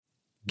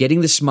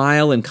Getting the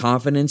smile and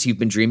confidence you've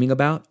been dreaming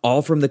about,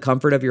 all from the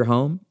comfort of your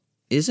home,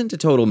 isn't a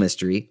total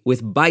mystery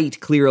with Byte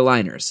clear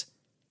aligners.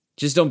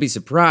 Just don't be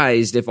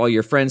surprised if all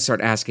your friends start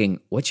asking,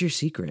 "What's your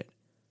secret?"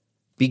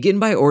 Begin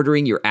by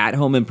ordering your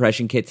at-home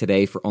impression kit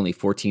today for only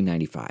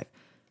 $14.95.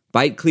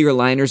 Byte clear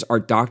aligners are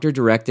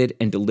doctor-directed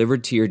and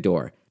delivered to your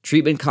door.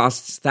 Treatment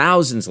costs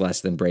thousands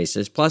less than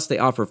braces, plus they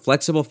offer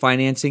flexible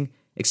financing,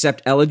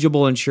 accept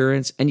eligible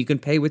insurance, and you can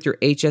pay with your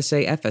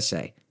HSA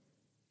FSA.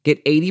 Get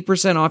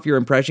 80% off your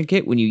impression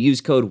kit when you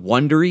use code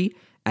WONDERY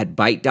at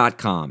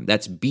Byte.com.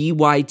 That's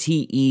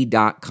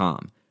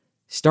BYTE.com.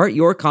 Start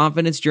your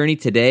confidence journey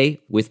today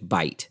with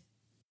Byte.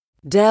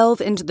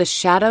 Delve into the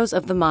shadows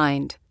of the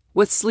mind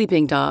with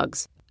Sleeping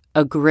Dogs,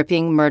 a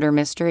gripping murder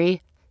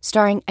mystery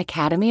starring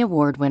Academy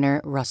Award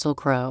winner Russell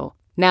Crowe.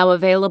 Now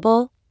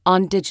available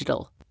on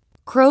digital.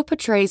 Crowe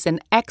portrays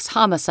an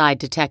ex-homicide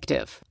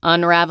detective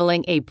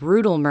unraveling a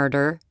brutal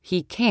murder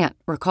he can't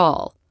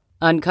recall.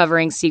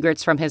 Uncovering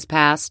secrets from his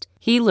past,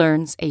 he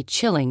learns a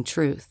chilling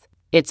truth.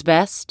 It's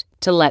best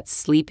to let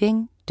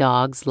sleeping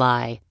dogs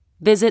lie.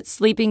 Visit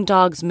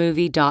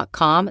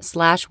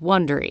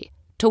sleepingdogsmovie.com/Wondery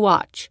to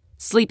watch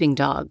Sleeping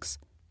Dogs,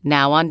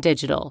 now on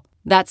digital.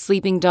 That's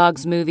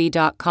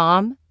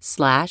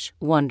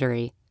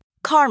sleepingdogsmovie.com/Wondery.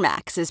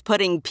 CarMax is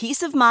putting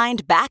peace of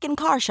mind back in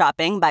car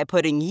shopping by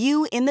putting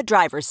you in the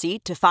driver's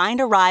seat to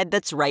find a ride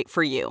that's right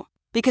for you.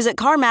 Because at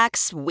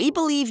CarMax, we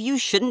believe you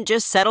shouldn't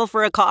just settle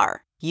for a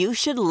car. You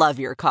should love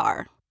your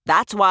car.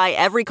 That's why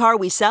every car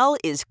we sell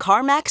is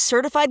CarMax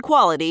certified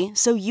quality,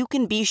 so you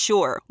can be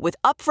sure with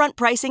upfront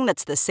pricing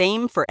that's the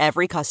same for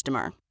every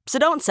customer. So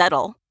don't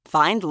settle.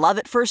 Find love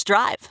at first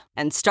drive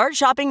and start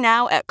shopping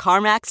now at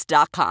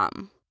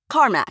CarMax.com.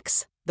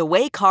 CarMax, the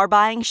way car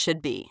buying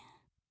should be.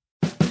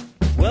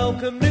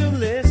 Welcome new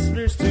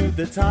listeners to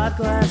the Todd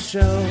Glass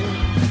Show.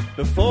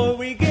 Before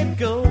we get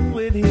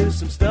going, here's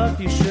some stuff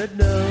you should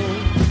know.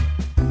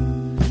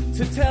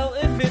 To tell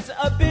if it's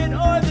a bit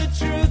or the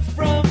truth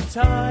from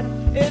Todd.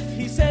 If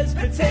he says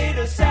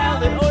potato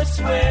salad or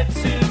swear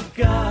to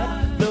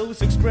God.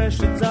 Those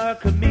expressions are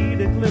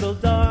comedic, little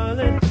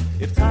darling.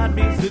 If Todd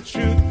means the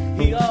truth,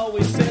 he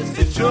always says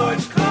to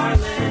George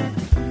Carlin.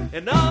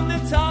 And on the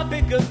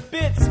topic of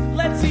bits,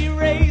 let's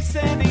erase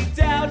any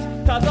doubt.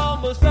 Todd's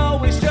almost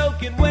always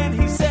joking when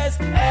he says,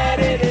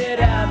 edit it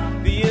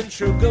out. The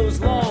intro goes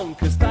long,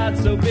 cause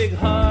Todd's so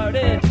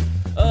big-hearted.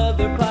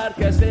 Other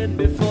podcasts end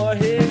before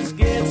his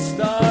gets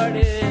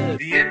started.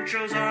 The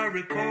intros are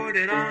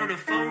recorded on a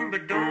phone,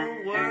 but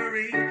don't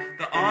worry.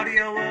 The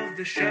audio of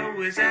the show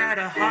is at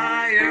a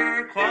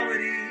higher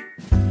quality.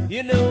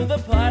 You know the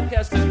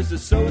Podcasters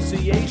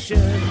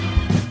Association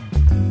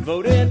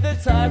voted the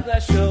Todd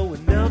Glass Show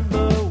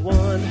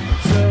 #1.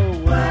 So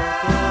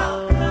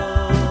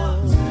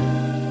welcome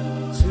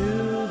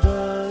to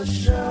the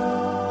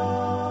show.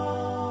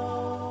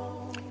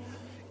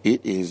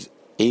 It is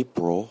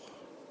April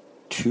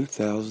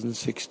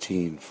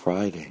 2016,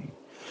 Friday,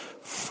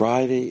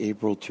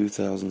 April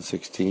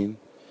 2016,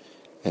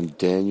 and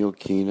Daniel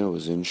Kino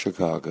is in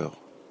Chicago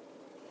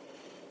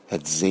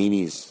at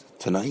Zany's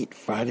tonight,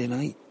 Friday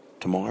night.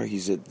 Tomorrow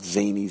he's at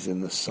Zany's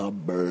in the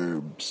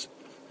suburbs.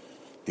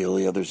 The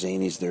only other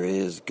Zany's there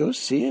is. Go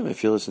see him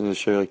if you're listening to the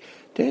show. Like,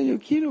 Daniel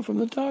Kino from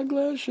the Todd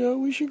Glass Show,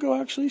 we should go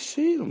actually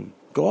see him.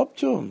 Go up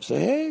to him,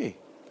 say hey.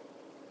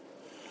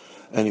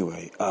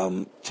 Anyway,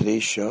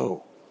 today's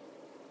show,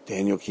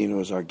 Daniel Kino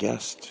is our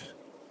guest.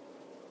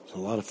 It's a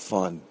lot of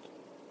fun.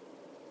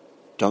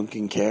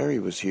 Duncan Carey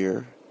was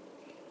here.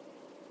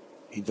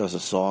 He does a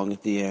song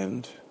at the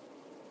end.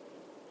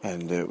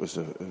 And it was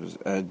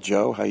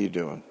Joe, how you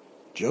doing?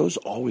 Joe's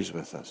always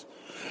with us.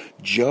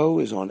 Joe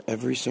is on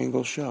every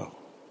single show.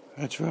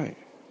 That's right.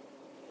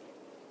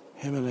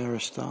 Him and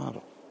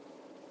Aristotle.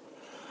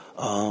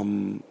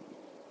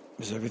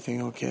 Is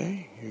everything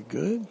okay? You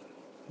good?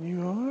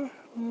 You are?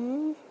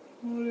 Oh,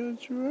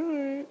 that's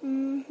right.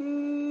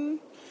 Mm-hmm.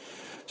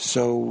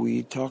 So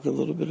we talk a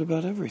little bit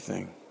about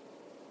everything.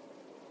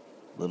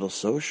 Little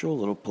social,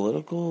 little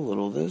political,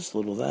 little this,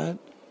 little that.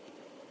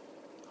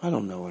 I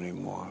don't know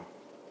anymore.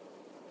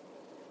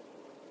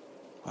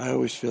 I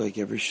always feel like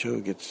every show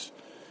gets...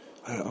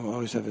 I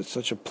always have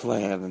such a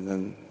plan, and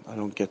then I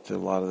don't get to a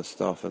lot of the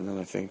stuff, and then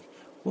I think,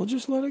 well,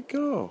 just let it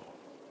go.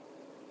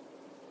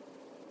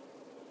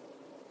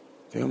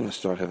 I think I'm going to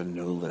start having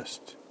no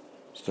list.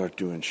 Start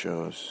doing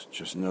shows,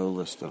 just no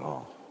list at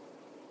all.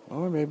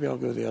 Or maybe I'll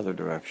go the other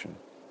direction.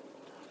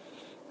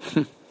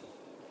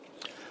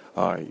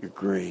 All right, you're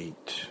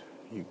great.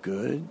 You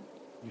good?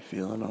 You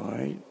feeling all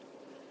right?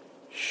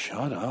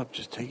 Shut up.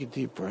 Just take a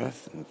deep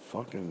breath and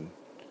fucking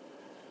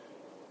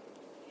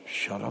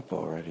shut up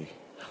already.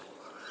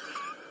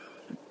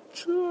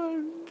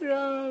 Oh,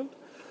 God.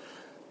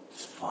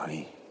 It's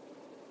funny.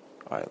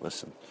 All right,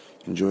 listen.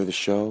 Enjoy the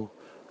show.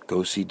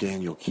 Go see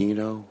Daniel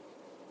Kino.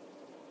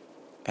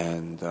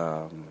 And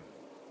I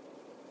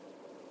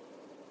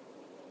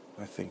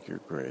think you're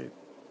great.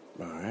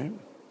 All right?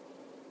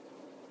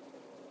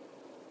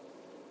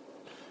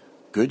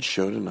 Good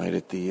show tonight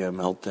at the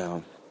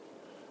Meltdown.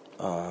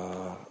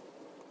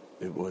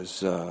 It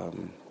was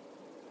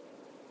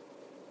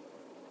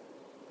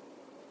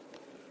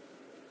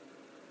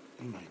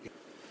Oh my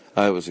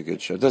God. It was a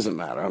good show. It doesn't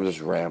matter. I'm just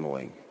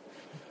rambling.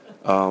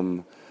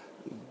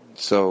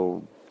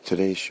 So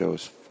today's show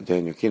is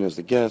Daniel Kino's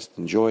the guest.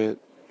 Enjoy it.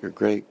 You're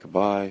great.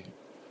 Goodbye.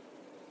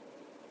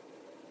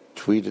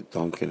 Tweet at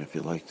Duncan if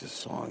you like this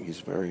song. He's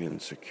very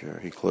insecure.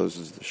 He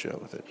closes the show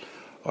with it.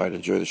 All right,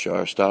 enjoy the show.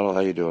 Aristotle, how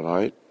you doing? All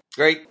right?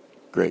 Great.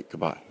 Great.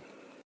 Goodbye.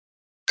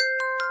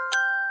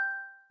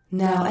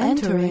 Now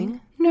entering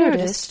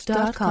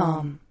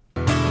Nerdist.com.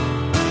 There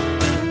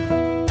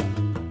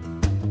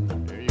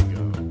you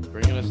go.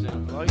 Bringing us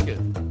in. I like it.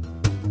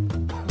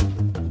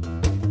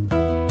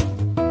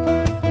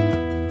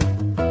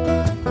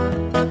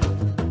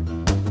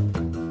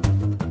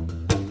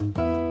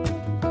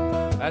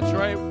 That's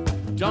right.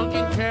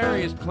 Duncan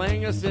Carey is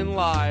playing us in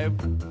live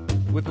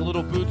with the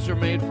little boots are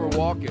made for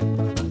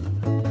walking.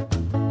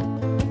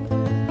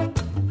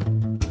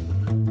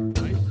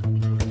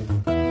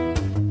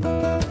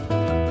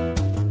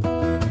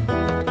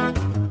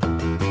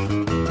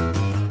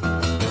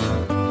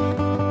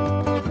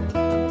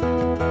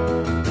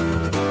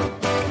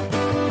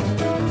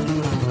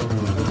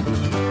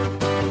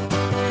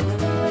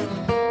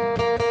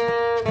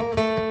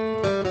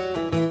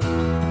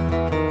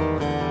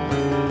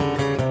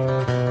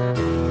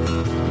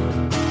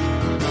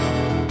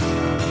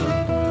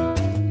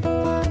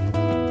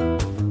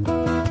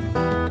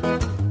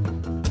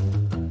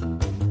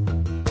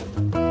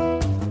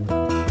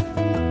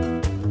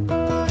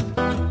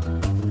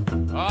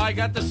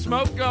 Got the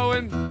smoke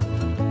going.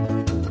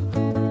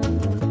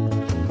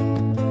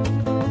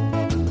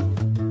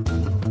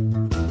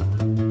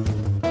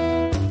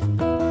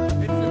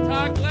 It's the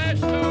Todd Glass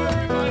Show,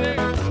 everybody.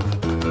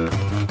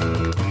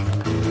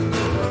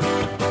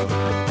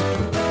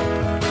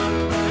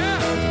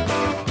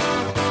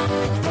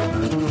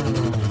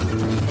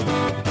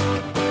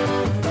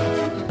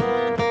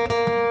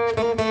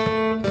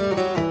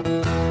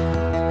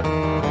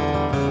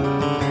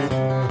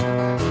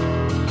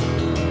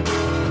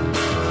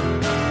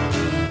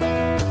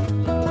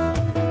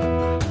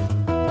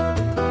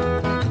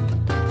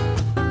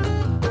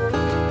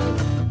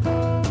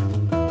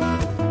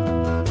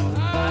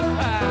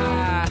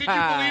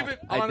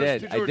 I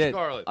did.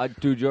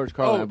 To George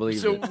Carlin, I believe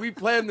so it. we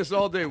planned this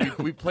all day.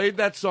 We played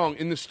that song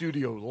in the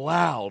studio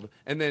loud,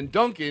 and then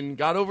Duncan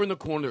got over in the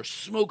corner,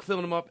 smoke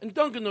filling him up, and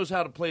Duncan knows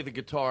how to play the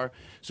guitar,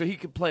 so he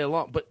could play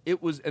along. But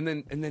it was, and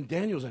then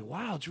Daniel was like,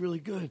 "Wow, it's really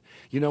good."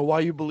 You know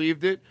why you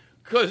believed it?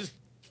 Because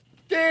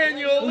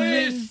Daniel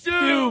is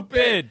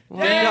stupid.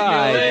 Well, Daniel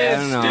guys, is I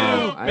don't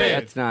know. stupid.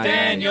 That's not.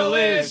 Daniel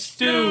is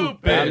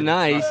stupid. I'm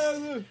nice.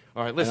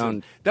 All right,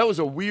 listen. That was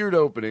a weird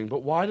opening,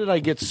 but why did I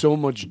get so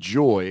much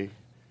joy?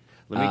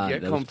 Let me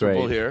get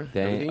comfortable here.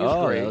 Everything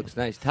is great. That looks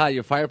nice. Todd,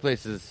 your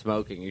fireplace is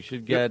smoking. You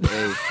should get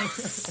a...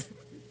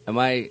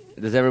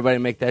 Does everybody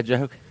make that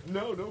joke?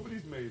 No,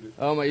 nobody's made it.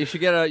 Oh my! You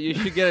should get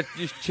a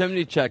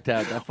chimney checked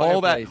out. That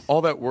fireplace.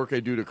 All that work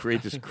I do to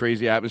create this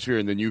crazy atmosphere,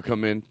 and then you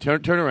come in,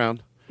 turn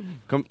around,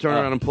 turn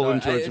around and pull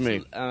in towards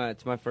me.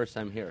 It's my first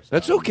time here. So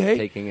That's okay. I'm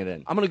taking it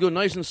in. I'm going to go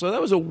nice and slow.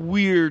 That was a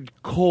weird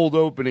cold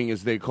opening,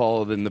 as they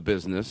call it in the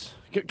business.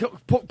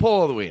 Pull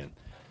all the way in.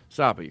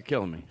 Stop it! You're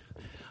killing me.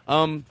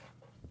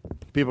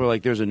 People are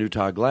like, "There's a new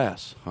Todd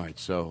Glass." All right,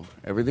 so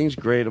everything's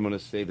great. I'm going to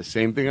say the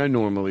same thing I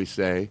normally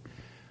say.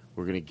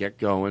 We're going to get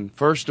going.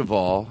 First of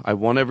all, I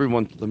want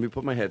everyone... Let me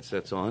put my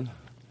headsets on.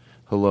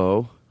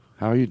 Hello.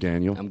 How are you,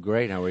 Daniel? I'm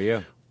great. How are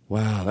you?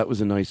 Wow, that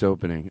was a nice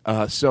opening.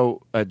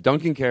 So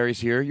Duncan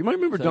Carey's here. You might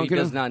remember Duncan.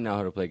 He does not know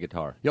how to play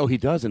guitar. Yo, he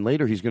does, and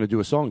later he's going to do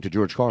a song to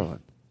George Carlin.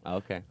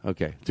 Okay.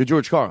 Okay, to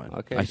George Carlin.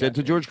 Okay. I said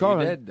to George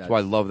Carlin. You did. That's why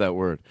I love that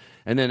word.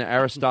 And then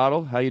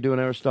Aristotle. How you doing,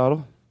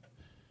 Aristotle?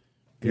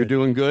 Good. You're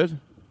doing good?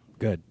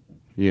 Good.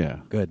 Yeah.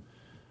 Good.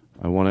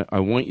 I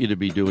want you to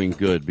be doing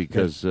good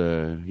because,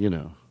 you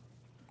know,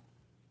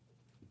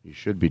 you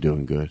should be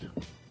doing good.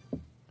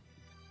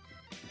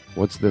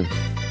 What's the...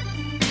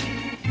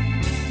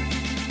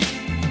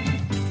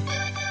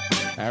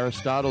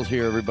 Aristotle's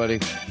here, everybody.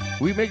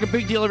 We make a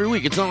big deal every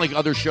week. It's not like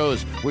other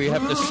shows where you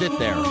have to sit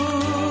there.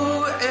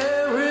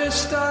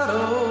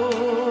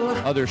 Aristotle.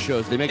 Other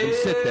shows, they make them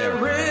sit there.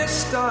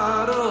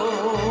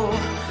 Aristotle.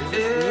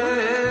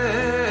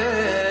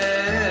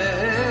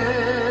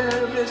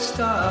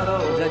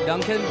 Aristotle. Is that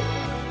Duncan?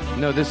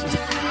 No, this is...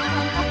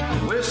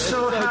 We're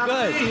so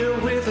happy you're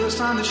with us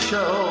on the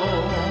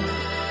show.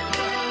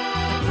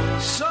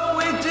 So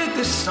we did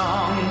this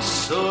song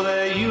so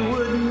that you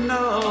would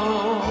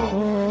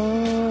know.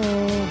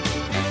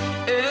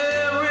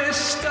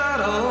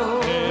 Aristotle.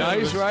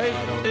 Nice, right?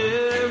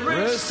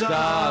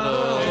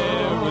 Aristotle.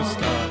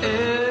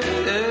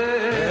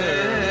 Aristotle.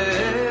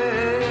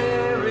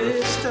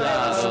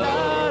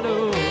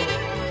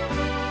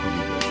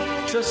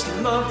 Just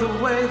love the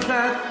way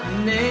that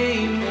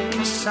name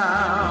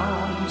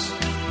sounds.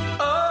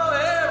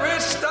 Oh,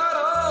 Aristotle.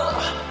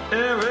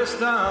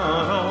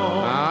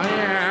 Oh,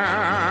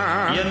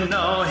 yeah. You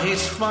know,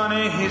 he's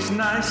funny, he's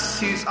nice,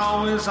 he's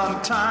always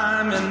on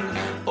time, and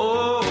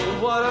oh,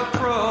 what a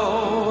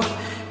pro.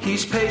 He's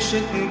He's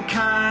patient and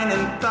kind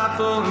and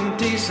thoughtful and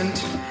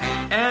decent,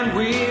 and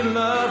we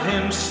love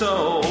him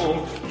so.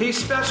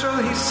 He's special,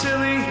 he's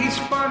silly, he's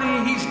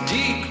funny, he's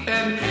deep,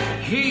 and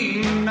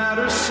he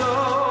matters so.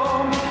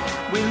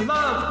 We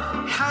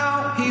love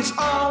how he's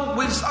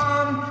always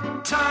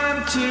on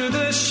time to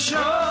the show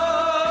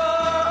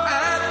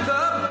at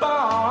the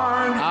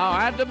barn. Oh,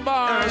 at the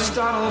barn.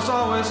 Aristotle's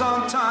always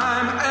on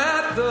time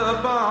at the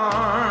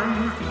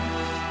barn.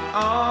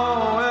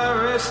 Oh,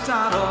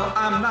 Aristotle,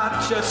 I'm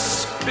not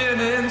just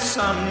spinning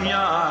some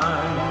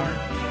yarn.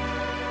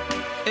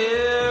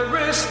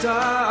 Aristotle.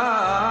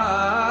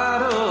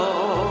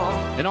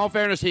 In all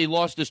fairness, he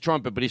lost his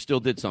trumpet, but he still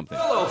did something.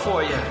 Hello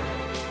for you,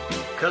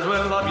 'cause we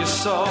love you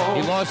so.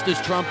 He lost his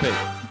trumpet.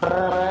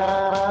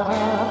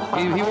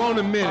 He won't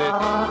admit it.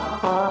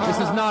 This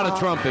is not a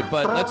trumpet,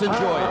 but let's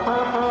enjoy it.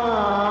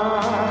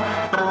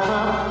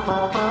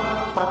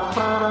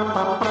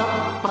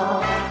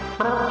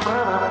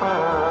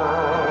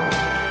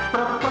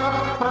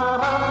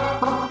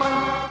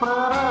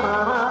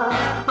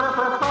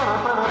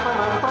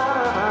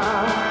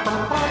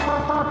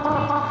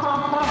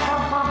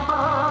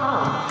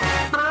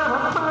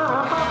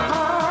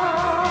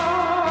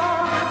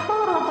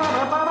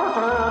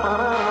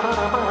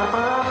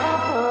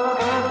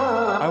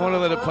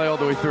 Play all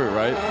the way through,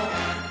 right?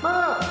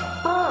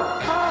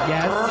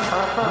 Yes.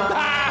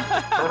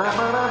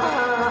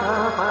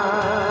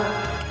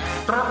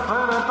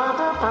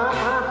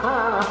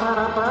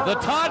 The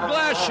Todd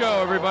Glass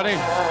Show, everybody.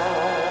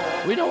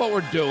 We know what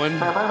we're doing.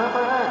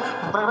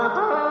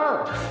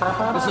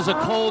 This is a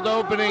cold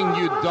opening,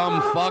 you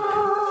dumb fuck.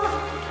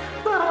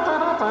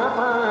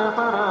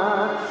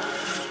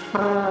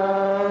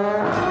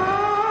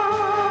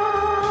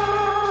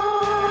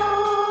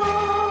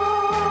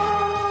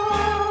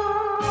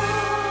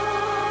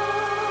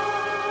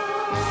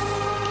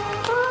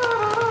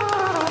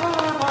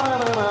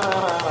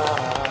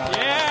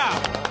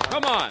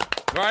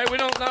 We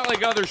don't, not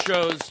like other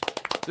shows.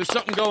 There's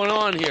something going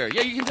on here.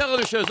 Yeah, you can tell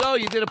other shows, oh,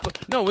 you did a...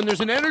 No, when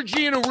there's an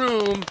energy in a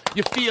room,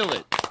 you feel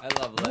it. I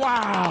love that.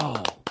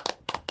 Wow.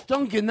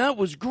 Duncan, that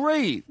was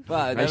great.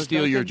 I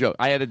steal your joke.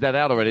 I edited that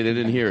out already. They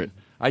didn't hear it.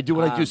 I do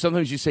what I do.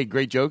 Sometimes you say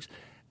great jokes,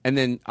 and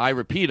then I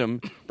repeat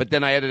them, but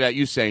then I edit out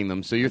you saying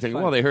them. So you're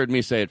thinking, well, they heard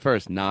me say it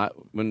first. Not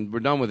when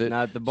we're done with it.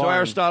 Not the barn. So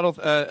Aristotle,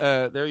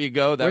 there you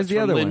go. That's Where's the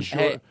from other Lynn one? Shore.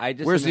 Hey,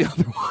 Where's the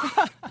other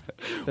one?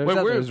 Right?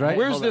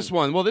 Where's Hold this on.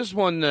 one? Well, this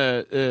one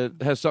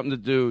has something to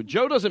do.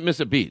 Joe doesn't miss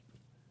a beat.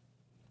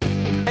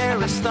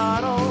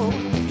 Aristotle,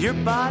 your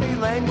body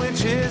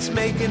language is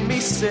making me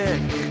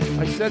sick.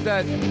 I said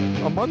that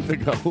a month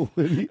ago.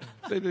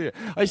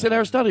 I said,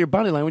 Aristotle, your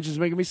body language is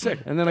making me sick.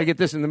 And then I get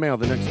this in the mail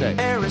the next day.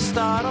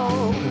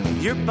 Aristotle,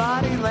 your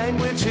body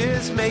language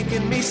is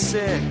making me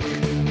sick.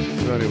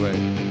 So anyway,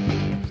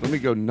 let me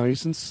go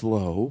nice and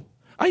slow.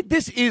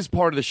 This is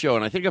part of the show,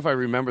 and I think if I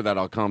remember that,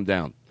 I'll calm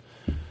down.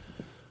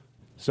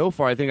 So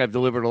far, I think I've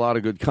delivered a lot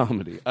of good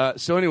comedy.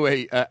 So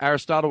anyway,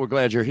 Aristotle, we're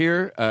glad you're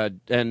here.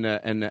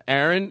 And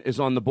Aaron is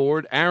on the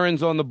board.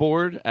 Aaron's on the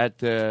board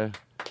at... Mute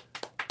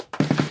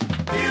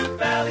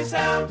Valley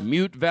Sound.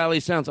 Mute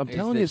Valley Sounds. I'm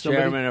telling you, the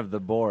somebody... chairman of the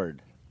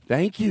board.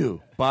 Thank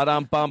you.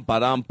 Ba-dum bum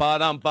ba-dum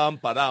ba-dum bum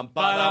ba-dum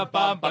ba-dum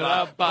bum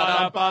ba-dum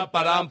ba-dum bum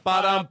ba-dum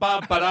ba-dum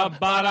bum ba-dum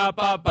ba-dum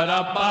bum ba-dum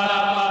ba-dum ba-dum ba-dum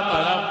ba-dum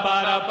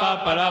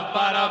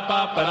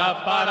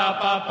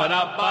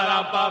ba-dum ba-dum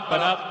ba-dum ba-dum ba-dum ba-dum ba-dum bum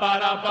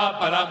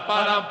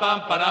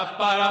ba-dum ba-dum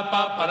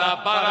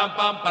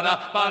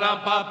ba-dum ba-dum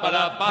ba-dum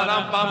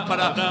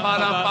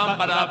ba-dum bum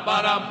ba-dum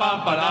ba-dum bum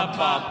ba-dum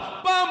bum.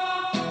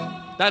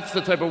 That's the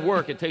type of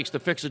work it takes to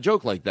fix a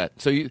joke like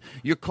that. So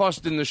you're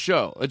costing the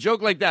show. A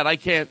joke like that, I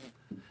can't...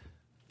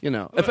 You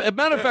know, as a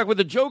matter of fact, with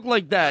a joke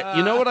like that,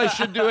 you know what I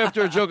should do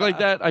after a joke like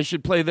that? I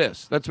should play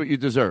this. That's what you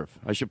deserve.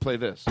 I should play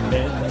this. That's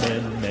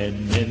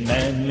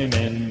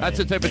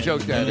the type of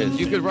joke that is.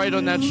 You could write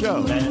on that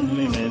show.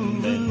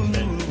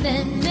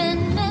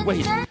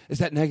 Wait, is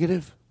that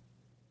negative?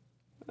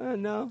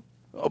 No.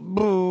 Oh,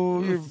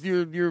 boo!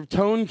 Your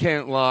tone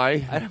can't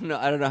lie. I don't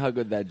know how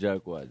good that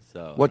joke was.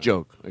 So what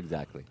joke?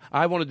 Exactly.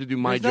 I wanted to do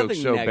my There's joke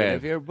so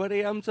negative bad. Here,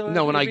 buddy. I'm so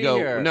no, when happy I to be go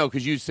here. no,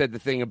 because you said the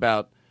thing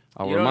about.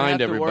 I'll you remind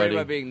don't have everybody. to worry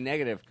about being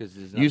negative because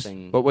there's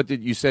nothing. But what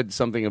did you said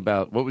something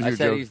about? What was your I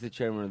said joke? he's the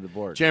chairman of the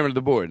board. Chairman of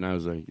the board, and I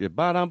was like,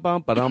 ba-dum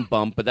bump, ba-dum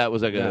bump, but that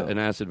was like an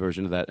acid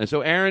version of that. And so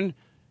Aaron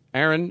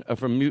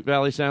from Mute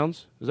Valley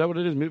Sounds, is that what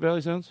it is? Mute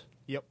Valley Sounds?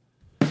 Yep.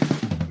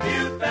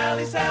 Mute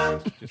Valley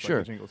Sound. Just sure.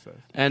 like the jingle says.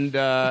 And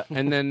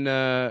then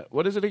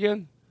what is it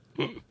again?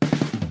 Mute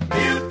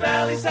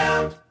Valley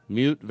Sound.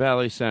 Mute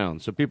Valley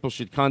Sound. So people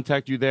should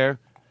contact you there.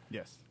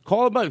 Yes.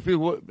 Call them up.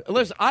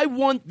 Listen, I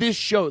want this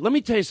show. Let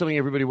me tell you something,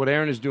 everybody, what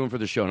Aaron is doing for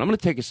the show. And I'm going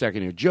to take a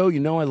second here. Joe, you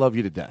know I love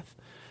you to death.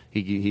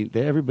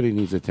 Everybody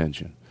needs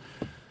attention.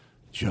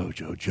 Joe.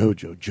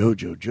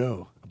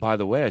 By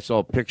the way, I saw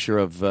a picture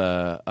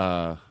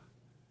of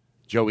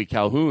Joey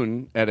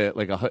Calhoun at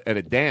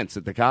a dance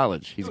at the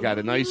college. He's got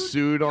a nice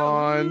suit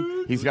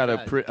on. He's got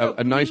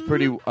a nice,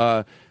 pretty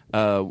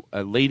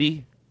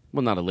lady.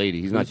 Well, not a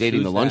lady. He's not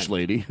dating the lunch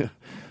lady.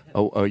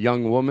 A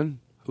young woman.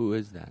 Who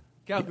is that?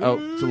 Calhoun.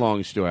 Oh, it's a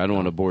long story. I don't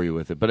want to bore you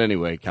with it. But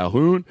anyway,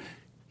 Calhoun,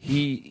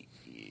 he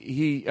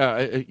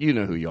you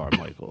know who you are,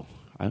 Michael.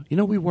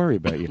 We worry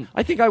about you.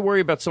 I think I worry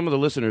about some of the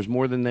listeners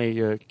more than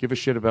they give a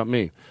shit about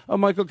me. Oh,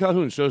 Michael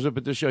Calhoun shows up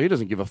at the show. He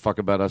doesn't give a fuck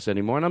about us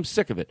anymore, and I'm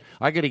sick of it.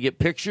 I got to get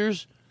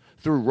pictures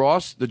through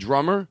Ross, the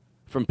drummer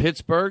from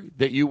Pittsburgh,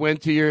 that you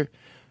went to your...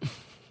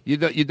 You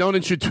don't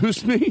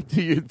introduce me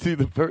to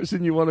the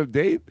person you want to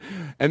date,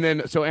 and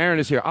then so Aaron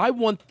is here. I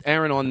want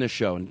Aaron on this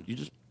show, and you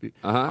just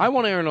I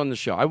want Aaron on the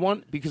show.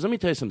 Because let me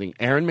tell you something.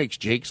 Aaron makes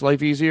Jake's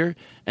life easier,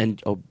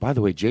 and oh, by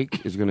the way,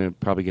 Jake is going to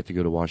probably get to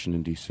go to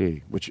Washington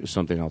D.C., which is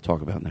something I'll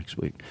talk about next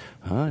week.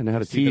 I know how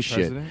to tease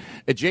shit.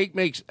 Jake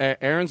makes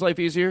Aaron's life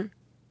easier,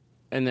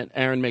 and then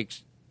Aaron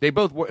makes it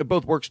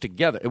both works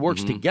together. It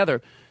works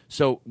together.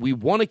 So we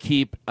want to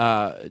keep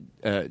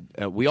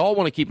we all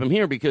want to keep him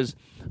here because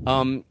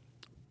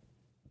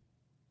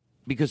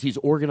he's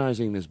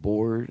organizing this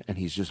board and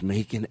he's just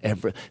making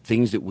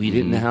things that we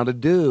didn't know how to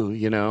do,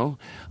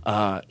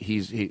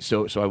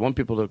 So I want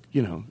people to,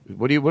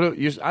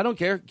 I don't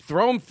care.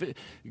 Throw him,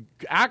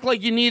 act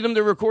like you need him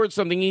to record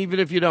something, even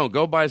if you don't.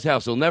 Go by his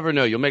house. He'll never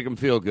know. You'll make him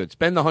feel good.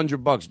 Spend the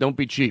 $100. Don't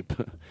be cheap.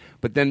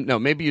 But then, no,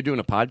 maybe you're doing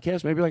a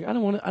podcast. Maybe I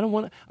want to do a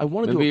podcast.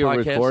 Maybe you're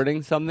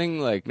recording something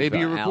like maybe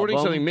you're recording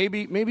something.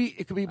 Maybe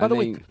it could be. By the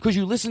way, because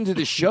you listen to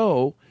the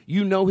show,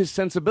 you know his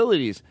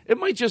sensibilities. It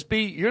might just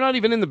be you're not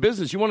even in the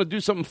business. You want to do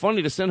something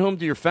funny to send home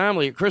to your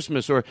family at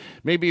Christmas, or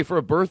maybe for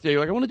a birthday. You're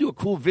like, I want to do a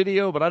cool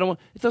video, but I don't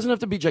want. It doesn't have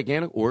to be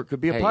gigantic, or it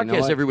could be a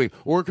podcast every week,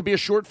 or it could be a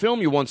short film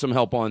you want some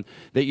help on.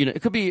 That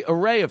it could be an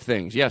array of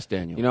things. Yes,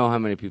 Daniel. You know how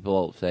many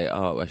people say,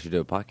 "Oh, I should do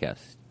a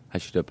podcast. I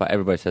should do a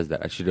Everybody says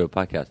that. I should do a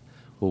podcast."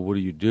 Well, what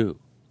do you do?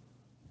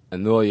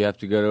 And you have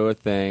to go to a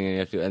thing,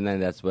 and then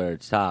that's where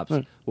it stops.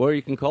 Right. Or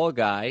you can call a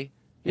guy.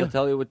 He'll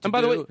tell you what to do. By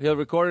the way, he'll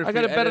record it for you.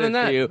 I got it better than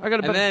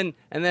that.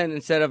 And then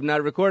instead of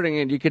not recording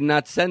it, you can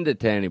not send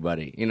it to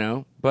anybody,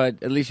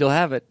 But at least you'll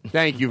have it.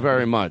 Thank you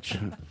very much.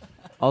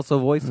 Also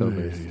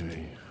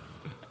voiceovers.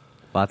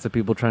 Lots of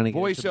people trying to get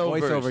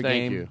voiceover thank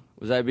game. You.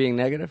 Was I being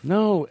negative?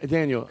 No,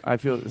 Daniel, I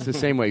feel it's the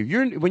same way.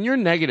 When you're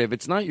negative,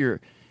 it's not your...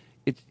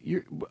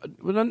 You're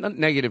not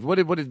negative. What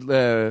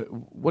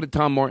did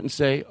Tom Martin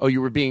say? Oh,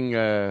 you were being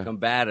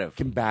combative.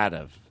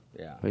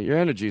 Yeah, but your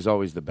energy is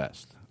always the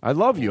best. I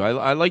love you.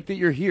 I like that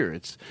you're here.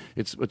 It's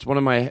one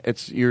of my.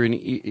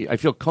 I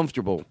feel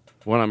comfortable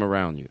when I'm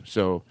around you.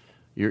 So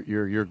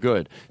you're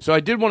good. So I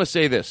did want to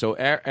say this. So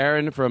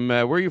Aaron from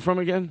where are you from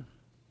again?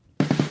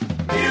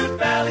 Mute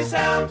Valley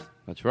Sound.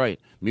 That's right.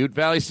 Mute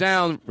Valley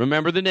Sound.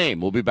 Remember the name.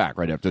 We'll be back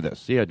right after this.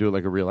 See, I do it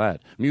like a real ad.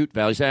 Mute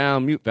Valley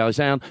Sound. Mute Valley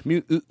Sound.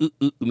 Mute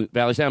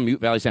Valley Sound.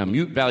 Mute Valley Sound.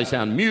 Mute Valley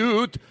Sound.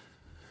 Mute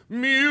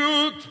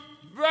Valley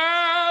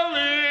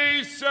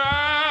Sound.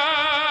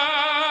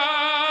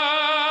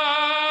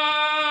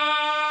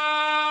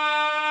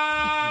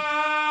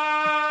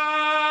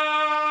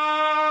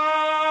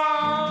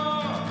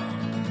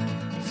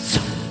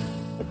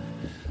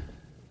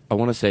 I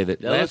want to say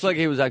that. It looks like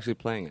he was actually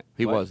playing it.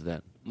 He was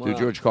that. Wow. To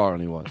George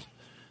Carlin, he was.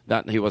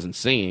 He wasn't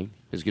singing.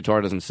 His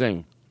guitar doesn't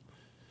sing.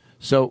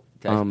 So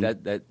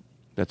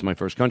that's my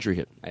first country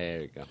hit.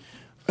 There you go.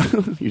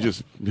 You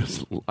just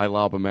I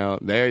lob them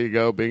out. There you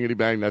go, bingity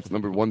bang. That's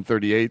number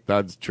 138.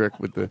 Todd's trick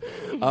with the.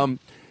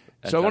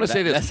 So I want to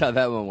say this. That's how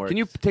that one works. Can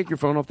you take your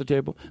phone off the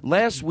table?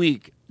 Last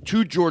week,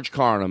 to George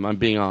Carlin, I'm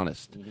being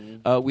honest.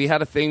 We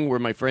had a thing where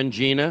my friend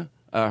Gina,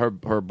 her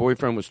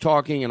boyfriend was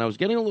talking, and I was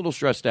getting a little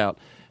stressed out,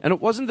 and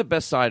it wasn't the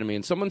best side of me.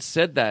 And someone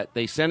said that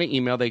they sent an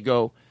email.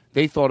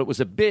 They thought it was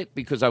a bit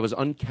because I was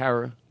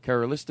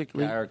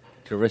uncharacteristically,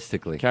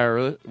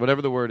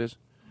 whatever the word is,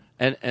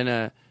 and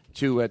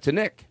to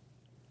Nick.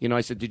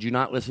 I said, did you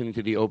not listen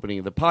to the opening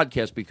of the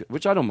podcast?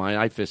 Which I don't mind.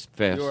 I fist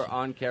fast. You were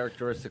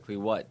uncharacteristically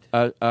what?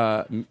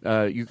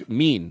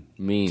 Mean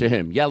to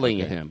him,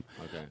 yelling at him.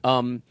 Okay.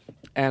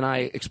 And I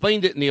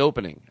explained it in the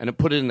opening, and I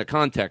put it in the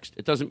context.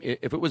 It doesn't.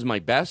 If it was my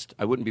best,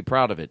 I wouldn't be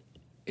proud of it.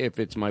 If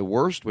it's my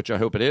worst, which I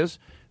hope it is,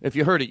 if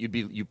you heard it,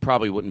 you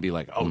probably wouldn't be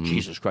like, oh,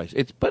 Jesus Christ.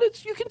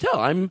 But you can tell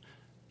I'm,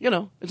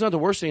 it's not the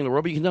worst thing in the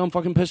world, but you can tell I'm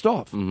fucking pissed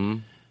off. Mm-hmm.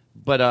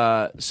 But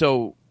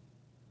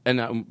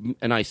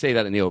and I say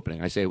that in the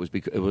opening. I say it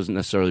wasn't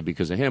necessarily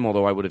because of him,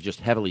 although I would have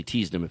just heavily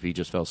teased him if he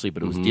just fell asleep.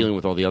 But it was dealing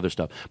with all the other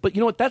stuff. But you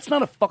know what? That's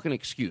not a fucking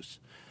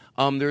excuse.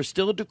 There's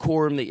still a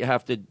decorum that you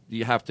have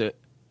to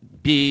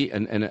be,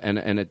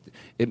 and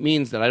it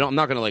means that I'm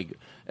not going to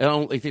I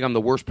don't think I'm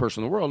the worst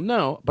person in the world.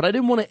 No, but I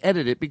didn't want to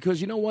edit it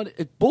because you know what?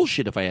 It's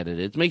bullshit if I edit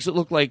it. It makes it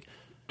look like,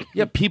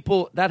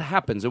 people, that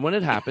happens. And when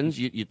it happens,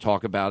 you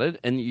talk about it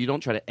and you don't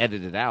try to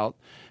edit it out.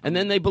 And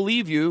then they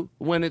believe you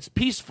when it's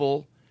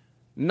peaceful.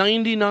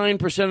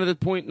 99% of the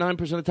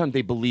 0.9% of the time,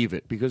 they believe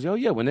it because,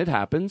 when it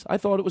happens, I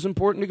thought it was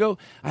important to go.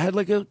 I had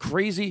like a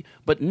crazy,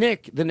 but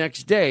Nick, the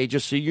next day,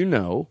 just so you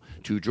know,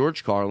 to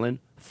George Carlin,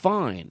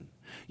 fine.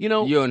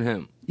 You and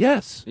him.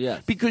 Yes.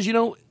 Yes. Because,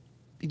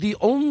 the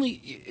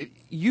only,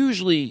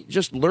 usually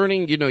just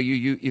learning,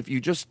 you if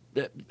you just,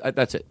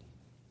 that's it.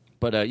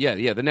 But,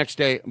 the next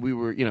day we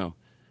were,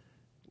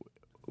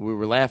 we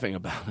were laughing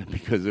about it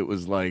because it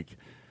was like,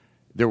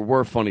 there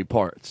were funny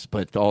parts,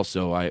 but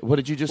also what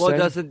did you just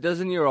Well, say?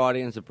 doesn't your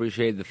audience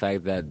appreciate the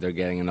fact that they're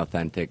getting an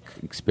authentic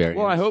experience?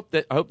 Well, I hope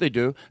they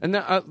do.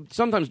 And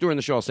sometimes during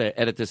the show, I'll say,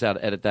 edit this out,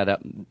 edit that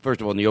out. First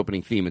of all, in the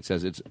opening theme, it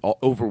says it's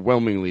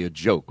overwhelmingly a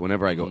joke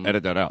whenever I go,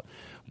 edit that out.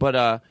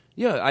 But,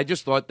 yeah, I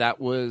just thought that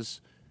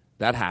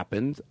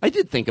happened. I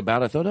did think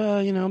about it. I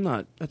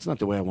thought, that's not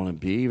the way I want to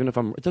be, even if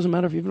it doesn't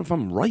matter even if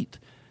I'm right.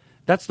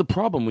 That's the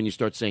problem when you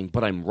start saying,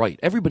 but I'm right.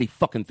 Everybody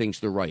fucking thinks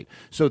they're right.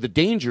 So the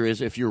danger is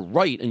if you're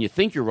right and you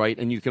think you're right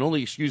and you can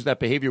only excuse that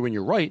behavior when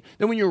you're right,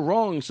 then when you're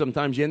wrong,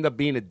 sometimes you end up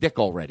being a dick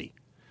already.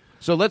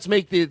 So let's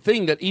make the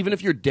thing that even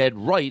if you're dead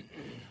right,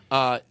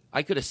 I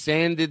could have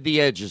sanded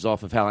the edges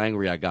off of how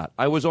angry I got.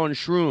 I was on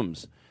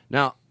shrooms.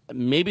 Now,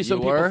 maybe some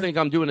people think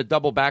I'm doing a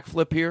double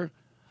backflip here.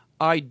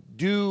 I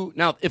do.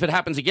 Now, if it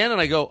happens again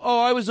and I go,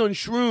 I was on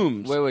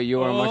shrooms. Wait, you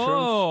were on mushrooms?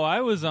 Oh,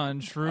 I was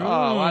on shrooms.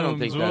 Oh, I don't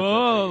think that's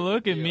Whoa,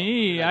 look at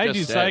me. I do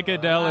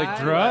psychedelic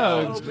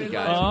drugs.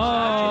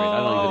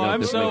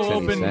 I'm so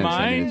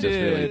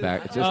open-minded.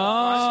 It's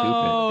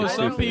just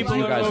some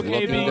people are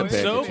okay being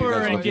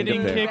sober and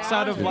getting kicks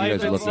out of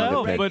life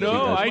itself. But,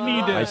 I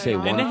need to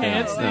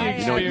enhance the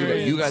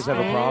experience. You guys have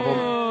a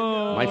problem.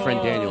 My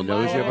friend Daniel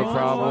knows you have a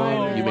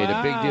problem. You made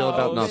a big deal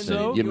about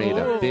nothing. You made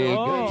a big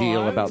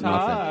deal about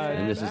nothing.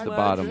 And this is the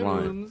bottom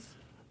line.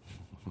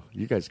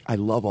 You guys, I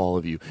love all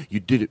of you. You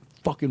did it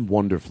fucking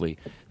wonderfully.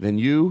 Then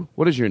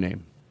what is your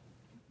name?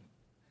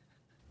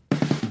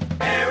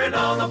 Aaron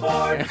on the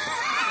board.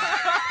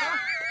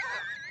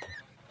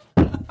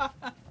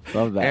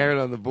 Love that. Aaron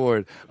on the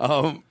board.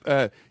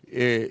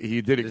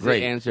 He did it Does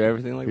great. he answer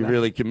everything like that? He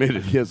really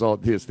committed. He has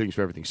things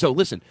for everything. So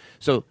listen.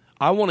 So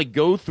I want to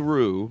go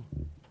through.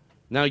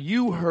 Now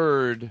you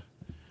heard.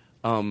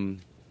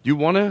 You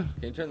want to?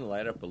 Can you turn the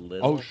light up a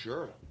little? Oh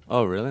sure.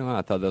 Oh really? Well,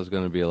 I thought that was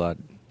going to be a lot.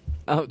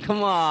 Oh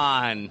come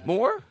on,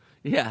 more?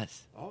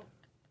 Yes.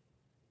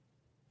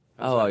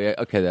 Oh yeah.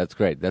 Okay, that's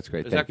great. That's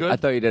great. Is that good? I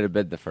thought you did a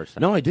bit the first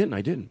time. No, I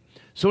didn't.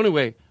 So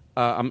anyway,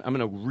 I'm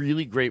in a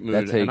really great mood.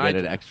 That's how you and get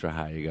it extra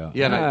high. You go.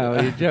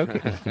 Yeah. You're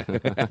joking.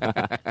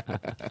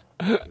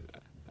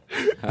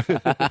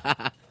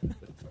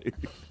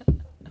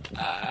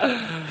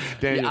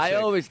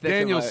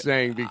 Daniel's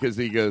saying because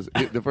he goes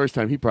the first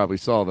time he probably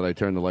saw that I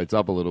turned the lights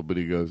up a little bit.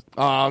 He goes,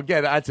 "Oh,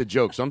 that's a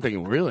joke." So I'm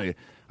thinking, really,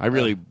 I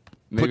really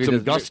put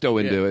some gusto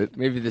into it.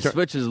 Maybe the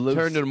switch is loose.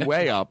 Turned him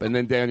way up, and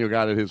then Daniel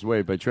got it his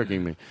way by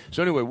tricking me.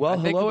 So anyway,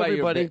 hello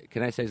everybody.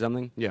 Can I say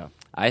something? Yeah,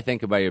 I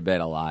think about your bit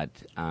a lot.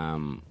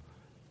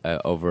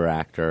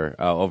 Overreactor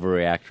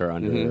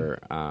under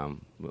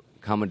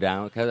calm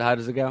down. How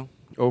does it go?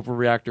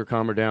 Overreactor,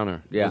 calmer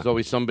downer. Yeah. There's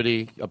always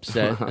somebody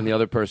upset, and the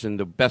other person,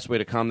 the best way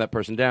to calm that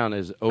person down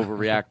is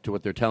overreact to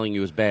what they're telling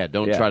you is bad.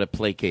 Don't try to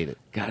placate it.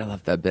 God, I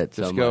love that bit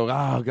so Just much. go,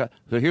 oh, God.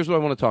 So here's what I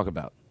want to talk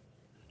about.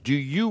 Do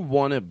you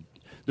want to...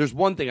 There's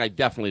one thing I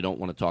definitely don't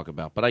want to talk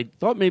about, but I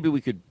thought maybe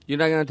we could... You're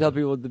not going to tell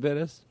people what the bit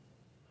is?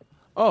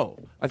 Oh.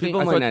 I think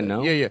people might not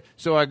know. Yeah.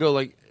 So I go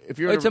like... If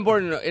you're it's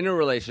important in a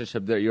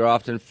relationship that you're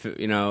often,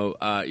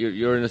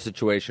 you're in a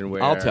situation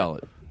where... I'll tell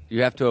it.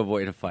 You have to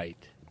avoid a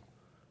fight.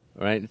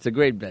 Right? It's a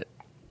great bit.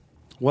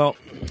 Well,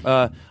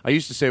 I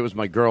used to say it was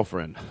my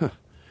girlfriend.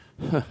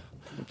 It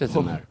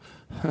doesn't matter.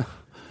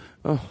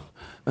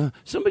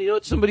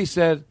 Somebody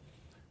said...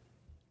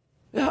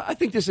 Yeah, I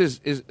think this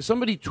is...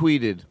 Somebody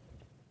tweeted...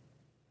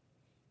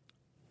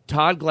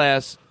 Todd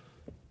Glass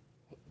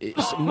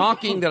is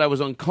mocking that I was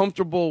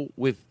uncomfortable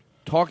with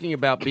talking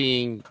about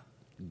being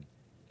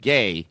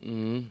gay.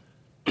 Mm-hmm.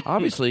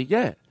 Obviously,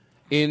 yeah.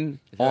 Is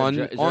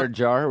there a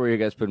jar where you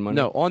guys put money?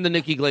 No, on the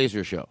Nikki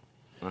Glaser show.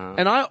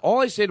 And all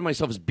I say to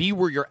myself is be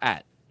where you're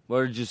at.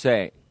 What did you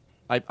say?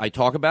 I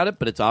talk about it,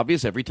 but it's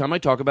obvious every time I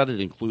talk about it,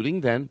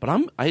 including then. But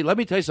let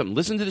me tell you something.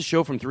 Listen to the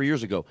show from 3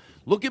 years ago.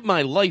 Look at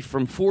my life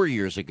from 4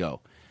 years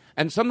ago.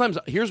 And sometimes,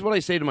 here's what I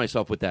say to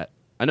myself with that.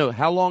 I know,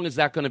 how long is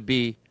that going to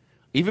be?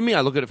 Even me,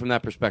 I look at it from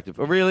that perspective.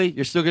 Oh, really?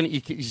 You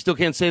still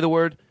can't say the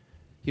word?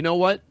 You know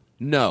what?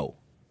 No.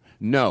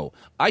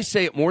 I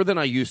say it more than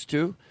I used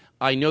to.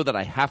 I know that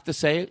I have to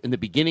say it. In the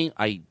beginning,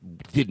 I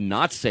did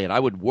not say it.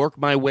 I would work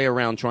my way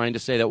around trying to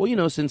say that,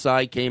 well, since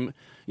I came,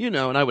 and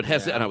I would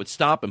hesitate, and I would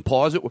stop and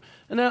pause it.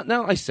 And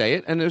now I say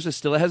it, and there's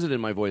still a hesitant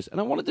in my voice.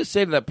 And I wanted to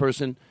say to that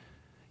person,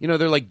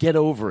 they're like, get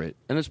over it.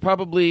 And it's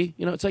probably,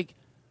 it's like,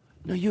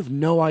 no, you have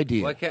no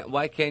idea.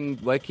 Why can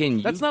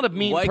you? That's not a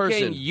mean person. Why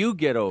can't you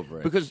get over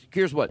it? Because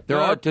here's what there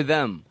are to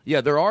them. Yeah,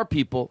 there are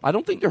people. I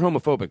don't think they're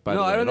homophobic. By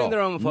the way, I don't think they're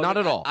homophobic. Not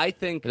at all. I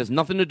think it has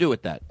nothing to do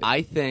with that.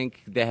 I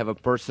think they have a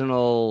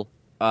personal,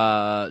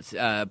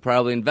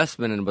 probably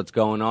investment in what's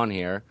going on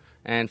here,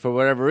 and for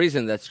whatever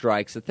reason, that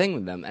strikes a thing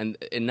with them, and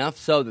enough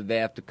so that they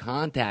have to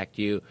contact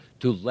you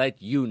to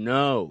let you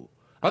know.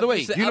 By the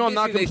way, I'm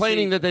not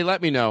complaining that they let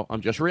me know.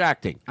 I'm just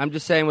reacting. I'm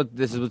just saying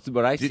this is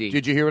what I see.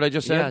 Did you hear what I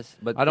just said? Yes,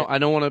 but I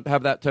don't want to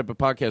have that type of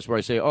podcast where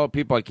I say, "Oh,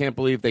 people, I can't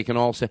believe they can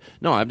all say."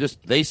 No,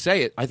 they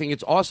say it. I think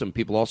it's awesome.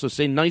 People also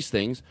say nice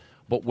things,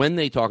 But when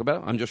they talk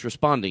about it, I'm just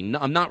responding. No,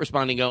 I'm not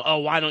responding. Go, oh,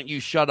 why don't you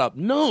shut up?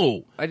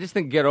 No, I just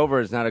think get over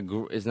is not a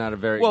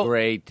very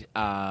great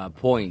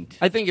point.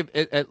 I think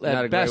at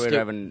not a best great way to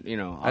have an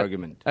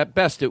argument. At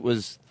best, it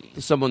was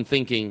someone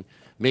thinking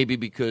maybe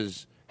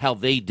because how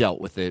they dealt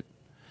with it,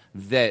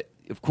 that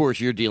of course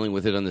you're dealing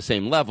with it on the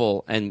same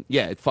level, and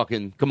it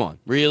fucking come on,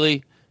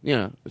 really,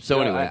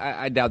 So anyway,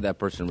 I doubt that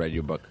person read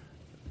your book.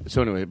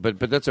 So anyway, but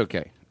that's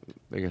okay.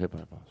 They got hit by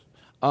a bus.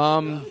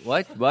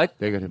 What?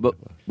 They got hit by a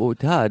bus. Well,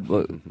 Todd.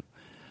 Do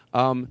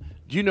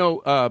you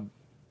know?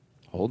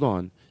 Hold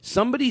on.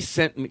 Somebody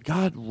sent me.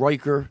 God,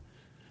 Riker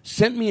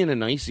sent me in a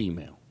nice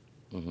email.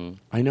 Mm-hmm.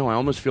 I know. I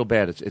almost feel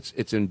bad.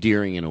 It's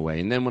endearing in a way.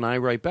 And then when I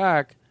write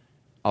back,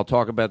 I'll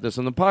talk about this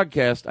on the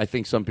podcast. I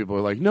think some people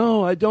are like,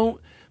 "No, I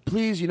don't.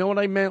 Please, you know what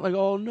I meant? Like,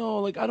 oh no,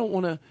 like I don't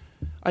want to."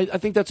 I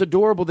think that's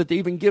adorable that they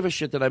even give a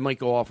shit that I might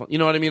go off on. You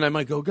know what I mean? I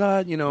might go,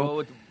 God,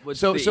 Well,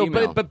 what's the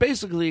email? But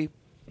basically.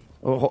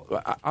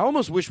 I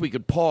almost wish we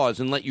could pause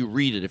and let you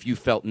read it if you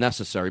felt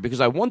necessary,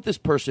 because I want this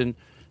person.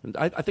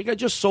 I think I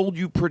just sold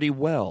you pretty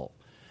well,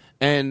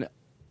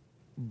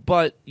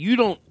 but you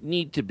don't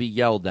need to be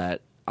yelled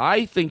at.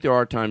 I think there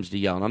are times to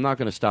yell, and I'm not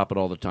going to stop it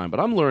all the time. But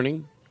I'm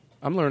learning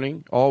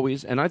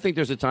always, and I think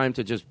there's a time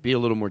to just be a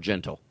little more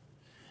gentle.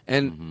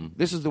 And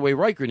this is the way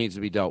Riker needs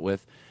to be dealt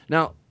with.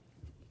 Now,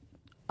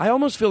 I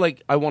almost feel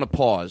like I want to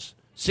pause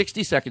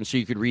 60 seconds so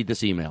you could read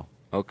this email.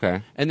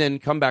 Okay. And then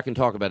come back and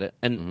talk about it.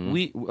 And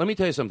let me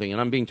tell you something, and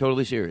I'm being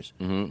totally serious.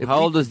 How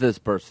old is this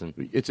person?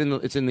 It's in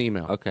the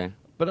email. Okay.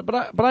 But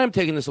I am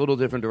taking this a little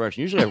different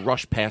direction. Usually I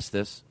rush past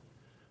this.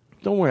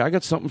 Don't worry, I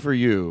got something for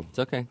you. It's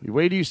okay.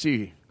 Wait till you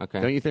see.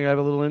 Okay. Don't you think I have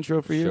a little intro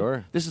for you?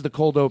 Sure. This is the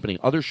cold opening.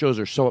 Other shows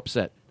are so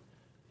upset.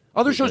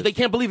 Other shows, they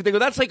can't believe it. They go,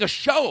 that's like a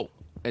show.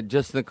 And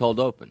just the cold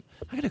open.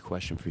 I got a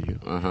question for you.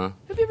 Uh-huh.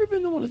 Have you ever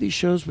been to one of these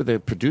shows where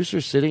the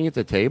producer's sitting at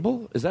the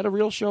table? Is that a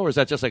real show, or is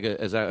that just like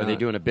are they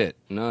doing a bit?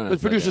 No. The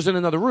producer's in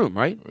another room,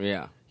 right?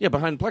 Yeah. Yeah,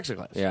 behind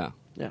plexiglass. Yeah.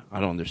 Yeah,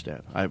 I don't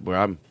understand.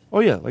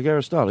 Like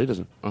Aristotle, he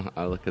doesn't.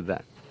 I look at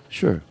that.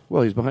 Sure.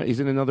 Well, he's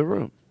in another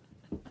room.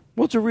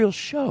 Well, it's a real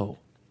show.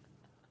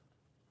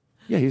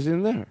 Yeah, he's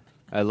in there.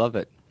 I love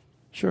it.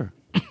 Sure.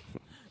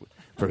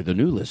 For the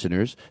new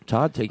listeners,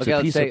 Todd takes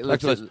a piece of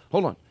plexiglass.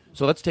 Hold on.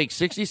 So let's take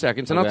 60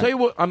 seconds, and I'll tell you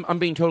what. I'm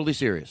being totally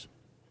serious.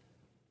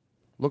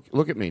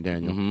 Look at me,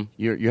 Daniel. Mm-hmm.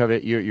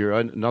 You're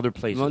another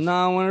place. Well,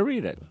 now I want to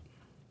read it.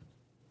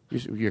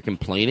 You're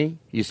complaining.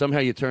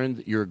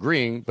 You're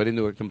agreeing, but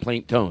into a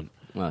complaint tone.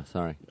 Oh,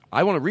 sorry.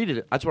 I want to read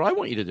it. That's what I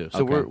want you to do.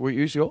 So Okay. we're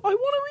used to go, I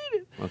want to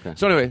read it. Okay.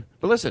 So anyway,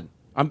 but listen,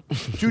 I'm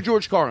to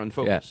George Carlin,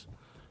 focus.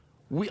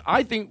 Yes.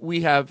 I think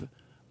we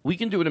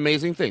can do an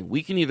amazing thing.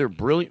 We can either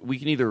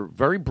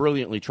very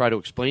brilliantly try to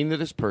explain to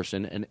this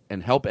person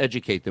and help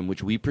educate them,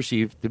 which we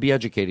perceive to be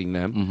educating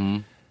them. Mm-hmm.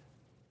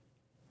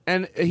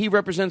 And he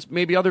represents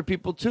maybe other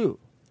people too.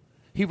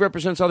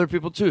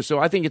 So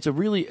I think it's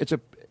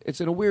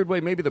in a weird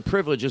way, maybe the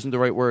privilege isn't the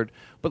right word,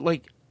 but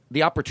like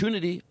the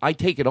opportunity, I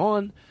take it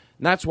on.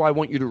 And that's why I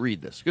want you to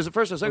read this. Because at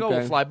first I was like,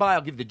 we'll fly by.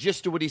 I'll give the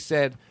gist of what he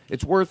said.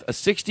 It's worth a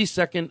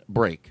 60-second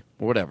break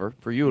or whatever.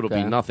 For you, it'll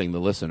be nothing,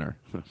 the listener.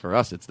 For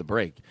us, it's the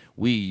break.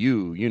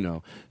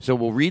 You. So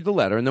we'll read the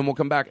letter, and then we'll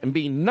come back and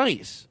be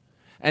nice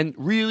and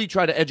really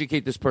try to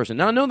educate this person.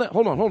 Now, I know that –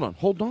 hold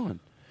on.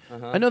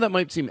 I know that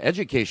might seem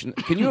education.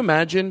 Can you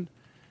imagine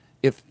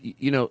if,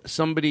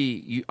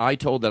 I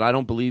told that I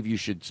don't believe you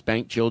should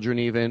spank children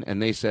even, and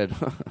they said,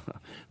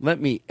 let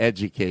me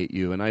educate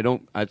you, and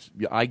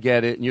I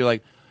get it, and you're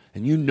like –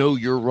 and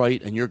you're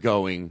right, and you're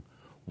going,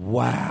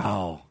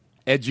 wow,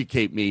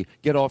 educate me,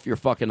 get off your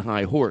fucking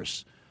high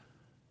horse,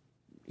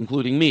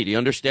 including me. Do you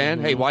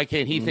understand? Mm-hmm. Hey, why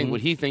can't he think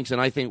what he thinks and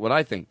I think what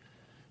I think?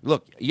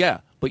 Look, yeah,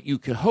 but you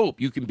can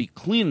hope you can be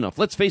clean enough.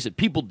 Let's face it,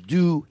 people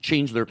do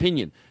change their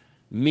opinion.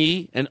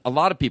 Me and a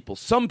lot of people,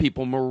 some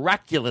people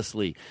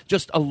miraculously,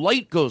 just a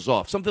light goes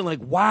off, something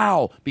like,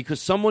 wow, because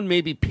someone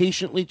maybe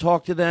patiently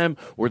talked to them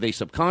or they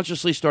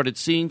subconsciously started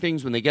seeing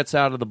things when they gets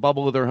out of the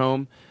bubble of their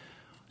home.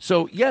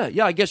 So, yeah,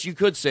 I guess you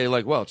could say,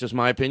 like, well, it's just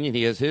my opinion.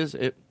 He has his.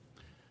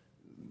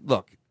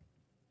 Look,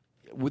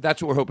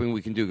 that's what we're hoping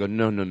we can do. Go,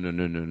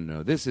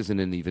 no. This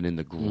isn't even in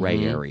the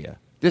gray area.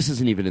 This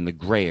isn't even in the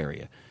gray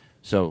area.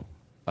 So,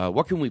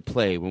 what can we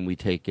play when we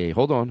take a...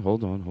 Hold on.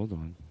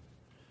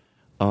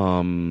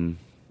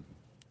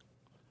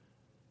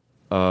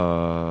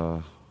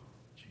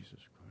 Jesus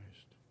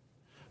Christ.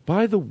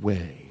 By the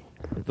way,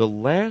 the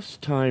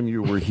last time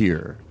you were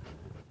here...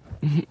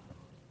 do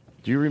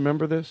you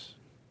remember this?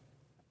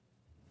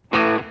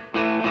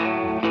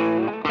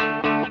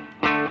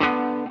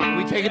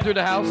 Take it through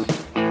the house.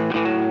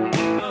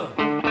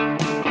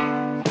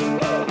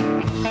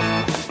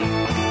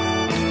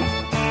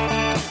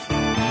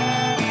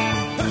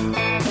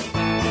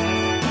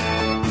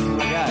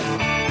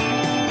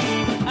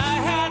 I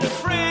had a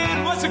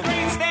friend, was a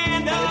great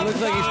stand-up. It looks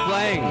like he's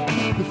playing.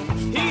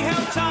 He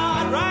helped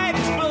Todd write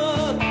his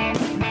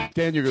book.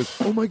 Daniel goes,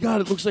 oh my God,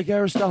 it looks like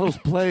Aristotle's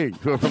playing.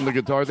 From the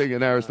guitar thing,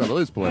 and Aristotle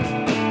is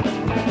playing.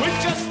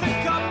 With just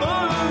a couple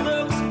of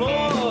looks, boy.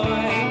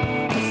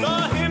 I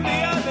saw him the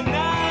other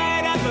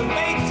night at the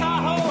lake.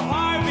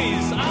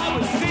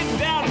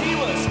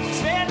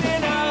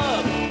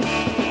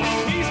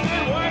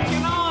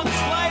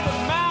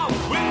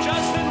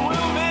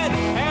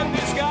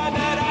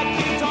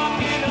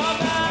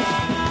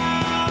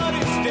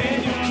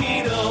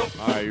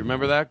 right, you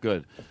remember that?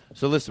 Good.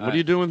 So listen, what are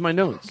you doing with my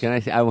notes? Can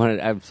I?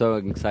 I'm so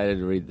excited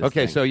to read this.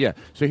 Okay, thing. so yeah.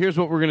 So here's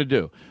what we're going to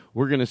do.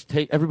 We're going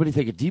to everybody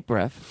take a deep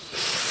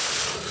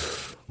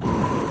breath.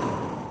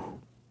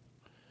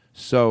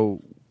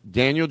 So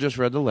Daniel just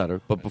read the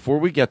letter, but before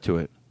we get to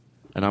it,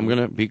 and I'm going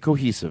to be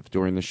cohesive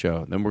during the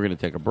show, then we're going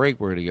to take a break,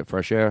 we're going to get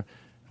fresh air, and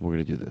we're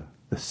going to do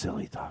the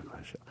silly talk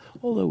show.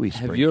 Although we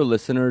have your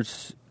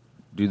listeners,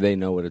 do they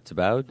know what it's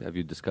about? Have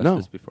you discussed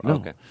this before? No.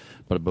 Okay.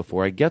 But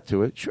before I get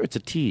to it, sure, it's a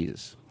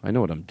tease. I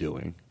know what I'm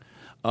doing.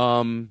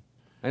 I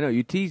know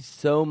you tease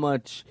so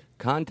much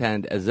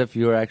content as if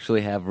you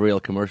actually have real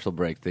commercial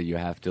breaks that you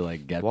have to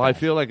get. Well, past. I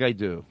feel like I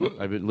do.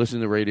 I've been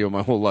listening to radio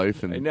my whole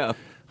life, and I know.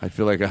 I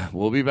feel like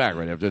we'll be back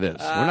right after this.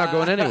 We're not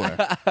going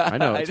anywhere. I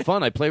know. It's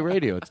fun. I play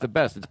radio. It's the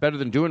best. It's better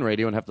than doing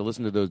radio and have to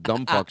listen to those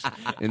dumb fucks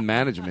in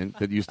management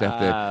that used to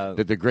have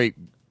to, that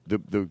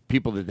the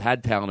people that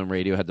had talent in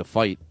radio had to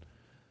fight.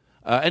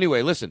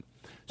 Anyway, listen.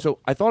 So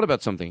I thought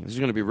about something. This is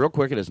going to be real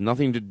quick. It has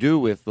nothing to do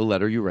with the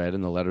letter you read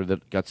and the letter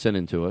that got sent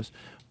in to us,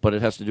 but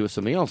it has to do with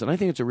something else. And I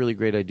think it's a really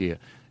great idea.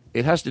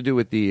 It has to do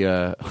with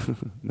the,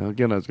 now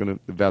again, I was going to,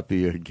 about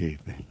the gay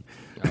thing.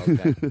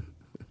 Okay.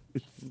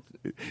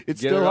 It's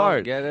Get still it all,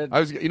 hard. get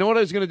it? You know what I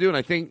was going to do, and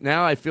I think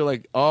now I feel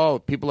like,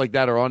 people like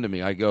that are onto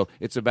me. I go,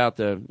 it's about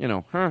the,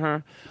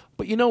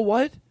 But you know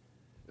what?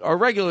 Our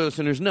regular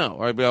listeners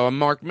know. I go, I'm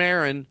Mark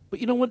Maron.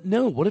 But you know what?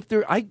 No. What if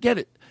I get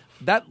it.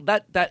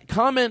 That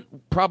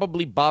comment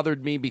probably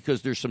bothered me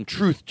because there's some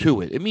truth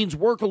to it. It means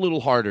work a little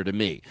harder to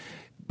me.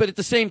 But at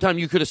the same time,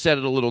 you could have said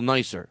it a little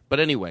nicer. But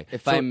anyway.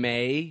 If I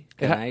may,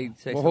 can I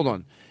say something? Hold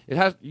on.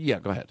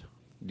 Go ahead.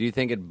 Do you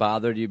think it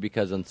bothered you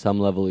because on some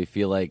level you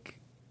feel like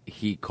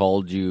he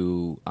called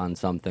you on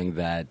something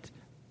that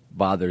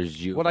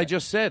bothers you? What I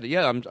just said,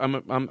 yeah,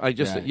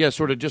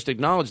 sort of just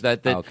acknowledge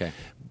that. Okay.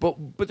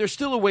 But there's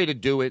still a way to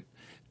do it.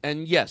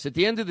 And yes, at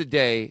the end of the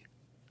day,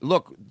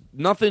 look,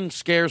 nothing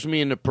scares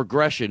me in the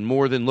progression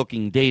more than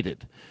looking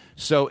dated.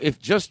 So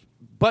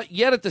but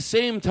yet at the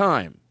same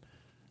time,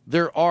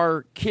 there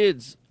are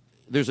kids,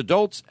 there's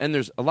adults, and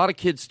there's a lot of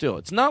kids still.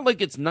 It's not like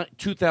it's not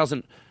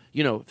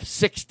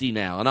 2060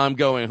 now, and I'm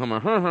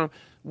going,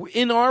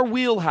 In our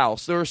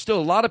wheelhouse, there are still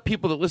a lot of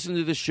people that listen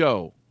to this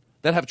show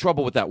that have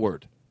trouble with that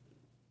word.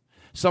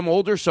 Some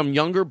older, some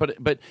younger,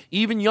 but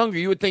even younger,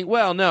 you would think,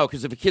 well, no,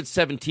 because if a kid's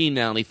 17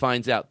 now and he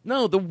finds out.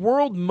 No, the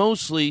world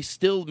mostly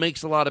still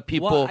makes a lot of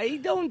people. Well, I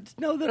don't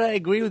know that I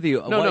agree with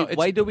you.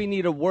 Why do we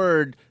need a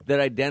word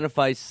that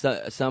identifies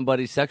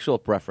somebody's sexual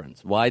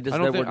preference? Why does I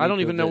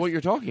don't even know what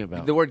you're talking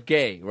about. The word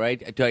gay,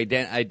 right? To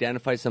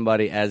identify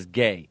somebody as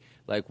gay.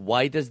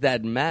 Why does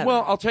that matter?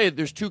 Well, I'll tell you,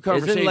 there's two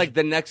conversations. Isn't it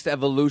the next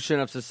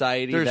evolution of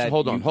society?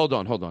 Hold on.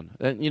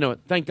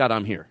 Thank God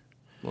I'm here.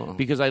 Well,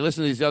 because I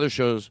listen to these other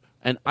shows,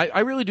 and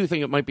I really do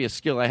think it might be a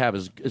skill I have.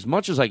 As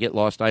much as I get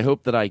lost, I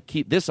hope that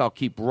I'll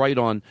keep right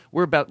on.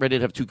 We're about ready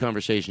to have two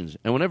conversations.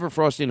 And whenever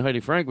Frosty and Heidi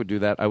Frank would do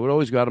that, I would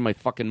always go out of my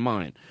fucking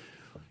mind.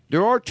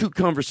 There are two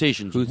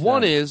conversations.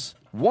 One is,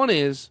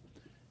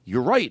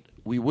 you're right.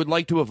 We would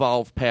like to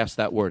evolve past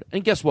that word.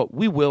 And guess what?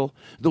 We will.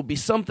 There'll be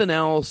something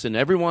else, and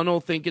everyone will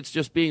think it's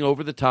just being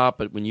over the top.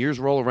 But when years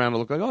roll around, it'll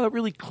look like, oh, that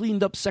really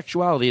cleaned up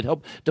sexuality. It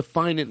helped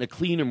define it in a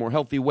cleaner, more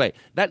healthy way.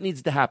 That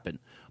needs to happen.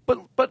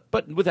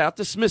 But without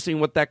dismissing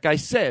what that guy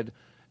said.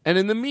 And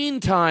in the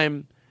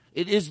meantime,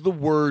 it is the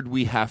word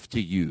we have to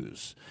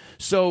use.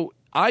 So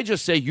I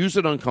just say use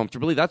it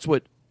uncomfortably. That's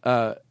what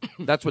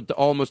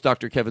almost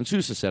Dr. Kevin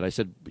Sousa said. I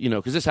said,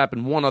 because this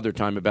happened one other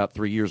time about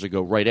 3 years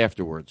ago, right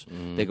afterwards.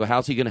 They go,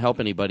 how's he going to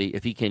help anybody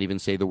if he can't even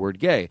say the word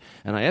gay?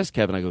 And I asked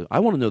Kevin, I go, I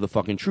want to know the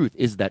fucking truth.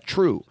 Is that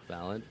true?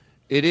 Valid.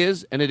 It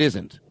is, and it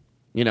isn't.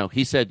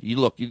 He said,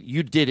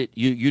 you did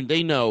it.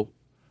 They know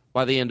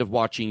by the end of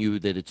watching you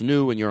that it's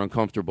new and you're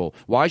uncomfortable.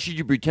 Why should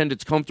you pretend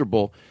it's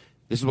comfortable?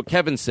 This is what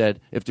Kevin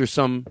said. If there's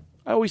some,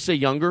 I always say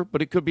younger,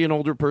 but it could be an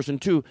older person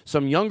too,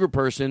 some younger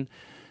person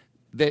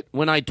that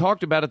when I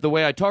talked about it the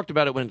way I talked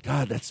about it went,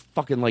 God, that's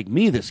fucking like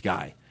me, this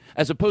guy.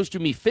 As opposed to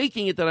me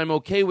faking it that I'm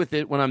okay with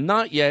it when I'm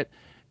not yet.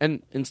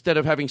 And instead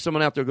of having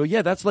someone out there go,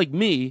 yeah, that's like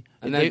me.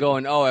 And then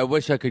going, oh, I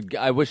wish I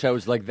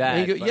was like that.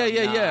 And you go,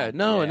 yeah.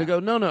 No, and they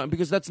go, no,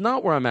 because that's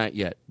not where I'm at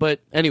yet.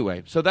 But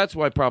anyway, so that's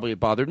why probably it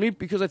bothered me,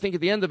 because I think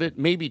at the end of it,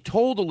 maybe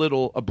told a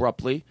little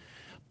abruptly,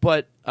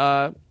 but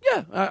I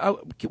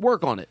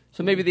work on it.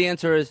 So maybe the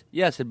answer is,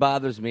 yes, it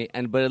bothers me,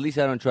 but at least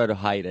I don't try to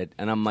hide it,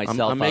 and I'm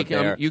myself out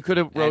there. You could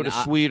have wrote a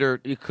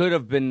sweeter. You could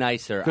have been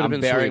nicer. I'm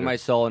bearing my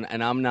soul,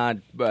 and I'm not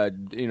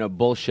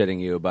bullshitting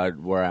you about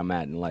where I'm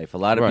at in life. A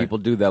lot of people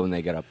do that when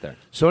they get up there.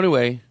 So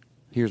anyway,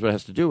 here's what it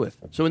has to do with.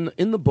 So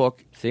in the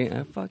book. See,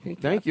 I fucking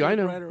thank you. I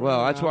know.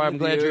 Well, that's why I'm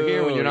glad you're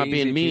here when you're not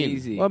being mean.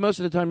 Easy. Well, most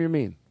of the time you're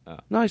mean.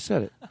 No, I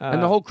said it,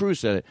 and the whole crew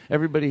said it.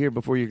 Everybody here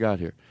before you got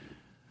here.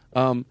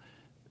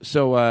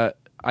 So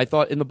I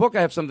thought in the book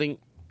I have something.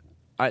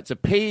 It's a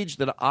page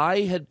that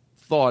I had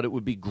thought it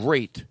would be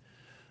great.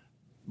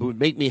 It would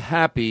make me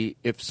happy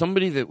if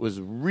somebody that was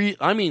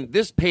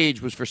this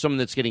page was for someone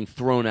that's getting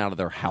thrown out of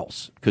their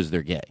house because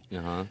they're gay.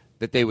 Uh-huh.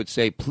 that they would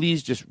say,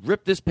 please just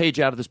rip this page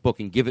out of this book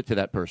and give it to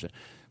that person.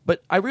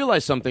 But I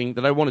realized something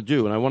that I want to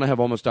do, and I want to have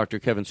almost Dr.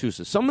 Kevin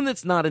Sousa, someone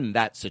that's not in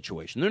that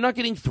situation. They're not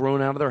getting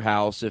thrown out of their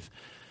house if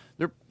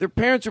their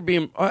parents are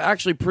being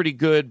actually pretty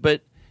good,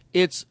 but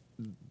it's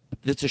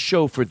a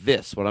show for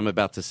this, what I'm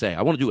about to say.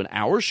 I want to do an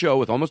hour show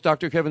with almost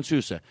Dr. Kevin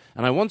Sousa,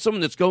 and I want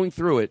someone that's going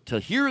through it to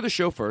hear the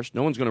show first.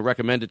 No one's going to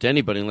recommend it to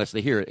anybody unless they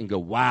hear it and go,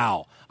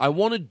 wow. I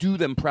want to do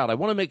them proud. I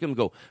want to make them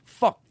go,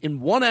 fuck, in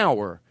 1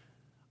 hour,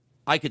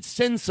 I could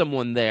send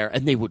someone there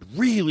and they would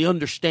really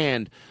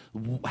understand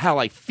how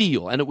I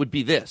feel, and it would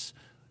be this.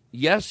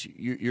 Yes,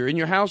 you're in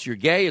your house, you're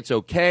gay, it's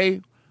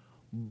okay,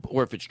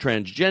 or if it's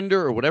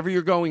transgender or whatever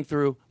you're going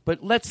through,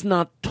 but let's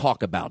not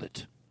talk about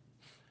it.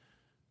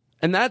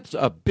 And that's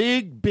a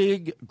big,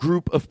 big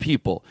group of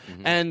people.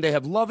 Mm-hmm. And they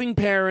have loving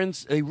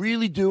parents. They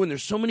really do. And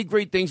there's so many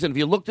great things. And if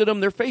you looked at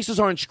them, their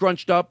faces aren't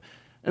scrunched up.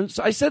 And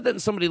so I said that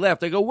and somebody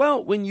laughed. I go,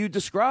 well, when you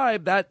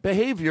describe that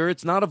behavior,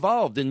 it's not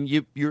evolved. And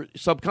your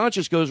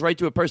subconscious goes right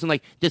to a person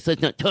like, just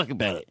let's not talk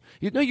about it.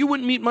 You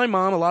wouldn't meet my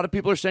mom. A lot of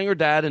people are saying her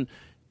dad. And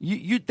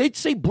they'd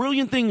say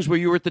brilliant things where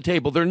you were at the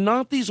table. They're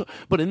not these.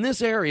 But in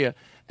this area,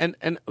 and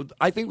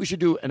I think we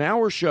should do an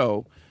hour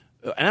show,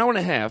 an hour and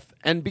a half.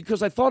 And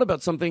because I thought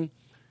about something,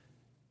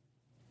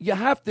 you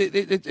have to.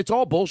 It's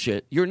all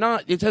bullshit. You're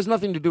not. It has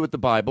nothing to do with the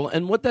Bible.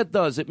 And what that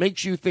does, it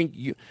makes you think.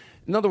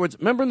 In other words,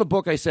 remember in the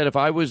book I said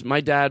if my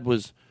dad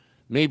was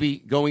maybe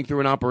going through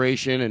an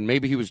operation and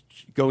maybe he was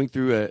going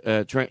through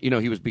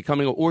he was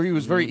becoming, or he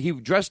was he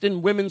dressed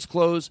in women's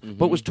clothes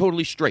but was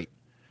totally straight.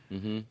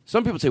 Mm-hmm.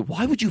 Some people say,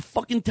 why would you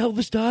fucking tell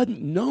this, Todd?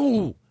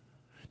 No.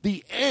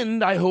 The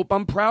end. I hope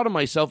I'm proud of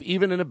myself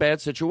even in a bad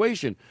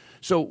situation.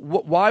 So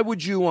why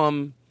would you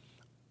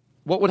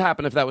What would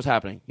happen if that was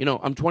happening?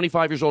 I'm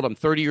 25 years old. I'm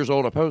 30 years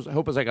old. I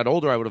hope as I got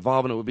older, I would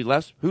evolve and it would be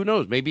less. Who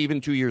knows? Maybe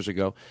even 2 years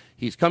ago,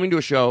 he's coming to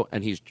a show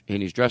and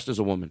he's dressed as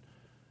a woman.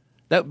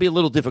 That would be a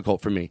little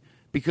difficult for me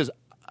because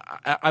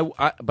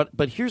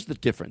but here's the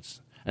difference.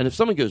 And if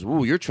someone goes,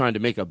 "Ooh, you're trying to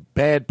make a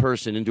bad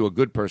person into a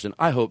good person,"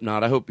 I hope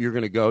not. I hope you're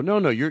going to go,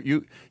 "No,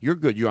 you're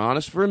good. You're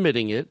honest for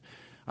admitting it."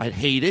 I'd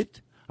hate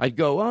it. I'd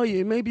go, "Oh,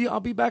 yeah, maybe I'll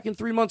be back in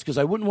 3 months because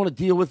I wouldn't want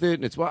to deal with it."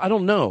 And I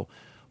don't know.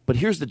 But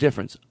here's the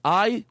difference.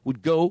 I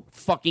would go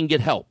fucking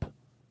get help.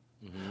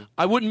 Mm-hmm.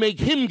 I wouldn't make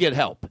him get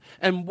help.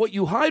 And what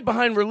you hide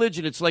behind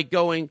religion, it's like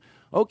going,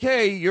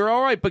 okay, you're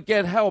all right, but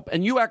get help.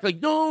 And you act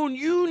like, no,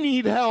 you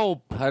need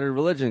help. How did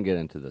religion get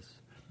into this?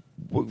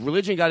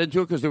 Religion got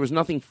into it because there was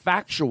nothing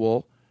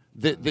factual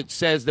that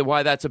says that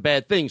why that's a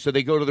bad thing. So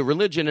they go to the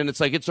religion, and it's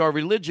like it's our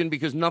religion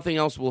because nothing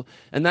else will.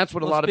 And that's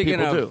what a lot of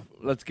people do.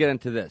 Let's get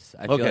into this.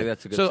 I feel like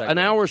that's a good So an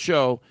hour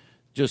show.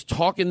 Just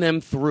talking them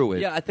through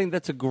it. Yeah, I think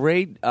that's a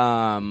great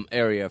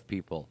area of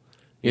people.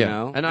 You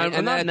know? And I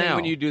think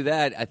when you do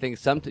that, I think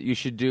you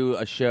should do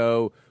a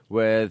show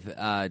with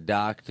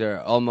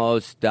Dr.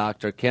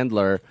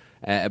 Kindler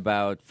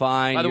about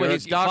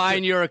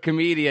fine, you're a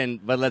comedian,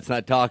 but let's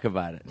not talk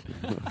about it.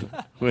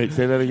 Wait,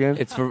 say that again?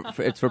 It's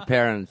for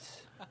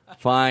parents.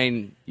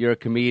 Fine, you're a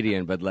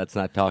comedian, but let's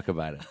not talk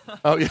about it.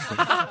 Oh,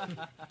 yeah.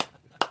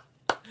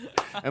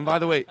 And by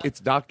the way, it's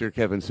Dr.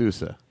 Kevin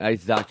Sousa.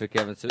 It's Dr.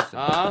 Kevin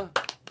Sousa.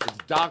 It's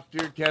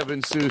Dr.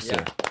 Kevin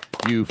Sousa.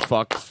 Yeah. You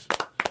fucks.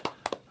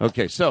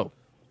 Okay, so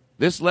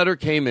this letter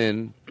came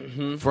in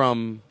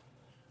from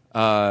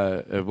Can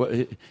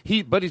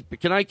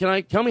I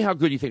tell me how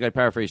good you think I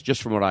paraphrased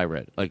just from what I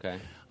read? Okay.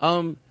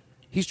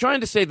 He's trying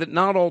to say that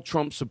not all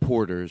Trump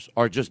supporters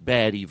are just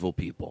bad, evil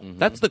people. Mm-hmm.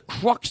 That's the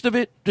crux of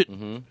it.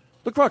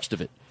 The crux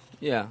of it.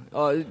 Yeah,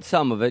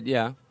 some of it.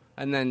 Yeah,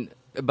 and then.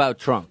 About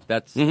Trump.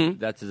 That's his.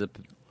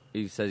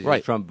 He says he's a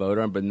Trump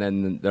voter, but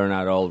then they're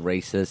not all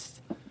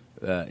racist,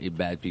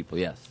 bad people.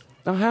 Yes.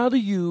 Now, how do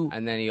you?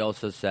 And then he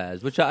also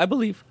says, which I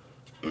believe.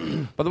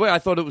 By the way, I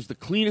thought it was the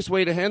cleanest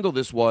way to handle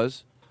this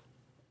was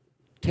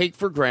take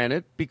for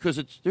granted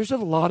because there's a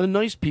lot of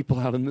nice people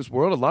out in this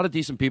world, a lot of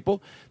decent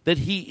people. That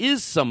he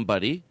is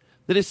somebody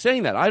that is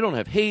saying that I don't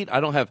have hate. I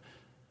don't have.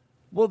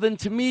 Well, then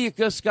to me, it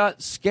just got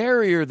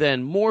scarier.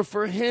 Then more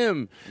for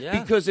him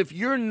because if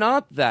you're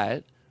not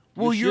that.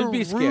 Well, you're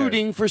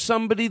rooting for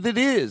somebody that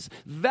is.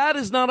 That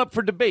is not up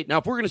for debate. Now,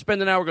 if we're going to spend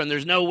an hour going,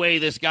 there's no way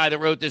this guy that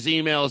wrote this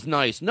email is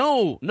nice.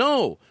 No.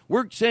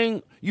 We're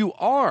saying you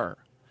are.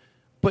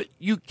 But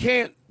you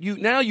can't.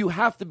 Now you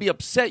have to be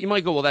upset. You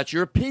might go, well, that's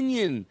your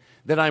opinion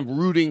that I'm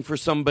rooting for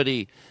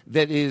somebody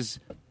that is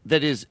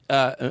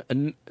not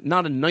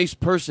a nice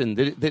person,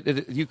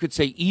 that you could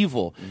say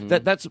evil.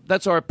 Mm-hmm.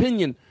 That's our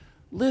opinion.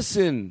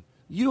 Listen,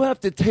 you have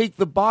to take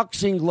the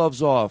boxing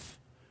gloves off.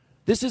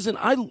 This isn't.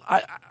 I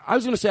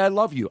was going to say I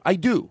love you. I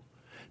do,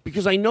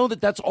 because I know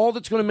that's all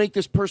that's going to make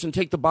this person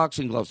take the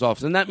boxing gloves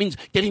off, and that means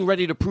getting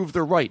ready to prove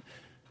they're right.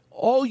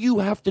 All you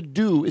have to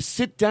do is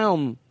sit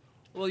down.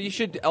 Well, you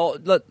should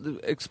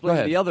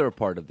explain the other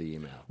part of the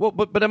email. Well,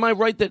 but am I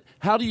right that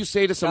how do you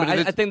say to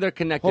somebody? I think they're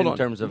connected in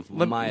terms of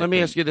Let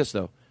me ask you this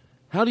though: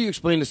 how do you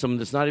explain to someone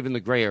that's not even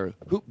the gray area?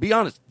 Who, be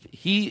honest,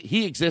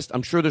 he exists.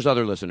 I'm sure there's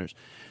other listeners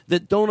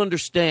that don't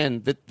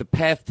understand that the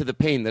path to the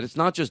pain. That it's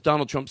not just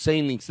Donald Trump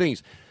saying these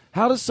things.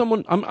 How does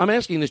someone? I'm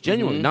asking this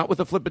genuinely, not with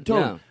a flippant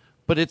tone, Yeah.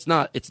 but it's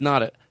not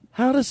a.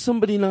 How does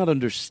somebody not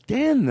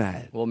understand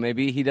that? Well,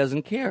 maybe he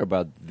doesn't care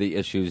about the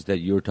issues that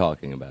you're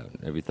talking about.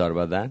 Have you thought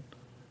about that?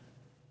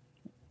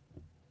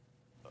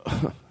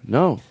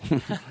 No.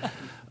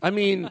 I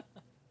mean,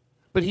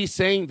 but he's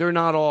saying they're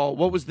not all.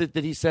 What was it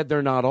that he said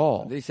they're not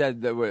all? They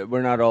said that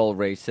we're not all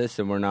racist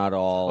and we're not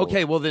all.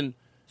 Okay, well then.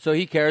 So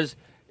he cares.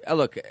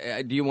 Look,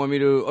 do you want me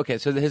to? Okay,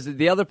 so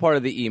the other part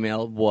of the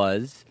email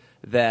was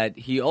that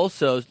he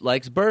also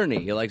likes Bernie.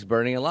 He likes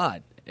Bernie a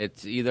lot.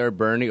 It's either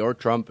Bernie or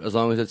Trump, as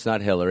long as it's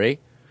not Hillary,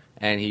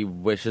 and he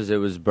wishes it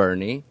was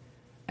Bernie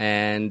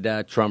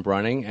and Trump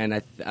running.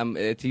 And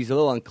he's a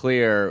little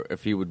unclear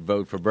if he would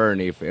vote for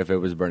Bernie if it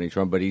was Bernie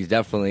Trump, but he's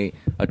definitely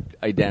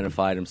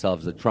identified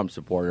himself as a Trump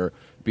supporter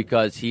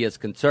because he is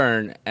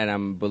concerned, and I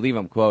believe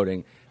I'm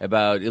quoting,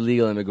 about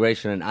illegal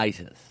immigration and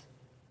ISIS.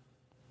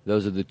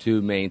 Those are the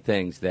two main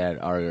things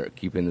that are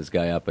keeping this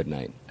guy up at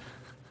night.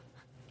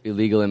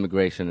 Illegal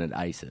immigration and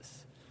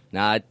ISIS.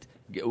 Not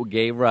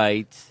gay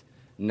rights,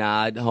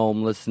 not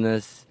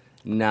homelessness,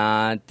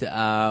 not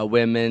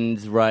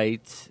women's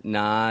rights,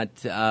 not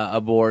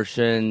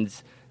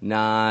abortions,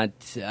 not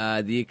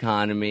the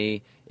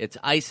economy. It's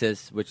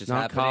ISIS, which is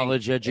not happening.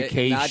 College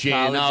education.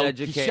 Not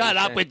college education. Shut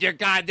up with your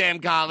goddamn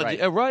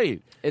college.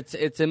 Right.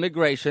 It's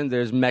immigration.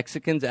 There's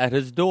Mexicans at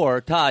his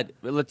door. Todd,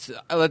 let's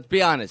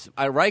be honest.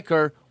 At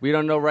Riker, we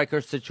don't know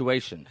Riker's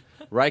situation.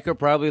 Riker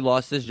probably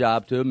lost his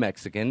job to a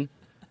Mexican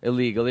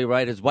illegally,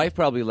 right? His wife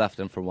probably left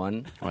him for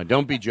one. Oh,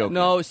 don't be joking.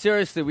 No,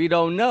 seriously, we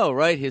don't know,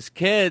 right? His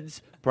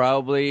kids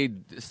probably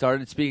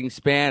started speaking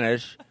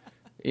Spanish.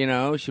 You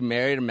know, she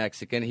married a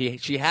Mexican.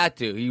 She had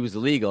to. He was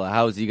illegal.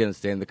 How is he going to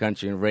stay in the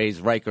country and raise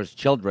Riker's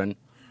children?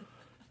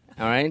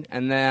 All right?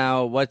 And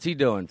now, what's he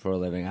doing for a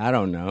living? I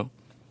don't know.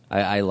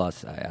 I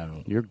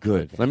don't. You're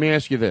good. Let me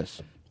ask you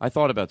this. I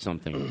thought about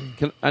something.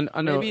 I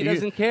know Maybe he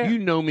doesn't care. You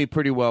know me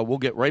pretty well. We'll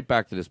get right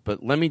back to this,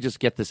 but let me just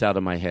get this out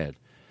of my head.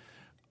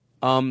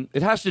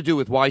 It has to do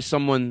with why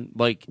someone,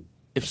 like,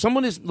 if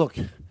someone is, look,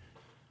 it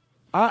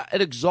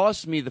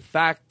exhausts me the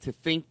fact to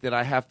think that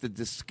I have to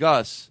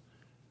discuss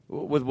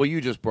with what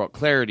you just brought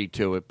clarity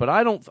to it, but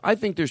I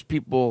think there's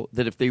people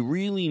that if they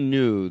really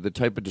knew the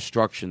type of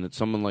destruction that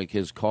someone like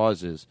his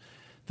causes,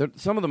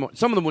 some of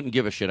them wouldn't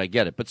give a shit, I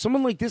get it, but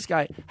someone like this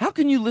guy, how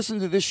can you listen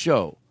to this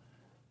show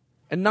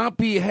and not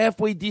be a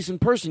halfway decent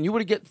person? You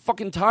would get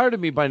fucking tired of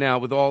me by now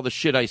with all the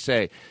shit I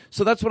say.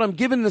 So that's what I'm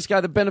giving this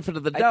guy the benefit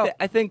of the doubt.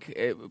 I think,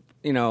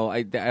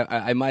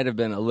 I might have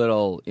been a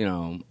little,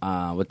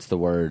 what's the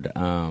word?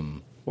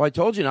 Well, I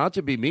told you not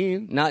to be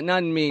mean. Not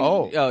mean.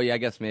 Oh, yeah, I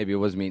guess maybe it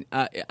was mean.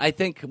 I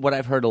think what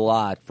I've heard a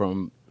lot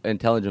from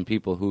intelligent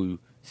people who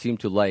seem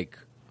to like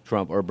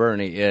Trump or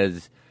Bernie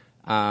is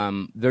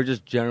they're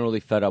just generally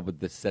fed up with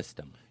the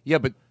system. Yeah,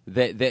 but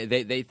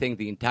they think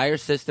the entire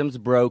system's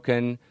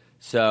broken.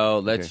 So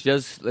let's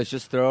just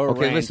throw a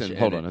wrench. Listen,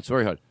 hold on. It's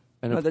very hard.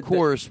 And of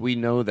course, we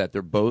know that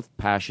they're both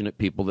passionate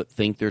people that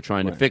think they're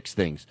trying to fix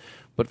things.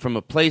 But from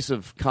a place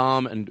of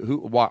calm and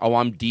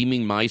I'm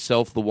deeming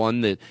myself the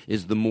one that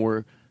is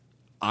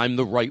I'm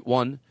the right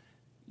one.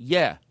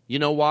 Yeah. You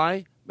know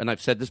why? And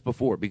I've said this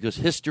before, because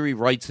history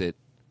writes it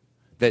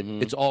that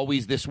it's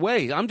always this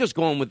way. I'm just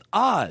going with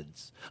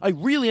odds. I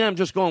really am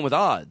just going with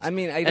odds. I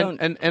mean, I don't.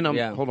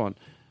 Hold on.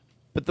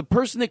 But the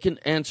person that can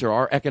answer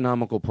our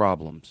economical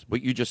problems,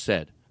 what you just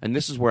said, and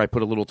this is where I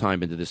put a little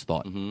time into this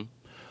thought.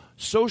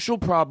 Social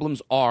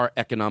problems are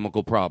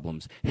economical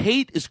problems.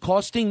 Hate is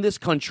costing this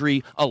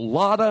country a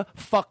lot of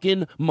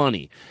fucking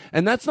money.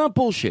 And that's not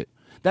bullshit.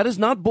 That is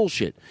not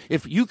bullshit.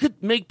 If you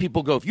could make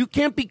people go, if you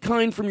can't be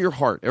kind from your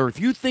heart, or if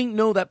you think,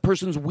 no, that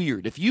person's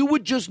weird, if you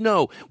would just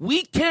know,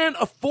 we can't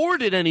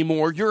afford it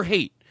anymore, your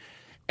hate.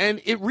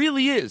 And it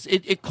really is.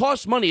 It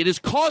costs money. It is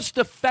cost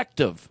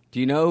effective. Do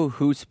you know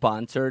who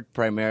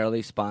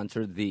primarily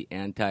sponsored the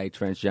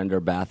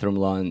anti-transgender bathroom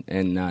law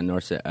in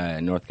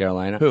North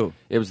Carolina? Who?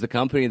 It was the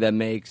company that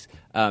makes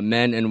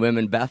men and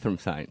women bathroom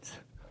signs.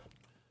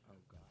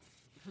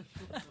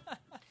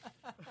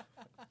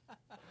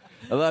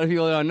 A lot of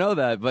people don't know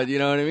that, but you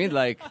know what I mean?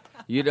 Like,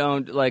 you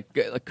don't,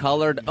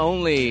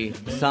 colored-only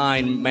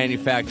sign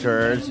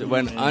manufacturers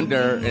went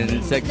under in the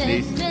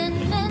 60s.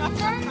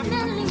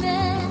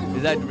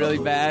 Is that really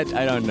bad?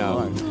 I don't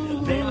know.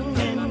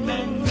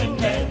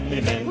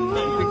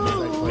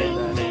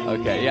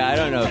 Okay, yeah, I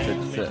don't know if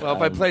it's... well,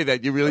 if I play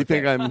that, you really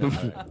think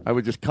I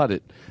would just cut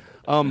it.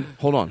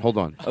 Hold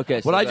on.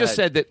 Okay, what I just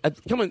said that...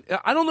 come on,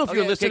 I don't know if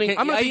you're listening.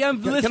 I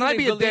am listening, can I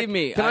be a believe dick?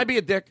 me. Can I be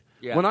a dick?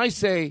 Yeah. When I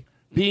say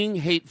being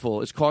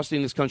hateful is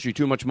costing this country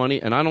too much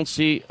money, and I don't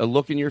see a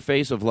look in your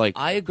face of like...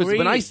 I agree.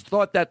 When I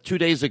thought that 2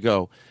 days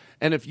ago...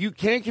 And if you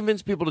can't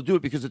convince people to do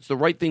it because it's the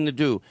right thing to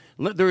do,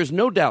 there is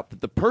no doubt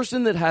that the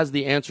person that has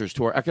the answers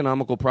to our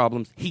economical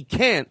problems, he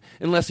can't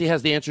unless he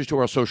has the answers to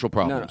our social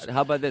problems. No.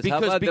 How about this? How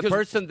about the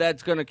person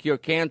that's going to cure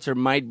cancer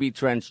might be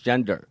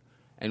transgender,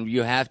 and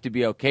you have to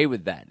be okay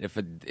with that. If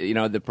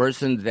the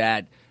person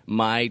that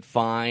might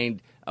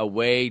find a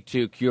way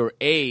to cure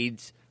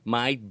AIDS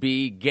might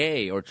be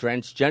gay or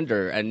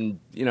transgender, and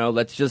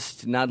let's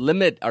just not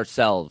limit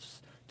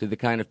ourselves to the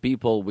kind of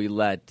people we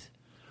let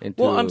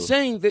into. Well, I'm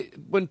saying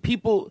that when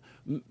people,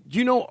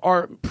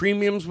 our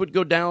premiums would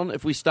go down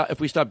if we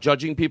stop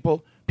judging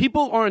people.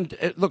 People aren't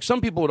look.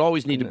 Some people would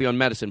always need to be on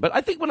medicine, but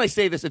I think when I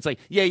say this, it's like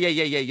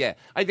yeah.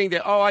 I think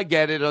that I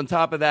get it. On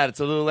top of that,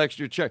 it's a little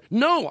extra check.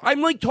 No, I'm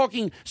like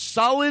talking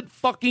solid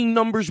fucking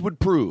numbers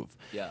would prove.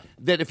 Yeah.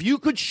 That if you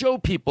could show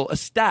people a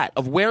stat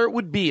of where it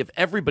would be if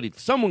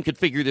someone could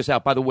figure this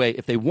out, by the way,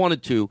 if they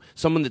wanted to,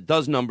 someone that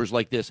does numbers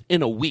like this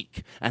in a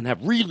week and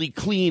have really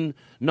clean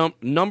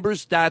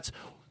numbers, stats,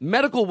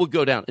 medical would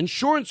go down.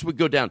 Insurance would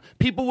go down.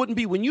 People wouldn't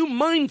be, when you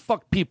mind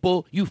fuck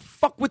people, you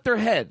fuck with their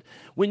head.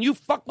 When you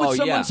fuck with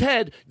someone's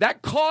head,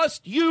 that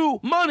costs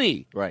you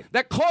money. Right.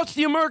 That costs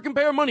the American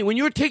payer money. When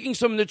you're taking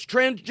someone that's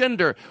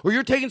transgender or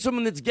you're taking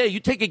someone that's gay, you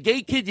take a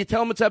gay kid, you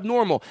tell them it's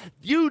abnormal.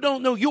 You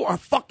don't know. You are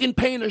fucking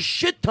paying a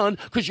shit ton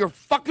because you're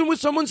fucking with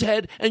someone's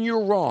head and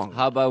you're wrong.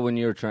 How about when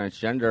you're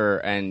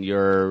transgender and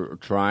you're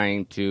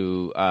trying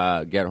to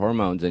get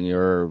hormones and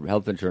your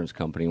health insurance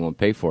company won't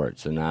pay for it?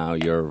 So now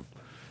you're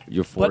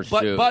forced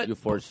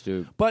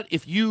to. But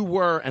if you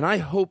were, and I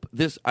hope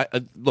this,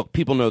 look,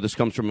 people know this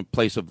comes from a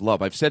place of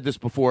love. I've said this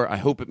before. I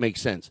hope it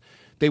makes sense.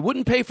 They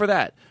wouldn't pay for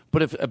that.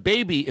 But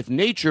if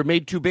nature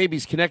made two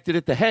babies connected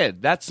at the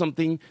head, that's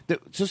something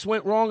that just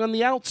went wrong on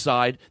the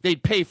outside,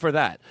 they'd pay for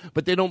that.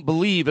 But they don't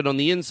believe it on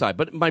the inside.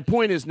 But my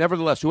point is,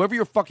 nevertheless, whoever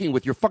you're fucking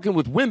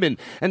with women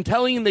and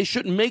telling them they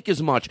shouldn't make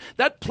as much.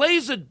 That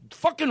plays a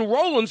fucking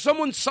role in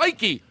someone's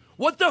psyche.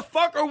 What the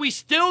fuck are we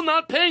still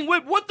not paying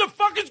women? What the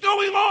fuck is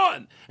going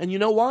on? And you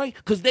know why?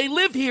 Because they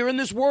live here in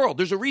this world.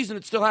 There's a reason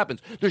it still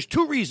happens. There's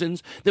two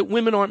reasons that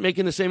women aren't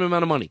making the same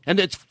amount of money.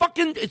 And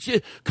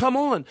come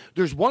on.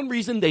 There's one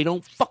reason they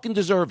don't fucking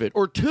deserve it.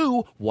 Or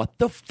two, what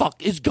the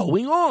fuck is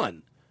going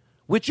on?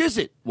 Which is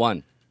it?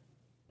 One.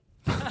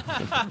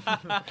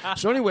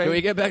 So anyway. Can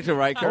we get back to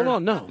Riker? Hold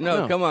on,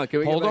 no. Come on.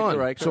 Can we get back to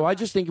Riker? So I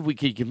just think if we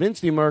could convince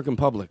the American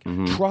public,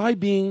 try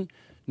being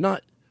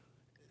not...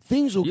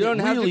 Things will you don't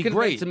get have really to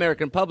convince great.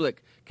 American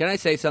public. Can I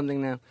say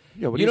something now?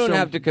 Yeah, you don't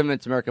have to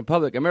convince American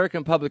public.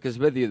 American public is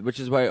with you, which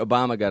is why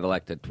Obama got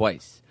elected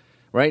twice,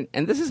 right?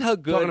 And this is how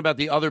good. Talking about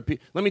the other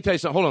people. Let me tell you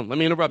something. Hold on. Let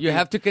me interrupt you. You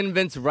have to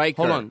convince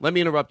Riker. Hold on. Let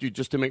me interrupt you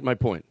just to make my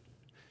point.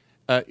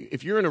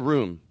 If you're in a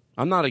room,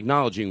 I'm not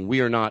acknowledging we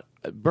are not.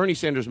 Bernie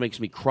Sanders makes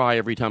me cry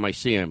every time I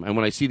see him, and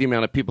when I see the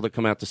amount of people that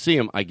come out to see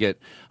him,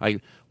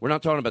 we're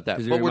not talking about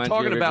that. But we're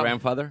talking about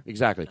grandfather.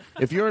 Exactly.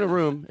 If you're in a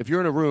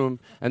room,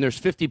 and there's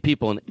 50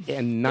 people,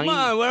 and 90, come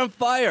on, we're on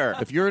fire.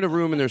 If you're in a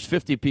room and there's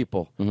 50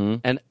 people,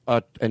 and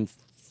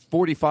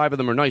 45 of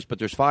them are nice, but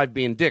there's 5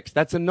 being dicks,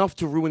 that's enough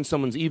to ruin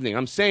someone's evening.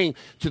 I'm saying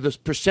to this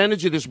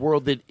percentage of this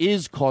world that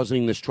is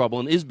causing this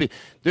trouble and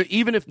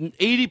even if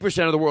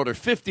 80% of the world or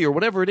 50 or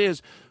whatever it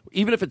is,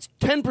 even if it's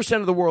 10%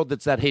 of the world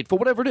that's that hateful,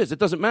 whatever it is, it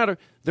doesn't matter.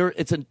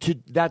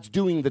 That's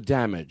doing the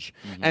damage.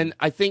 And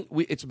I think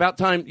it's about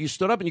time you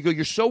stood up and you go,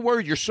 you're so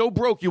worried, you're so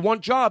broke, you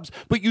want jobs,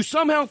 but you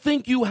somehow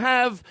think you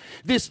have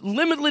this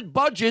limitless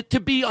budget to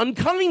be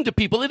unkind to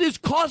people. It is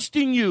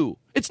costing you.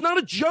 It's not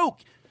a joke.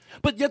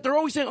 But yet they're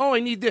always saying, I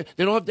need this.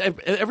 They don't have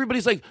to.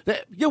 Everybody's like,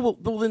 yeah, well,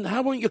 then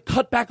how don't you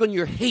cut back on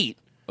your hate?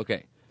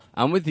 Okay.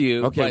 I'm with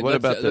you. Okay, what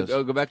about this?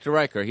 Go back to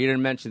Riker. He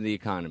didn't mention the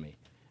economy.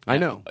 I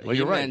know. Well,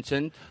 you're right.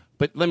 Mentioned.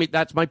 But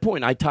that's my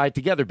point. I tie it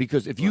together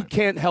because if you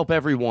can't help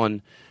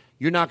everyone,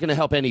 you're not going to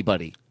help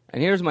anybody.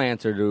 And here's my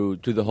answer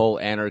to the whole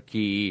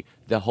anarchy,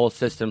 the whole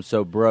system's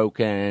so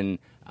broken.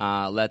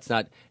 Let's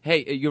not.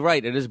 Hey, you're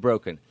right. It is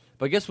broken.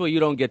 But guess what you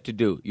don't get to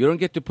do? You don't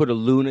get to put a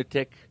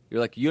lunatic.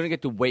 You don't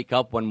get to wake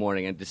up one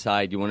morning and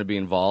decide you want to be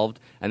involved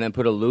and then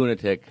put a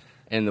lunatic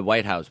in the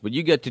White House. What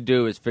you get to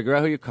do is figure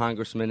out who your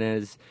congressman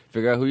is,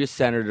 figure out who your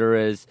senator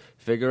is,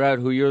 figure out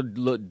who your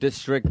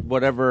district,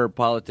 whatever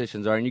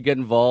politicians are, and you get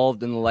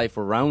involved in the life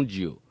around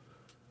you.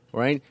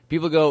 Right?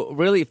 People go,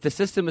 really, if the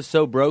system is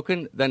so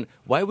broken, then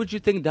why would you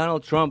think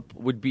Donald Trump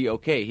would be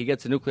okay? He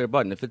gets a nuclear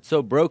button. If it's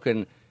so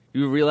broken,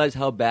 you realize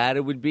how bad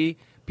it would be?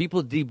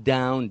 People deep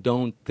down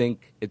don't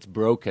think it's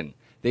broken.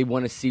 They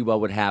want to see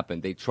what would happen.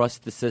 They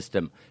trust the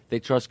system. They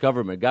trust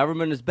government.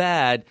 Government is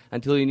bad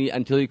until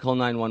you call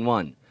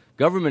 911.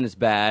 Government is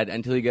bad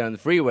until you get on the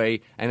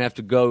freeway and have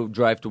to go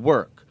drive to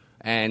work.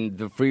 And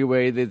the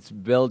freeway that's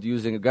built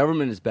using a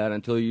government is bad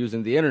until you're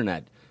using the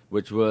internet,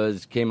 which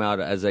came out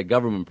as a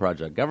government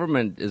project.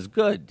 Government is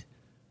good.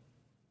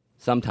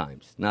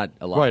 Sometimes, not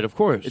a lot. Right, of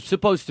course. It's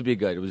supposed to be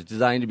good. It was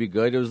designed to be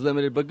good. It was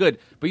limited, but good.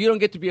 But you don't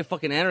get to be a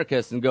fucking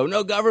anarchist and go,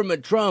 no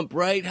government, Trump,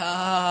 right? Ha,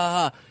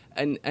 ha, ha.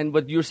 And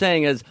what you're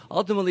saying is,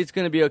 ultimately, it's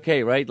going to be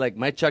okay, right? Like,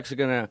 my checks are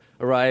going to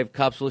arrive,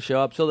 cops will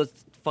show up, so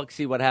let's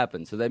see what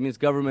happens. So that means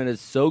government is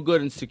so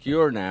good and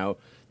secure now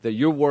that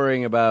you're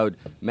worrying about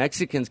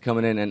Mexicans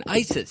coming in and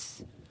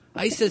ISIS.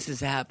 ISIS is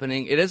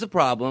happening. It is a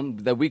problem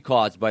that we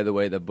caused, by the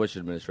way, the Bush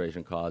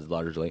administration caused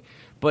largely.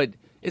 But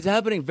it's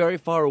happening very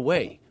far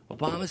away.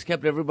 Obama's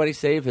kept everybody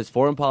safe. His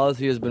foreign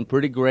policy has been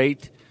pretty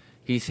great.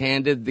 He's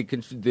handed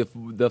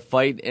the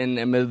fight in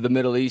the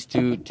Middle East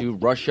to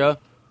Russia.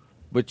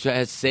 which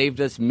has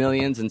saved us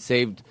millions and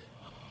saved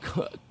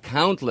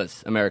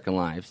countless American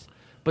lives.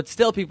 But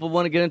still, people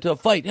want to get into a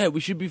fight. Hey, we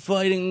should be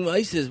fighting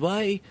ISIS.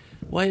 Why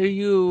are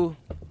you...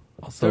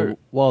 Also,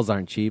 walls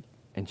aren't cheap,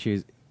 and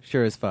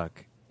sure as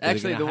fuck.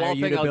 Actually, the wall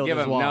thing I'll give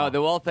him. No,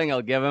 the wall thing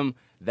I'll give him.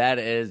 That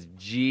is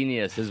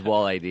genius. His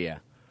wall idea.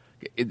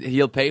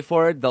 He'll pay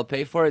for it. They'll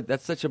pay for it.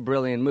 That's such a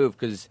brilliant move.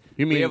 Because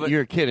you mean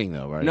you're kidding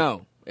though, right?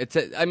 No, I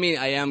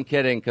am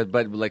kidding.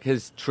 But like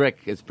his trick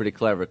is pretty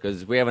clever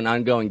because we have an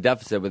ongoing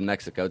deficit with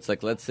Mexico. It's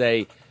like, let's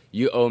say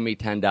you owe me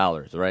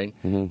 $10, right?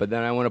 Mm-hmm. But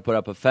then I want to put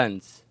up a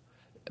fence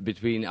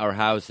between our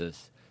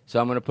houses. So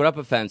I'm going to put up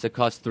a fence. It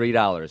costs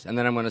 $3, and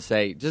then I'm going to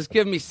say, just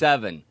give me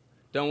 $7.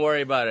 Don't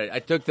worry about it. I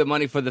took the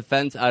money for the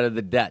fence out of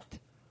the debt.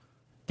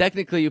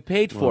 Technically, you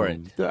paid for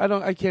it.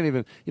 I can't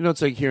even.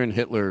 It's like hearing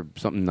Hitler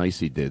something nice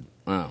he did.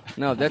 Oh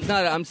no, that's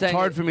not. I'm saying it's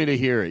hard for me to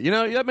hear it.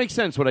 That makes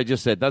sense what I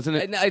just said, doesn't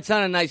it? It's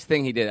not a nice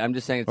thing he did. I'm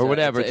just saying, or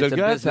whatever. It's a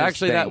business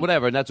actually thing.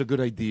 whatever. And that's a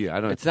good idea.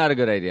 It's not a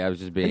good idea. I was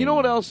just being. And you know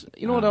what else?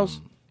 What else?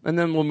 And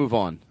then we'll move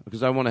on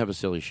because I want to have a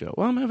silly show.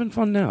 Well, I'm having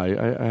fun now.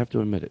 I have to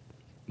admit it.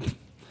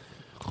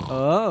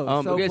 So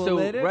okay, so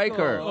political.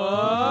 Riker.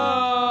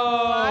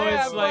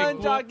 It's like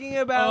fun talking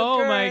about.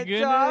 Oh my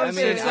goodness! jobs.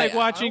 It's like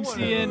watching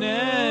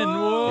CNN.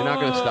 Whoa! You're not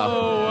going to stop.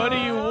 What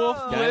are you, Wolf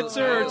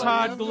Blitzer or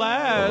Todd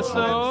Glass?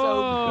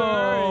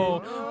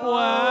 Oh,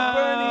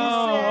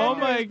 wow! Oh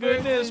my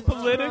goodness!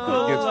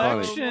 Political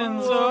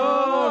elections.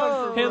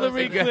 Oh,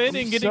 Hillary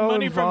Clinton getting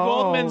money from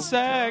Goldman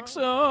Sachs.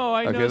 Oh,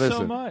 I know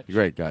so much.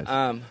 Great guys.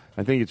 I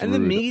think it's and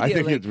rude. the media, I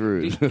think it's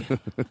rude.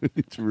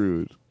 It's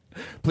rude.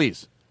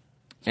 Please.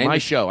 It's my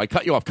show. I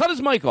cut you off. Cut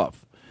his mic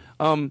off.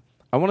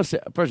 I want to say,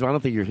 first of all, I don't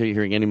think you're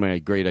hearing any of my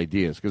great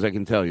ideas because I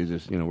can tell you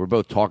just, we're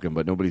both talking,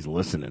 but nobody's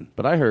listening.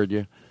 But I heard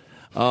you.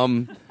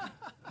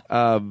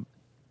 The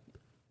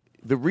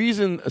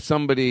reason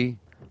somebody,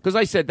 because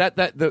I said that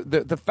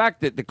the fact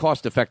that the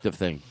cost-effective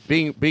thing,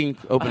 being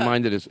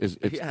open-minded is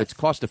it's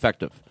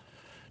cost-effective.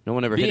 No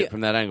one ever hit it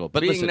from that angle.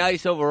 But being listen,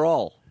 nice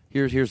overall.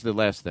 Here's the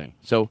last thing.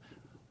 So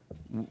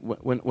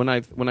when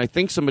I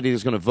think somebody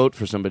is going to vote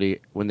for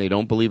somebody when they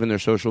don't believe in their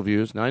social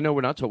views, now I know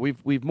we're not we've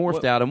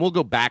morphed out, and we'll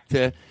go back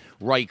to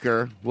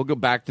Riker, we'll go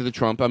back to the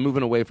Trump. I'm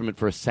moving away from it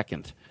for a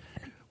second.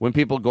 When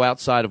people go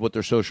outside of what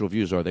their social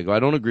views are, they go, I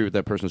don't agree with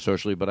that person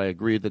socially, but I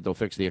agree that they'll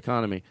fix the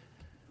economy.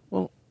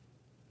 Well,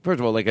 first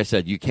of all, like I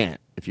said, you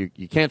can't. If you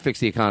can't fix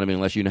the economy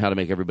unless you know how to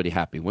make everybody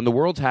happy. When the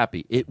world's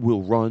happy, it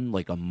will run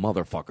like a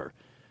motherfucker.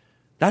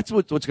 That's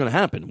what's going to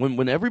happen.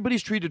 When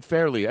everybody's treated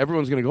fairly,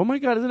 everyone's going to go, oh, my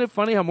God, isn't it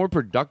funny how more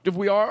productive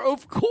we are?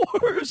 Of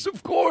course,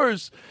 of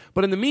course.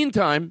 But in the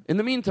meantime,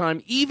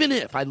 even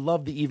if, I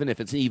love the even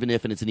if, it's an even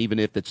if, and it's an even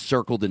if that's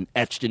circled and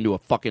etched into a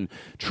fucking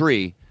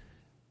tree,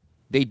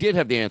 they did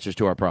have the answers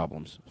to our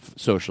problems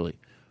socially,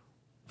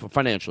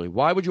 financially.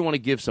 Why would you want to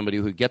give somebody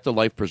who get the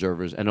life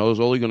preservers and is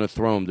only going to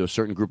throw them to a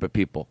certain group of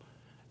people?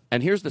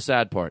 And here's the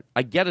sad part.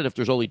 I get it if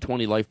there's only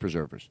 20 life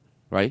preservers,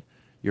 right?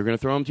 You're going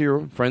to throw them to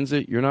your friends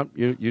that you're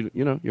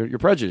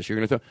prejudiced. You're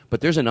going to throw,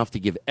 but there's enough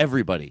to give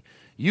everybody.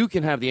 You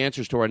can have the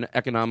answers to our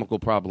economical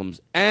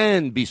problems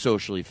and be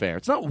socially fair.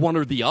 It's not one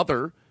or the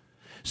other.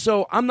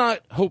 So I'm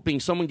not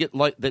hoping someone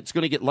that's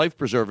going to get life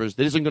preservers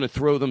that isn't going to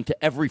throw them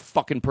to every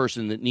fucking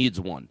person that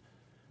needs one.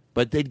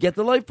 But they'd get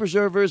the life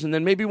preservers, and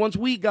then maybe once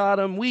we got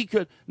them, we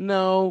could.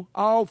 No,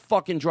 I'll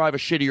fucking drive a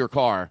shittier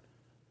car,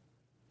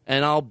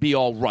 and I'll be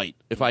all right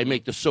if I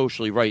make the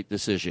socially right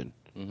decision.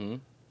 Mm-hmm.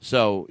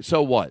 So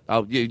what?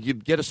 You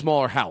get a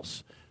smaller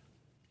house.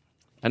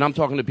 And I'm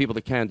talking to people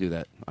that can do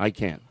that. I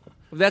can't.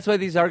 That's why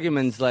these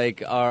arguments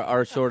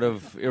are sort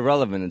of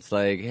irrelevant. It's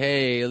like,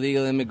 hey,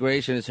 illegal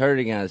immigration is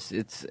hurting us.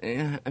 It's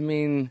not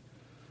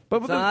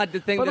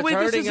the thing that's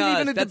hurting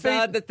us. That's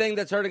not the thing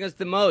that's hurting us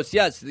the most.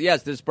 Yes,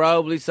 there's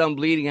probably some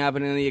bleeding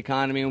happening in the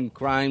economy and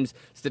crimes,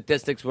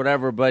 statistics,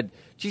 whatever, but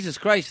Jesus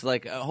Christ,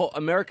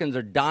 Americans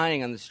are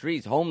dying on the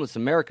streets, homeless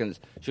Americans.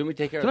 Shouldn't we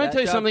take care of that? Can I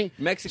tell you something?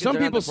 Mexicans Some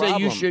people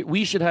say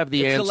we should have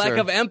the answer. It's a lack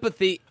of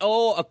empathy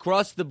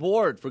across the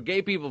board for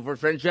gay people, for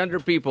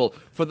transgender people,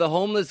 for the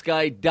homeless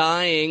guy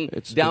dying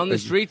down the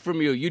street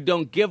from you. You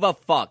don't give a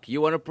fuck.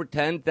 You want to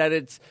pretend that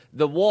it's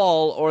the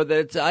wall or that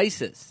it's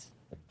ISIS.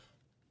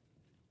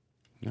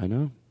 I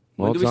know.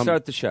 When do we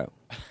start the show?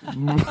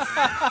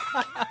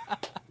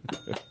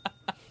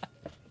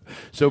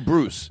 So,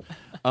 Bruce.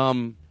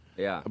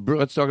 Yeah.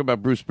 Let's talk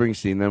about Bruce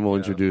Springsteen, then we'll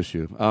introduce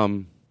you.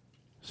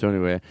 So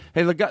anyway,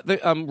 hey,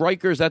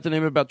 Riker, is that the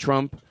name about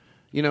Trump?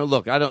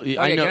 Look, I don't. Okay,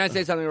 I know. Can I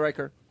say something,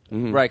 Riker?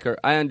 Mm-hmm. Riker,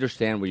 I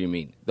understand what you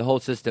mean. The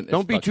whole system is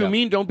Don't be too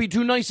mean. Don't be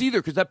too nice either,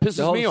 because that pisses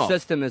me off. The whole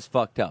system is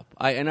fucked up.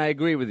 I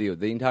agree with you.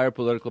 The entire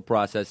political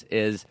process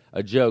is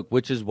a joke,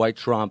 which is why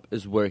Trump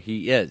is where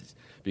he is.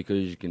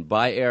 Because you can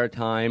buy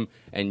airtime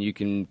and you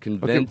can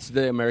convince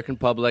the American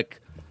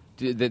public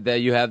that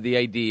you have the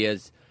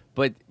ideas.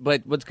 But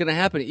what's going to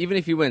happen, even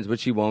if he wins,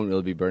 which he won't,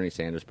 it'll be Bernie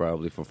Sanders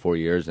probably for 4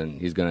 years, and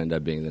he's going to end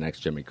up being the next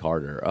Jimmy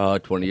Carter.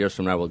 20 years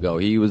from now we'll go,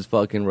 he was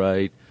fucking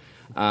right.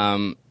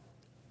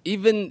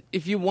 even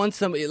if you want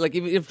somebody, like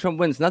even if Trump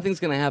wins, nothing's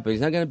going to happen.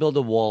 He's not going to build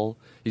a wall.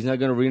 He's not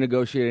going to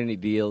renegotiate any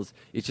deals.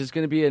 It's just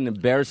going to be an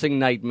embarrassing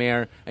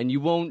nightmare, and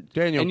you won't.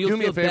 Daniel, and you'll do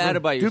me feel a favor. bad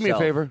about yourself. Do me a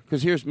favor,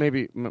 because here's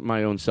maybe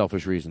my own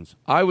selfish reasons.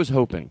 I was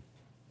hoping,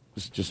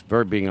 this is just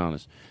very being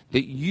honest,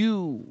 that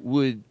you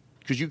would,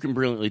 because you can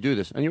brilliantly do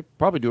this, and you'll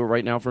probably do it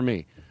right now for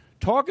me.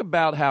 Talk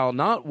about how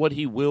not what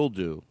he will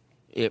do,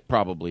 it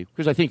probably,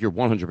 because I think you're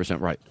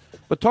 100% right,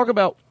 but talk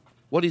about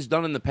what he's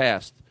done in the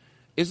past.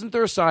 Isn't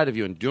there a side of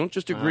you, and don't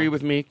just agree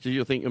with me because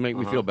you'll think you'll make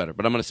me feel better,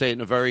 but I'm going to say it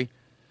in a very...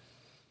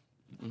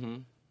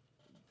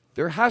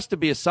 There has to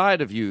be a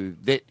side of you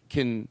that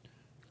can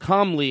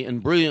calmly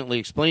and brilliantly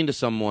explain to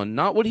someone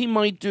not what he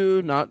might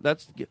do,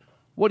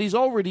 what he's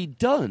already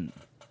done.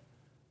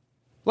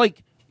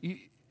 Like...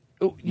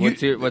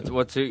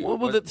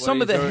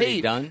 some of the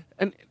hate, done?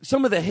 And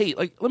some of the hate.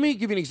 Like, let me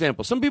give you an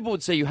example. Some people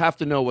would say you have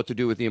to know what to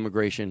do with the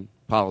immigration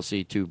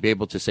policy to be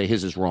able to say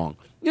his is wrong.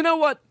 You know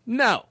what?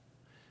 No.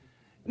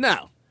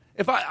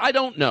 If I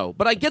don't know,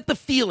 but I get the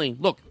feeling.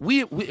 Look,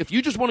 we if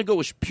you just want to go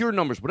with pure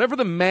numbers, whatever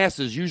the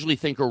masses usually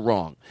think are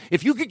wrong,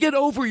 if you could get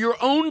over your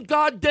own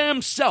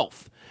goddamn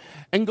self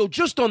and go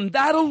just on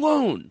that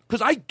alone,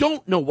 because I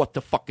don't know what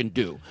to fucking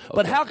do. Okay.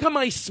 But how come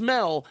I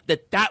smell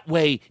that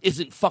way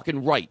isn't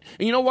fucking right?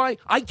 And you know why?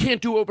 I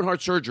can't do open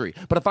heart surgery.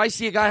 But if I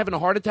see a guy having a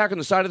heart attack on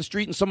the side of the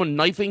street and someone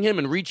knifing him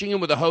and reaching him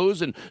with a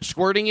hose and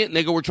squirting it, and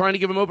they go, we're trying to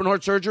give him open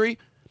heart surgery,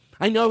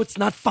 I know it's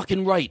not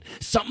fucking right.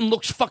 Something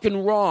looks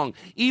fucking wrong.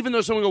 Even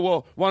though someone go,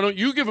 well, why don't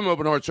you give him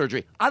open heart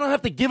surgery? I don't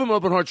have to give him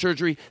open heart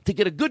surgery to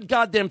get a good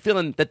goddamn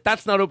feeling that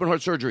that's not open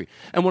heart surgery.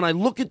 And when I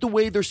look at the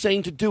way they're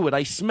saying to do it,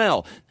 I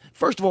smell.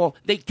 First of all,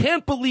 they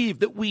can't believe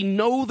that we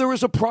know there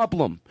is a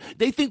problem.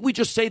 They think we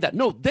just say that.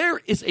 No, there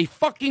is a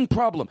fucking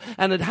problem,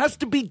 and it has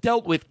to be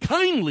dealt with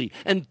kindly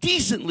and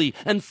decently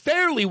and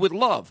fairly with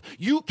love.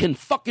 You can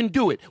fucking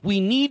do it. We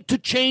need to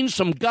change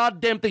some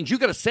goddamn things. You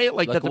got to say it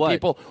like that to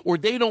people, or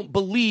they don't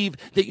believe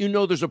that you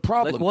know there's a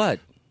problem. Like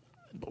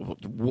what?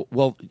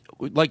 Well,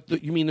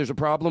 you mean there's a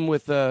problem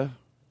with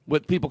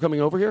people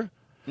coming over here?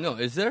 No,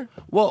 is there?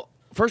 Well,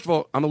 first of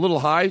all, I'm a little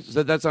high,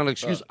 so that's not an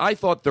excuse. I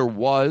thought there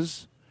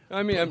was.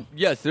 I mean,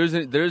 yes, there's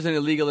an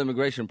illegal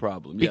immigration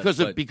problem.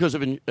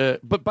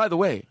 But by the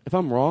way, if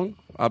I'm wrong,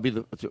 I'll be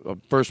the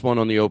first one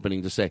on the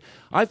opening to say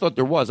I thought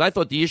there was. I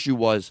thought the issue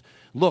was,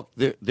 look,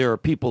 there are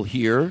people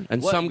here,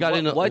 and some got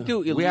in.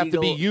 We have to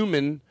be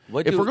human.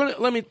 If we're gonna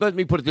let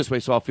me put it this way,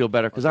 so I'll feel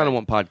better because I don't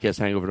want podcast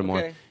hangover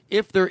tomorrow. Okay.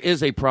 If there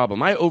is a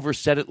problem, I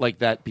oversaid it like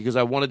that because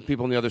I wanted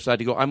people on the other side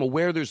to go. I'm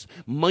aware there's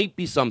might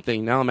be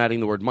something. Now I'm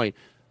adding the word might.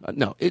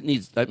 No, it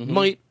needs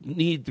might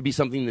need to be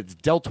something that's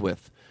dealt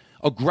with.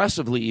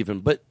 Aggressively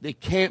even, but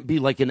it can't be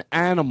like an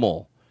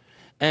animal.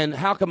 And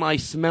how come I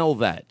smell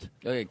that?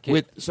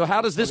 Okay, so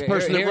how does this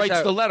person that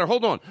writes the letter,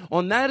 hold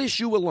on that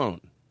issue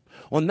alone,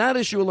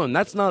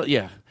 that's not,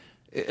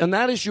 on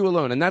that issue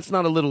alone, and that's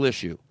not a little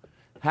issue.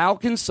 How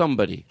can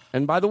somebody,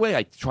 and by the way,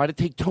 I try to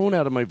take tone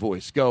out of my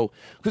voice, go,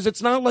 because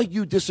it's not like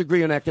you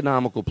disagree on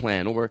economical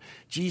plan or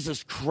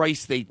Jesus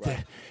Christ, I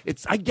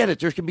get it.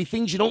 There can be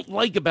things you don't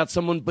like about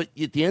someone, but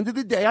at the end of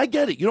the day, I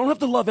get it. You don't have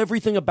to love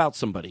everything about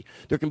somebody.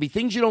 There can be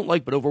things you don't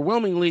like, but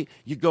overwhelmingly,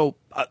 you go,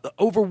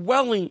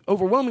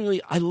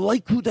 overwhelmingly, I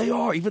like who they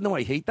are, even though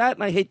I hate that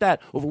and I hate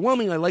that.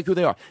 Overwhelmingly, I like who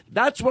they are.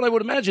 That's what I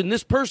would imagine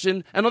this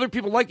person and other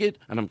people like it,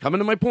 and I'm coming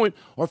to my point,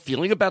 are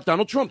feeling about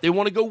Donald Trump. They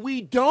want to go,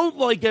 we don't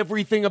like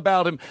everything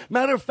about him.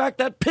 Matter of fact,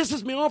 that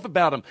pisses me off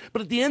about him.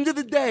 But at the end of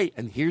the day,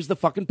 and here's the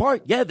fucking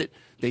part, that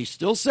they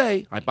still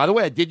say, by the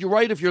way, I did you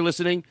right if you're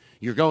listening.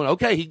 You're going,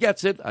 okay, he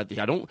gets it. I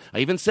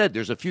even said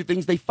there's a few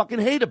things they fucking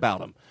hate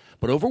about him.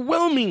 But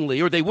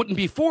overwhelmingly, or they wouldn't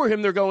be for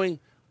him, they're going,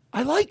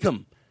 I like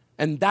him.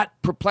 And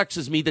that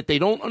perplexes me that they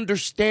don't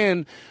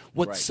understand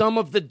what some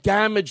of the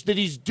damage that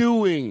he's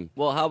doing.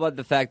 Well, how about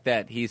the fact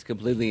that he's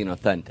completely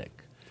inauthentic?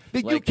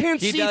 You can't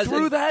see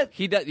through that?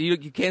 You can't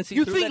see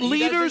through that? You think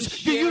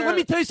leaders... let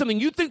me tell you something.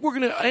 You think we're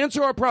going to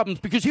answer our problems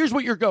because here's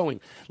what you're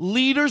going.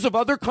 Leaders of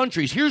other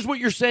countries, here's what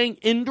you're saying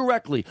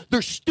indirectly.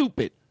 They're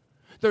stupid.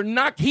 They're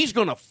not... He's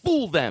going to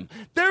fool them.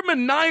 They're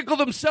maniacal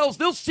themselves.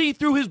 They'll see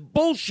through his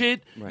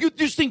bullshit. Right. You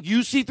just think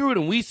you see through it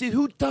and we see...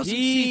 Who doesn't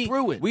see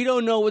through it? We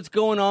don't know what's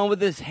going on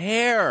with his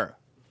hair.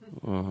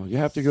 Oh, you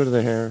have to go to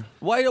the hair.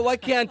 Why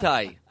can't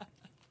I?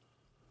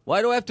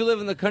 Why do I have to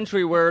live in the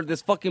country where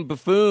this fucking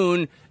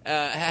buffoon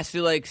has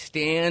to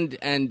stand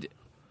and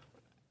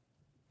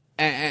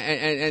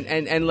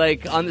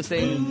on the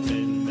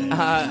same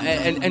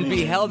and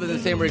be held in the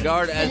same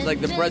regard as the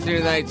president of the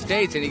United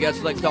States, and he gets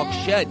to talk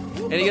shit,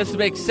 and he gets to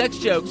make sex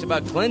jokes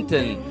about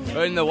Clinton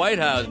in the White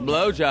House,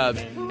 blowjobs.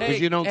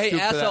 Hey,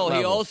 asshole!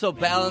 He also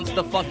balanced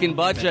the fucking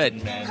budget,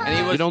 and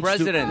he was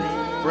president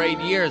for 8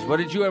 years. What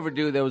did you ever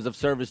do that was of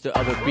service to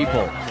other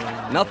people?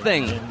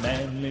 Nothing.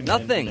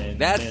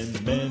 That's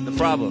the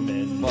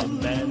problem. Well,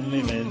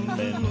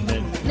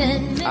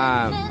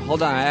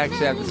 hold on, I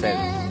actually have to say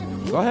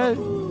this. Go ahead.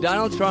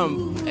 Donald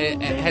Trump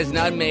has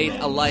not made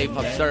a life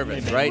of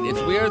service, right?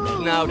 It's weird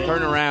to now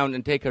turn around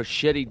and take a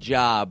shitty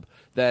job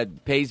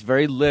that pays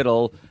very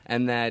little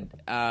and that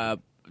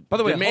By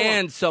the way,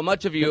 demands so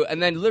much of you,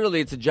 and then literally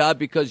it's a job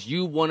because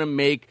you want to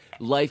make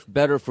life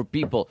better for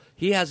people.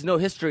 He has no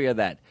history of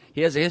that.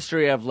 He has a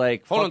history of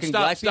fucking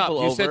black people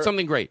over. You said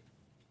something great.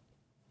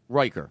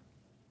 Riker.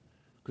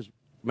 Because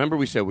remember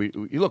we said,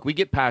 we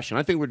get passion.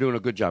 I think we're doing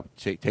a good job.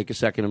 Take a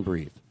second and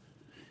breathe.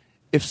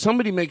 If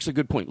somebody makes a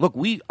good point, look,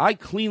 I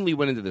cleanly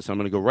went into this. I'm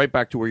going to go right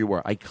back to where you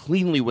were. I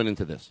cleanly went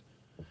into this.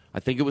 I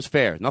think it was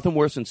fair. Nothing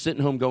worse than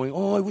sitting home going,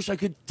 oh, I wish I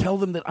could tell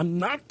them that I'm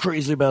not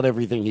crazy about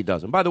everything he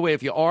does. And by the way,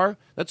 if you are,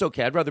 that's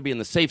okay. I'd rather be on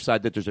the safe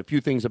side that there's a few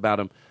things about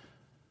him.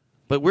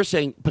 But we're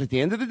saying, but at the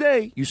end of the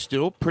day, you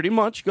still pretty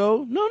much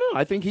go, no,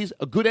 I think he's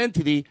a good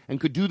entity and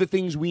could do the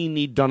things we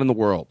need done in the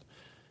world.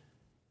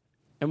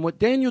 And what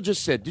Daniel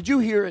just said, did you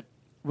hear it?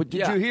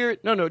 Did you hear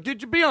it? No,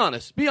 did you? Be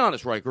honest. Be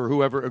honest, Riker, or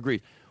whoever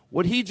agrees.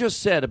 What he just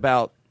said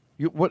about...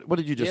 What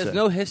did you just say? He has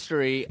no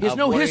history. He has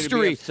no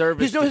history.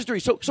 He has no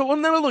history. So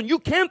on that alone, you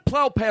can't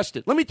plow past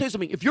it. Let me tell you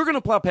something. If you're going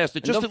to plow past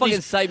it, just don't at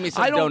least cite me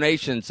some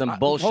donations, some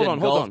bullshit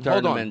golf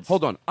tournaments.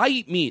 Hold on. I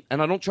eat meat,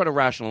 and I don't try to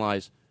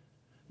rationalize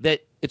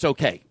that it's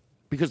okay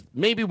because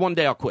maybe one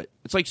day I'll quit.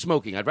 It's like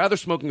smoking. I'd rather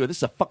smoke and go, this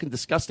is a fucking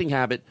disgusting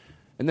habit.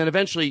 And then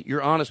eventually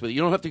you're honest with it.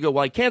 You don't have to go,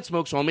 well, I can't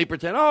smoke, so I may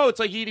pretend, it's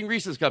like eating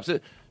Reese's Cups.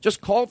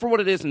 Just call for what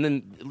it is and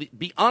then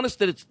be honest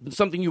that it's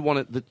something you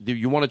want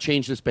to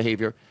change this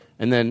behavior.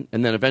 And then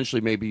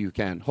eventually maybe you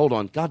can. Hold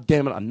on. God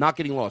damn it. I'm not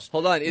getting lost.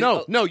 Hold on.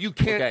 No, you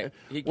can't. Okay.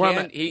 He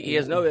can't. He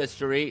has no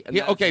history. And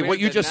okay, what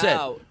you just said.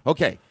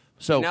 Okay.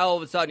 So now all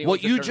of a sudden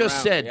what you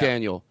just said,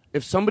 Daniel,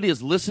 if somebody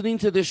is listening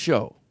to this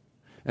show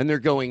and they're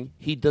going,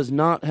 he does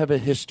not have a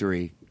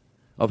history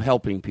of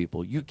helping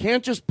people, you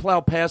can't just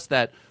plow past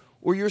that.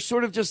 Or you're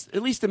sort of just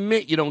at least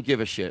admit you don't give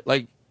a shit.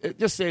 Like,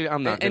 just say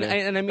I'm not going to.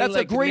 And I mean, that's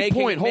a great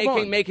point. Hold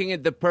on. Making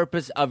it the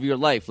purpose of your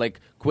life,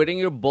 like quitting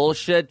your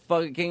bullshit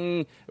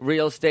fucking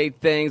real estate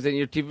things and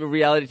your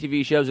reality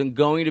TV shows and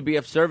going to be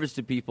of service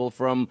to people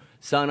from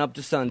sun up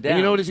to sundown. And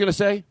you know what he's going to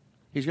say?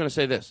 He's going to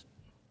say this.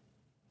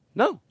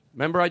 No.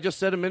 Remember I just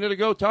said a minute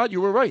ago, Todd, you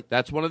were right.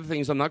 That's one of the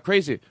things I'm not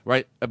crazy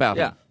about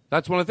him.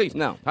 That's one of the things.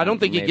 No. I don't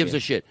think he gives a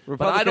shit.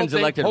 Republicans but I don't think,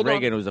 elected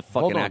Reagan, who was a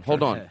fucking actor.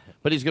 Hold on.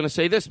 But he's going to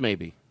say this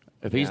maybe.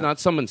 If he's not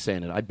someone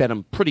saying it, I bet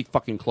I'm pretty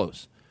fucking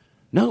close.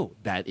 No,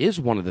 that is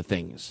one of the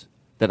things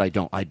that I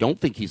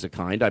don't think he's a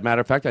kind. As a matter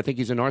of fact, I think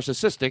he's a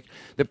narcissistic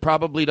that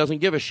probably doesn't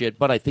give a shit,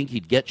 but I think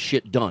he'd get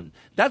shit done.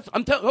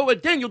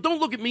 Daniel, don't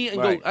look at me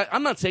and go,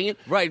 I'm not saying it.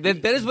 Right,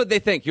 that is what they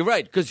think. You're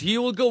right, because he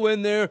will go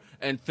in there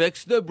and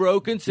fix the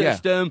broken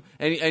system,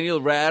 and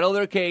he'll rattle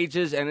their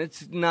cages, and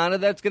none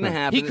of that's going to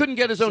happen. He couldn't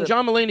get his own.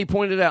 John Mulaney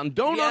pointed out, and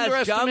don't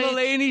underestimate. John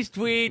Mulaney's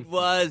tweet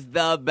was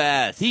the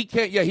best. He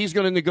can't. Yeah, he's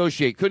going to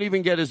negotiate. Couldn't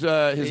even get his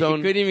own. He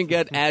couldn't even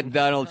get at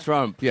Donald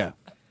Trump. Yeah.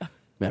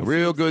 Man,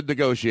 real good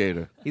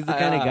negotiator. He's the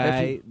kind of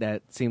guy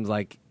that seems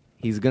like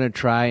he's going to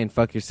try and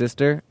fuck your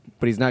sister,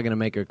 but he's not going to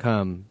make her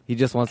come. He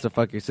just wants to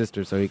fuck your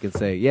sister so he can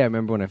say, yeah,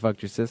 remember when I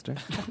fucked your sister?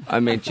 I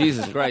mean,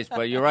 Jesus Christ,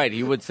 but you're right.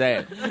 He would say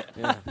it.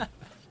 Yeah.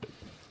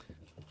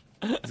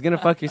 He's going to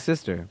fuck your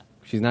sister.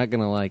 She's not going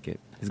to like it.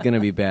 He's going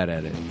to be bad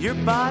at it. Your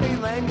body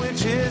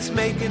language is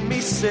making me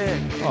sick.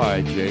 All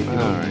right, Jake. All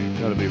right.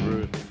 Gotta be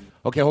rude.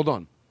 Okay, hold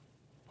on.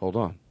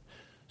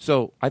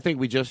 So I think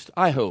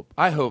I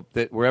hope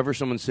that wherever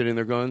someone's sitting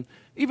there going,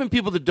 even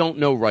people that don't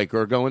know Riker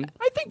are going,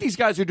 I think these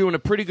guys are doing a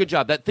pretty good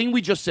job. That thing we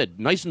just said,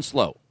 nice and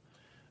slow,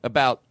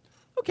 about,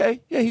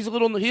 okay, yeah, he is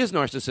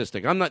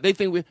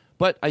narcissistic.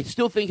 But I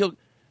still think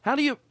how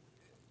do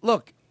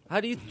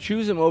you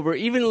choose him over,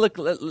 even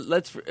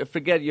let's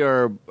forget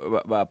your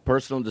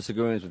personal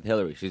disagreements with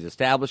Hillary. She's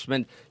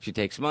establishment, she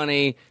takes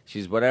money,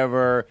 she's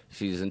whatever,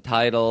 she's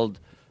entitled,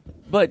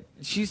 but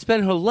she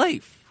spent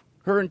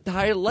her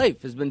entire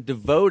life has been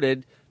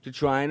devoted to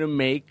trying to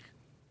make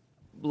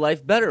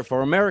life better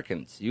for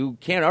Americans. You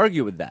can't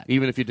argue with that.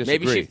 Even if you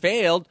disagree. Maybe she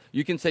failed.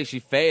 You can say she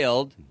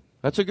failed.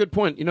 That's a good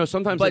point.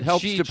 Sometimes it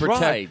helps to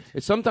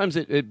protect. Sometimes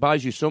it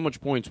buys you so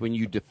much points when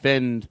you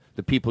defend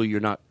the people you're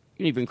not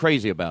even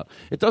crazy about.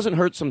 It doesn't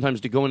hurt sometimes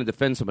to go in and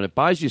defend someone. It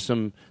buys you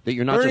some that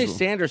you're not Bernie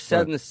Sanders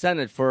sat in the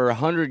Senate for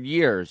 100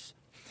 years.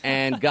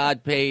 And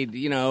got paid,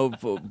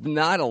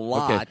 not a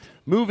lot. Okay.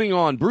 Moving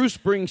on, Bruce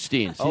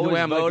Springsteen. See,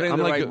 always voting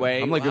the right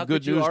way. I'm like a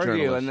good news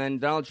journalist. And then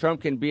Donald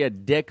Trump can be a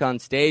dick on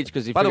stage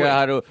because he figured out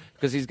how to.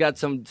 Because he's got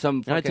some.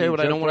 Can I tell you what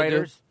I don't want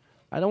to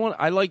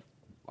do?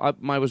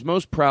 I was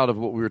most proud of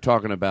what we were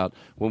talking about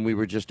when we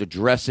were just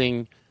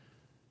addressing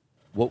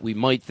what we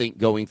might think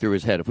going through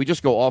his head. If we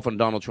just go off on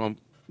Donald Trump,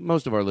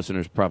 most of our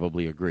listeners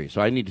probably agree. So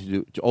I need to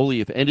do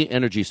only if any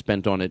energy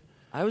spent on it.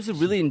 I was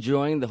really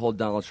enjoying the whole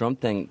Donald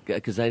Trump thing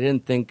because I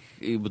didn't think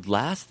it would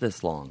last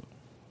this long.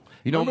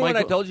 Remember when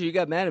I told you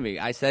got mad at me?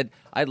 I said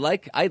I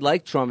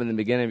liked Trump in the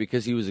beginning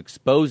because he was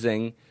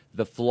exposing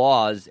the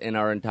flaws in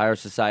our entire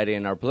society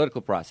and our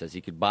political process.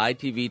 He could buy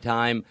TV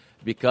time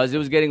because it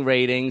was getting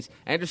ratings.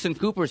 Anderson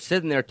Cooper's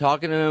sitting there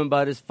talking to him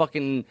about his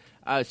fucking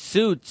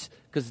suits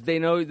because they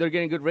know they're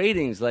getting good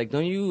ratings. Like,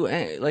 don't you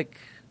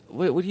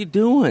what are you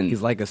doing?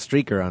 He's like a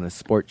streaker on a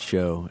sports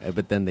show,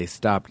 but then they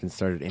stopped and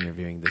started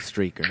interviewing the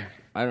streaker.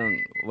 I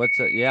don't. What's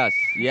a yes?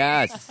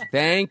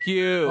 Thank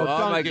you. Oh,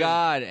 my Duncan,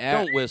 God!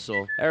 Don't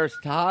whistle.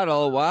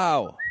 Aristotle.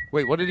 Wow.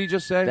 Wait, what did he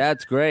just say?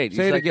 That's great.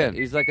 Say it again.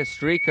 He's like a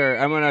streaker.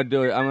 I'm gonna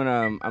do it.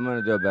 I'm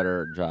gonna do a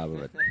better job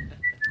of it.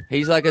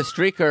 He's like a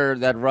streaker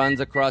that runs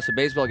across a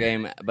baseball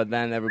game, but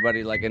then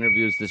everybody like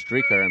interviews the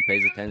streaker and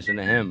pays attention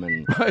to him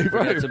and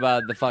forgets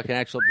about the fucking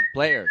actual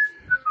players.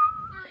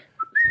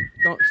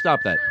 Don't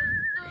stop that.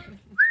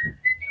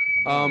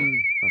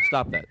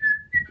 Stop that.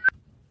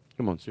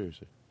 Come on,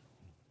 seriously.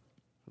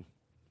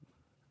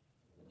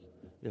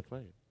 Yeah, play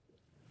it.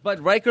 But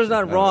Riker's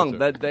not No, wrong.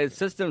 that's The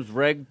system's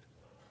rigged.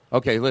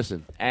 Okay,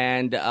 listen.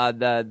 And the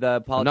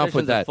Enough politicians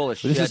with that. are full of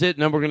shit. This is it.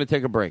 Now we're going to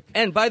take a break.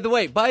 And by the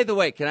way,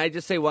 can I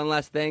just say one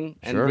last thing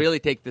and Sure. really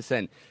take this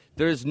in?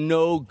 There's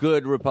no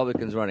good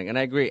Republicans running, and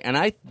I agree. And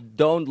I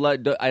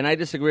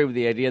disagree with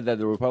the idea that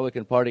the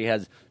Republican Party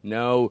has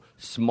no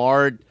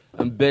smart,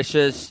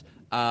 ambitious,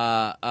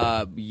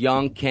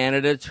 young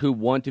candidates who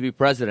want to be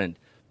president.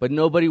 But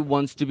nobody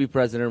wants to be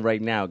president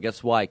right now.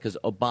 Guess why? Because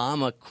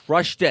Obama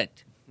crushed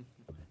it.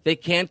 They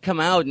can't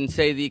come out and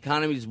say the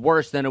economy is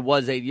worse than it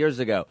was 8 years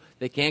ago.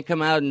 They can't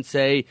come out and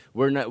say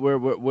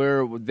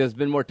there's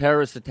been more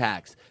terrorist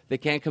attacks. They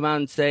can't come out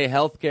and say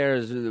healthcare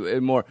is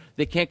more.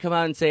 They can't come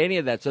out and say any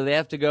of that. So they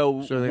have to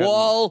go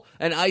wall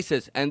and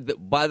ISIS. And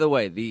by the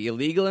way, the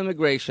illegal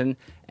immigration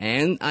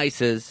and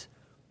ISIS,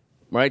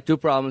 right? Two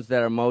problems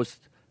that are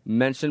most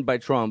mentioned by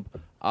Trump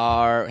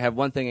have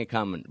one thing in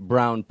common: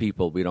 brown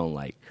people we don't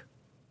like.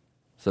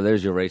 So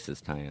there's your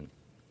racist tie-in.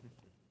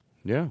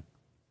 Yeah.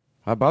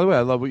 By the way,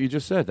 I love what you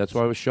just said. That's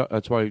why I was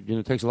That's why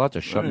it takes a lot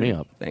to shut me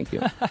up. Thank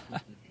you.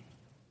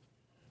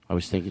 I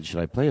was thinking, should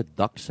I play a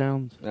duck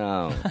sound?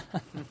 No.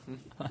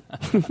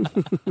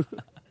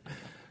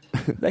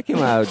 That came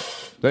out.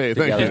 Hey,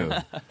 thank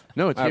together. you.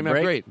 No, it came out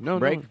break?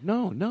 great.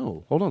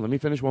 No. Hold on, let me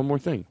finish one more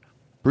thing.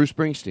 Bruce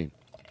Springsteen.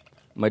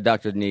 My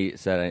doctor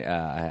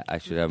said I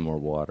should have more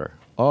water.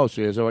 Oh,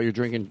 so is that why you're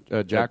drinking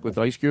Jack with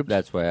ice cubes?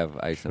 That's why I have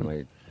ice in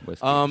my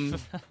whiskey.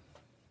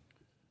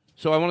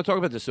 So I want to talk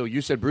about this. So you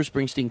said Bruce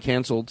Springsteen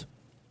canceled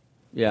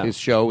his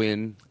show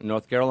in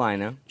North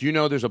Carolina. Do you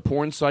know there's a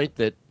porn site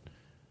that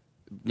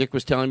Nick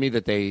was telling me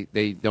that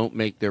they don't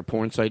make their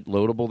porn site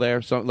loadable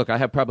there? So look, I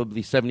have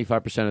probably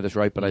 75% of this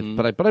right, but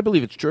I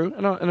believe it's true.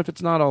 And if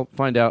it's not, I'll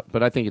find out.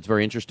 But I think it's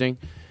very interesting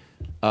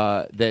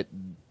that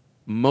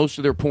most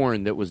of their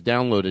porn that was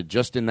downloaded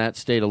just in that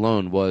state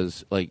alone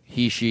was like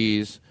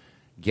he/she's,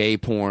 gay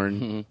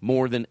porn,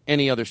 more than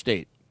any other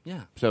state.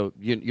 Yeah. So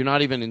you're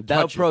not even in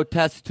Thou touch.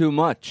 protest too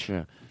much.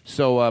 Yeah.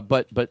 So,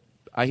 but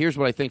here's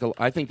what I think.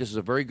 I think this is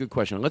a very good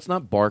question. Let's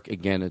not bark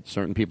again at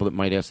certain people that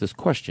might ask this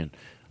question.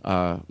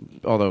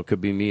 Although it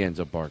could be me ends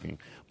up barking.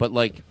 But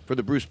like for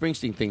the Bruce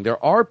Springsteen thing,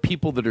 there are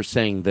people that are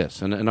saying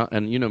this,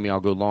 and you know me,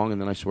 I'll go long,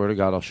 and then I swear to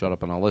God, I'll shut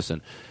up and I'll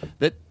listen.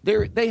 That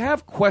they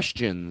have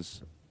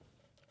questions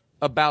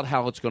about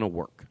how it's going to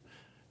work.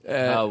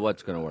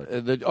 What's going to work?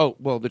 The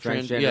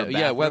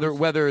Transgender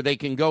whether they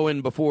can go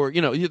in before,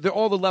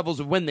 all the levels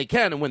of when they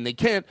can and when they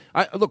can't.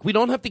 Look, we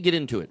don't have to get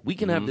into it. We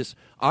can have this,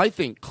 I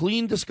think,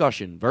 clean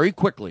discussion very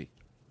quickly,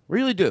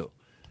 really do,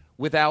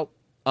 without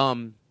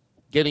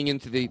getting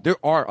into there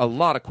are a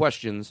lot of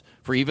questions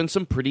for even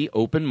some pretty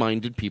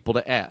open-minded people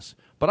to ask.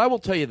 But I will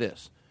tell you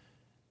this.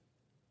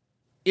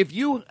 If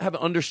you have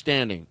an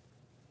understanding,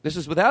 this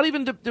is without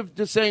even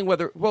saying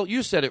whether. Well,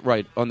 you said it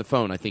right on the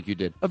phone. I think you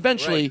did.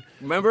 Eventually, right.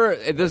 Remember,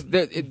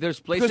 there's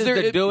places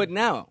that do it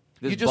now.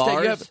 There's you just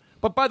bars.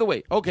 But by the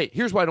way, okay,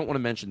 here's why I don't want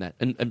to mention that.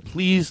 And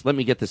please let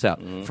me get this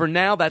out. For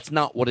now, that's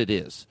not what it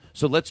is.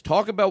 So let's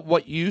talk about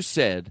what you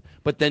said,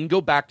 but then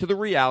go back to the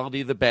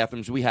reality of the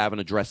bathrooms we have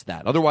and address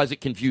that. Otherwise,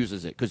 it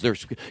confuses it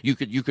because you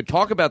could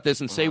talk about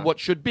this and say what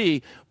should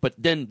be, but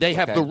then they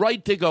have the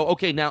right to go,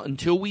 okay, now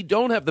until we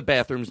don't have the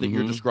bathrooms that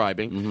you're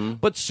describing,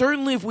 but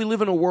certainly if we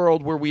live in a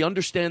world where we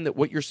understand that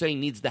what you're saying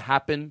needs to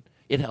happen,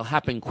 it'll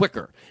happen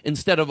quicker.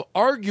 Instead of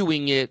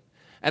arguing it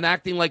and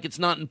acting like it's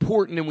not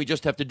important and we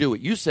just have to do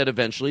it. You said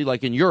eventually,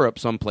 like in Europe,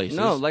 some places.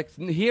 No, like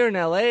here in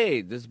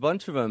L.A., there's a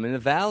bunch of them in the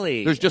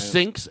valley. There's just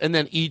sinks, and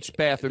then each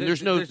bathroom.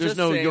 There's no sinks,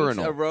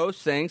 urinal. A row of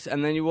sinks,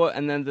 and then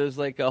and then there's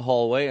like a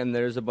hallway, and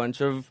there's a bunch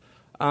of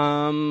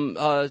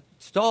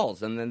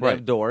stalls, and then they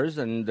have doors,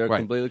 and they're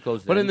completely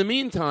closed. But in the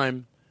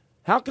meantime,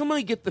 how come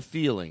I get the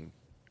feeling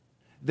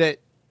that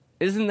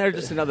isn't there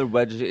just another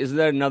wedge? Isn't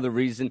there another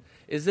reason?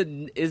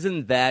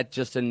 Isn't that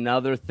just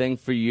another thing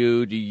for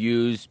you to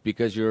use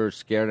because you're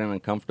scared and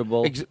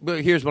uncomfortable?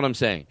 But here's what I'm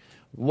saying.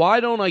 Why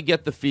don't I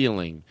get the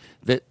feeling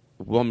that,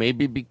 well,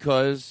 maybe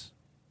because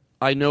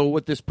I know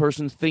what this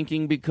person's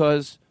thinking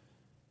because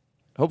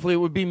hopefully it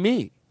would be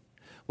me.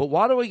 But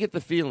why do I get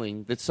the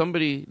feeling that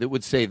somebody that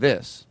would say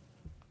this?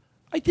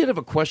 I did have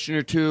a question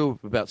or two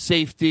about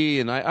safety,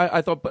 and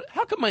I thought, but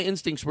how come my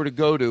instincts were to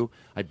go to,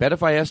 I bet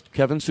if I asked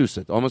Kevin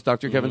Sousa, almost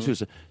Dr. Kevin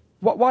Sousa,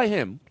 why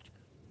him?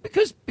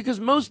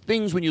 Because most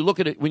things, when you look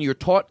at it, when you're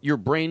taught your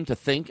brain to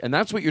think, and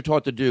that's what you're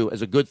taught to do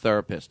as a good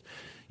therapist,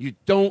 you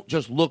don't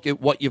just look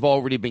at what you've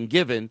already been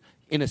given.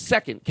 In a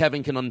second,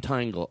 Kevin can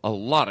untangle a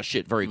lot of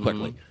shit very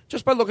quickly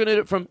just by looking at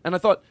it from, and I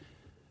thought,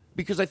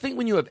 because I think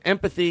when you have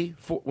empathy,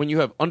 when you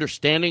have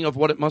understanding of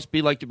what it must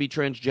be like to be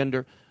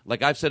transgender,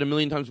 like I've said a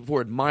million times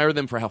before, admire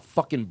them for how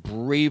fucking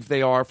brave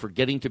they are for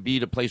getting to be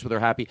at a place where they're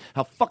happy,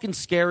 how fucking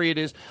scary it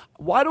is.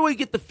 Why do I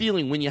get the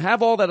feeling when you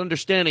have all that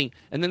understanding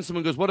and then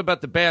someone goes, what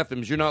about the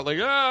bathrooms? You're not like,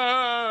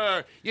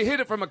 you hit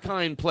it from a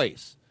kind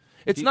place.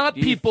 It's not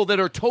people that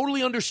are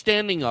totally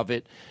understanding of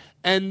it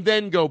and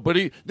then go,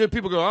 then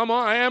people go,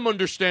 I am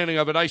understanding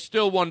of it. I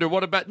still wonder,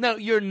 what about... No,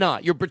 you're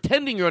not. You're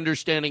pretending you're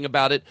understanding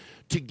about it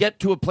to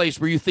get to a place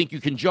where you think you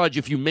can judge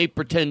if you may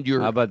pretend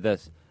you're... How about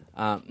this?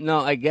 No,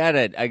 I get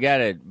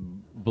it.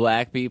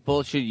 Black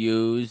people should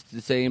use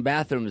the same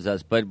bathrooms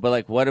as us. But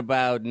like, what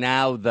about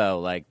now, though?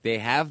 Like, they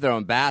have their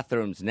own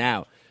bathrooms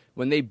now.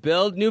 When they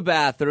build new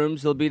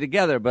bathrooms, they'll be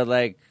together. But,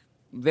 like,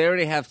 they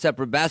already have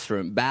separate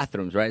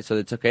bathrooms, right? So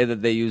it's okay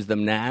that they use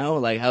them now?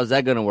 Like, how's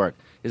that going to work?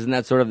 Isn't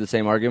that sort of the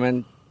same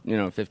argument,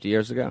 50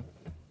 years ago?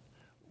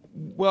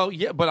 Well,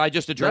 yeah, but I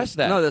just addressed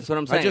that. No, that's what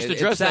I'm saying. I just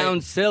addressed it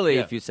sounds silly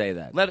if you say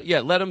that. Let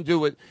them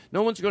do it.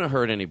 No one's going to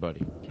hurt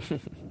anybody.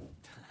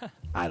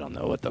 I don't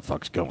know what the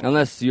fuck's going on.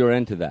 Unless you're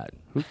into that.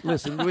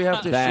 Listen, do we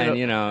have to then,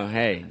 shit up?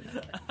 Hey.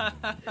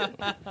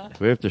 Do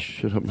we have to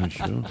shit up my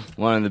show?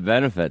 One of the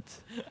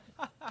benefits.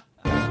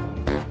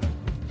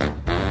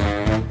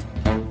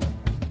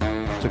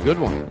 It's a good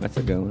one. That's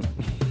a good one.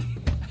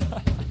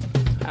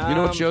 You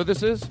know what show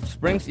this is?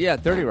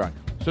 30 Rock.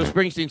 So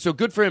Springsteen, so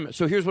good for him.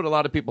 So here's what a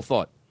lot of people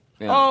thought.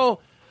 Yeah. Oh,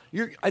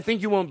 I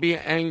think you won't be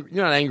angry.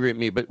 You're not angry at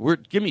me, but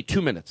give me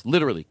 2 minutes.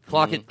 Literally.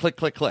 Clock it, click,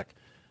 click, click.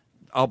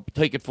 I'll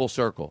take it full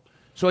circle.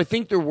 So I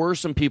think there were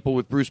some people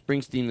with Bruce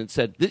Springsteen that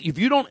said, if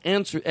you don't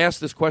ask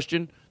this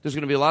question, there's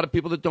going to be a lot of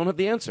people that don't have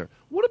the answer.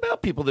 What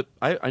about people that,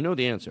 I know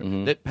the answer,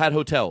 that had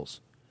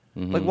hotels?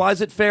 Mm-hmm. Like, why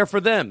is it fair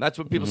for them? That's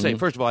what people say.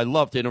 First of all, I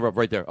love to interrupt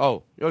right there.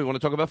 Oh, you want to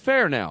talk about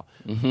fair now?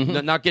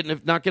 Not getting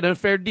a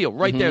fair deal.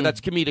 Right there, that's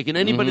comedic. And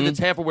anybody that's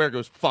half aware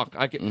goes, fuck.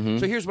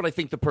 So here's what I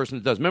think the person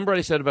that does. Remember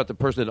I said about the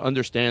person that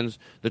understands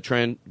the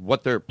trend,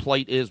 what their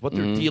plight is, what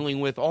they're dealing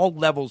with, all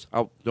levels.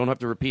 I don't have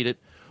to repeat it.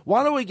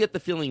 Why do I get the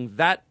feeling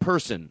that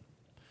person,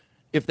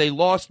 if they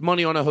lost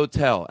money on a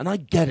hotel, and I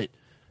get it,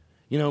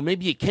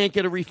 maybe you can't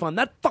get a refund.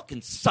 That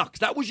fucking sucks.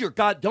 That was your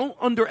God. Don't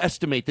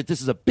underestimate that this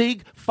is a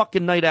big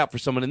fucking night out for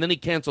someone, and then he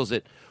cancels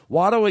it.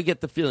 Why do I get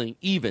the feeling,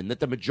 even,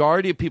 that the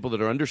majority of people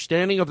that are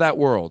understanding of that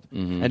world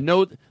and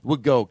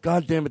would go,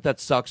 God damn it, that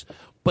sucks,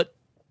 but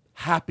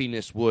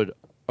happiness would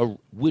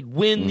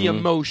win the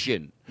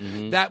emotion.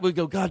 That would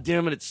go, God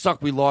damn it, it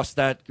sucked. We lost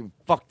that.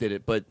 Fuck did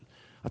it, but...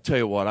 I'll tell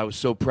you what, I was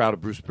so proud of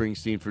Bruce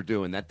Springsteen for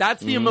doing that.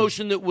 That's the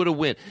emotion that would have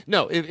win.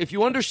 No, if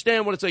you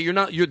understand what it's like,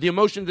 the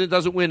emotion that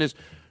doesn't win is,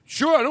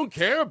 sure, I don't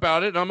care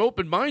about it, I'm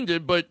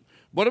open-minded, but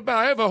what about,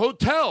 I have a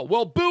hotel.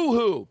 Well,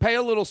 boo-hoo, pay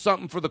a little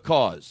something for the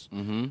cause.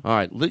 All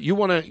right, you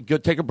want to go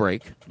take a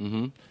break.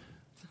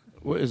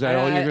 Is that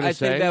all you're going to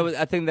say?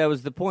 I think that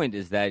was the point,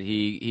 is that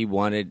he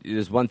wanted,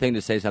 there's one thing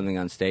to say something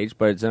on stage,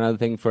 but it's another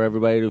thing for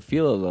everybody to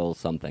feel a little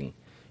something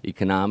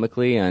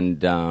economically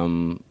and,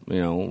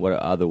 what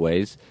other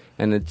ways.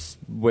 And it's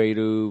for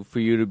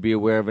you to be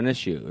aware of an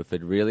issue. If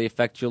it really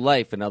affects your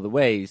life in other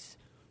ways,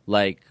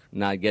 like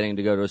not getting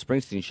to go to a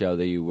Springsteen show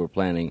that you were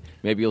planning,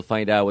 maybe you'll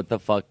find out what the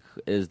fuck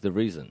is the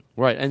reason.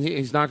 Right, and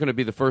he's not going to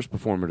be the first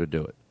performer to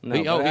do it. No,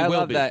 he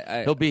will be.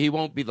 That. He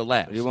won't be the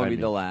last. He won't be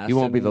the last. He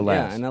won't be the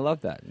last. Yeah, and I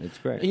love that. It's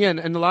great. Yeah,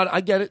 and a lot. I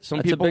get it.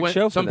 Some people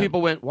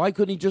went. Why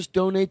couldn't he just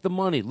donate the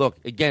money? Look,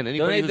 again,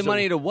 donate the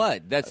money to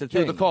what? That's the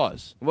thing. To the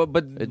cause. Well,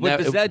 but what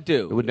does that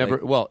do? It would never.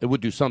 Well, it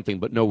would do something,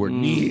 but nowhere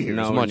near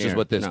as much as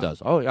what this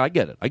does. Oh, I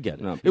get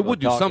it. No, it would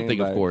do something,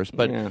 of course,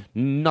 but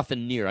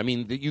nothing near. I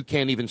mean, you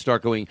can't even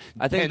start going.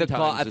 I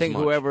think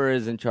whoever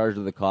is in charge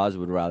of the cause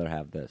would rather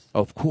have this.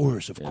 Of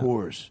course,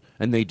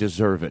 and they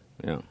deserve it.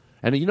 Yeah.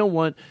 And you know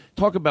what?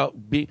 Talk about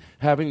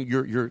having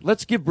your.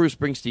 Let's give Bruce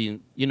Springsteen,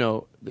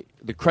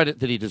 the credit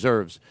that he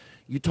deserves.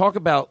 You talk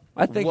about.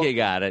 I think he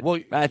got it. Well,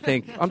 I'm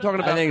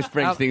talking about. I think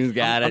Springsteen's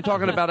got it. I'm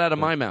talking about out of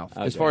my mouth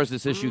as far as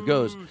this issue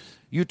goes.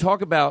 You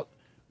talk about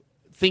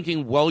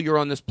thinking while you're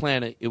on this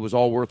planet, it was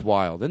all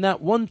worthwhile. And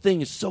that one thing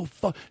is so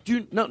fun.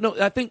 No.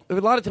 I think a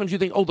lot of times you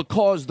think, oh, the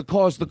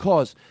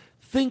cause.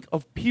 Think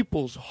of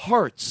people's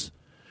hearts.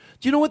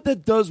 Do you know what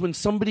that does when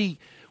somebody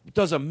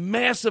does a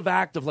massive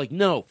act of like,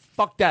 no,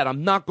 fuck that,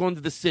 I'm not going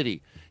to the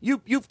city.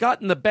 You've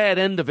gotten the bad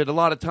end of it a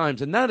lot of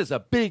times, and that is a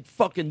big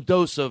fucking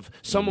dose of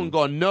someone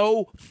going,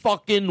 no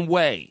fucking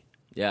way.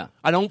 Yeah.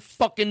 I don't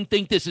fucking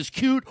think this is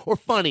cute or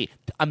funny.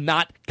 I'm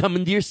not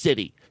coming to your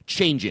city.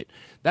 Change it.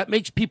 That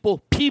makes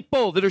people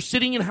that are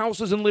sitting in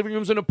houses and living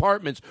rooms and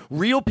apartments,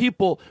 real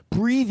people,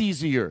 breathe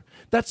easier.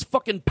 That's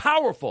fucking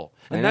powerful.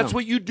 And that's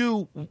what you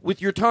do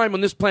with your time on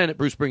this planet,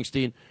 Bruce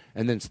Springsteen.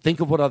 And then think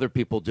of what other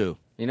people do.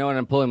 You know what?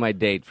 I'm pulling my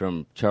date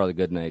from Charlie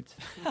Goodnights.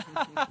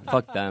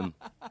 Fuck them.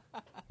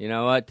 You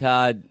know what,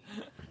 Todd?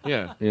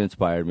 Yeah. You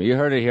inspired me. You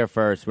heard it here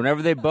first.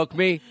 Whenever they book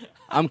me,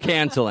 I'm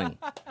canceling.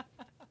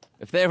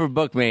 If they ever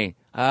book me,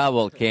 I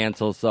will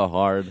cancel so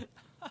hard.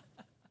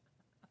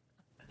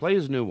 Play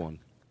his new one.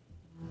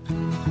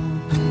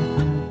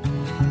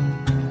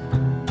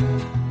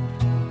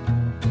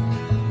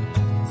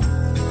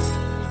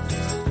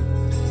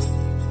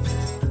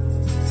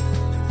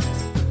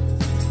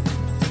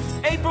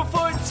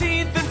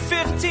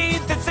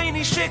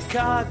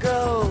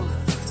 Chicago.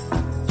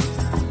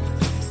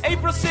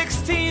 April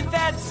 16th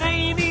at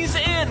Zany's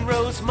in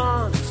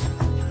Rosemont.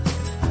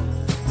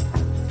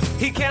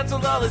 He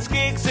canceled all his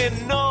gigs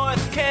in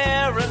North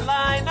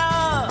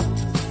Carolina,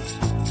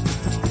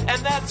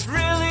 and that's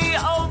really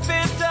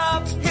opened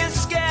up his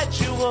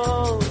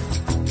schedule.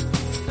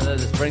 So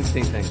there's a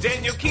Springsteen thing.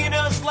 Daniel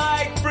Kino's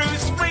like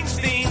Bruce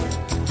Springsteen,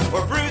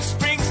 or Bruce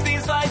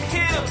Springsteen's like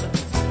him.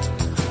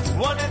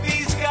 One of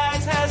these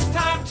guys has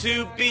time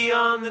to be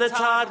on the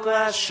Todd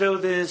Glass Show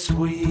this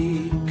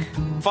week.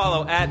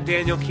 Follow at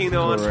Daniel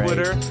Kino on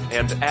Twitter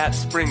and at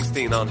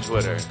Springsteen on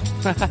Twitter.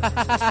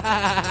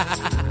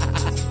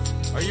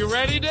 Are you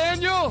ready,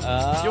 Daniel?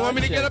 You want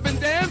me to get up and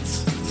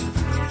dance?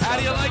 How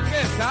do you like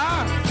this,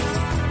 huh?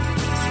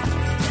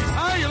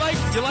 Oh, you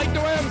like the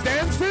way I'm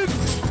dancing?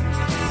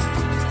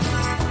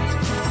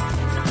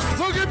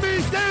 Look at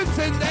me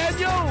dancing,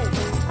 Daniel!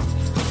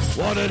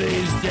 One of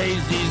these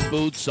days, these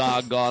boots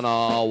are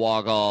gonna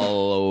walk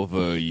all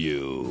over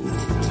you.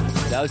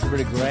 That was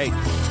pretty great.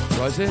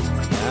 Was it?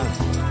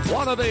 Yeah.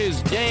 One of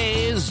these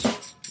days.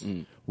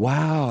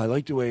 Wow, I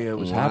like the way it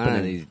was happening. One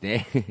of these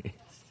days.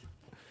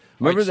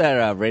 Remember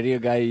that radio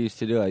guy you used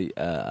to do?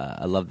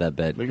 I love that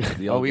bit.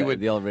 The old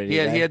radio guy.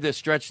 He had to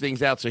stretch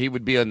things out, so he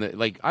would be on the,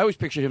 like, I always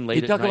pictured him late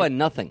at night. He'd talk about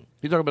nothing.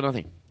 He'd talk about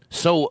nothing.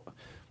 So,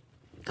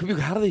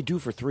 how do they do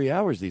for 3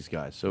 hours, these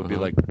guys? So it'd be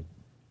like,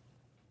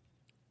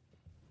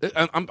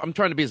 I'm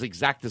trying to be as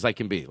exact as I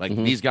can be. Like,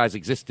 these guys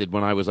existed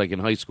when I was, like, in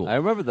high school. I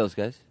remember those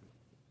guys.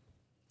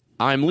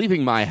 I'm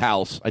leaving my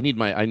house.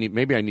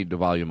 Maybe I need the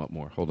volume up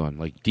more. Hold on,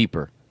 like,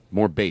 deeper,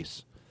 more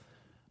bass.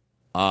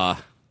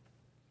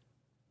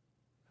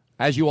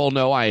 As you all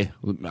know, I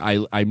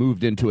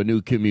moved into a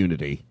new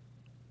community,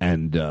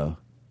 and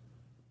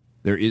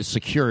there is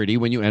security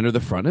when you enter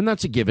the front, and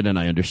that's a given, and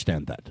I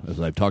understand that, as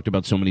I've talked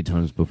about so many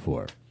times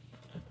before.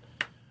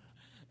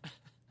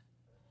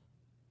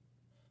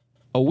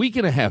 A week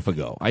and a half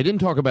ago, I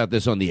didn't talk about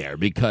this on the air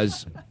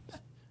because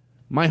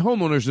my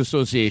homeowners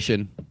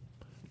association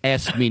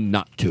asked me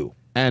not to,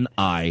 and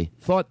I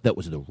thought that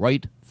was the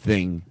right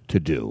thing to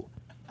do.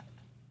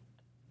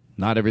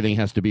 Not everything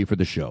has to be for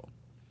the show.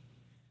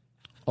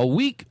 A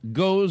week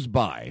goes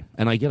by,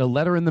 and I get a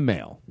letter in the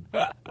mail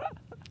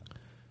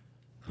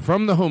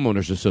from the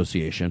homeowners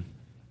association.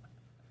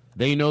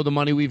 They know the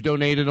money we've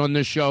donated on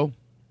this show.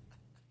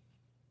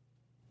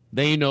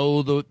 They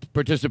know the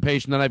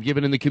participation that I've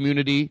given in the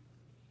community.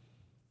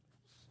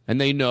 And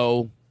they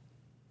know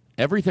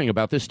everything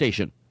about this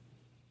station.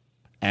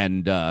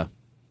 And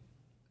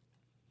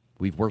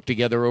we've worked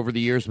together over the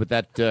years with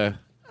that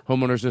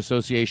homeowners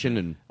association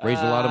and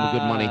raised a lot of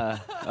good money.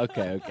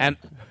 Okay. And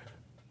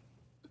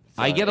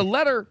I get a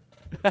letter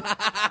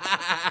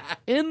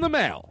in the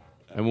mail.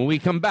 And when we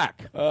come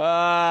back,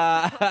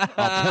 I'll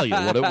tell you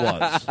what it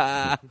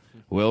was.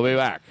 We'll be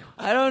back.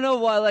 I don't know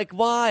why.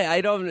 Why? I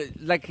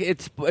don't like.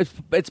 It's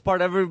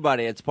part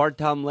everybody. It's part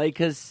Tom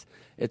Lakis.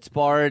 It's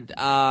part. What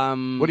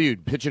are you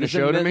pitching a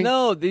show to me?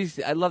 No,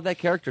 I love that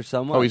character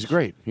so much. Oh, he's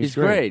great. He's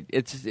great.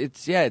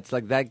 It's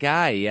like that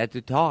guy. He had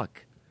to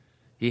talk.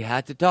 And he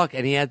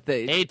had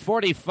the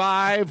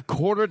 8:45,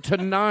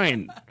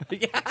 8:45,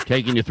 8:45.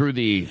 Taking you through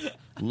the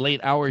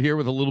late hour here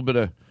with a little bit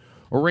of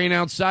rain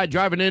outside.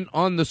 Driving in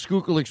on the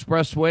Schuylkill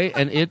Expressway,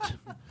 and it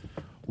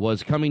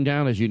was coming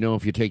down, as you know,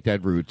 if you take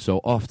that route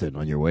so often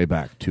on your way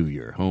back to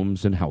your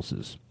homes and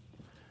houses.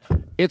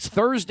 It's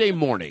Thursday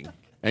morning,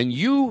 and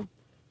you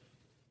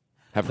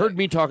have heard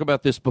me talk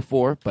about this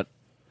before, but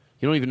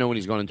you don't even know when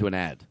he's gone into an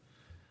ad.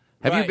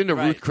 Have you been to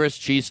Ruth Chris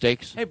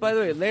Cheesesteaks? Hey, by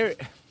the way, Larry...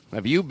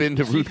 Have you been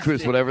to Ruth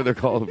Chris, whatever they're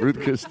called, Ruth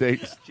Chris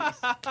Steaks?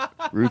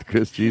 Ruth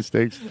Chris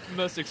Cheesesteaks?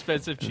 Most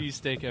expensive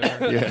cheesesteak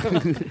ever.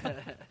 Yeah.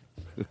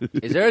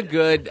 Is there a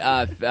good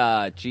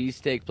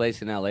cheesesteak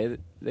place in L.A.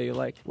 that you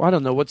like? Well, I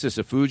don't know. What's this,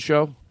 a food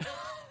show?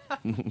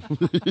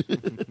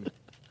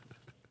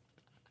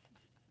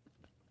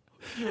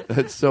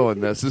 That's so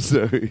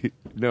unnecessary.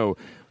 No,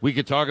 we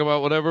could talk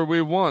about whatever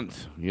we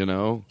want, you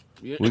know.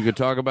 We could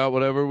talk about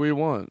whatever we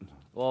want.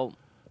 Well,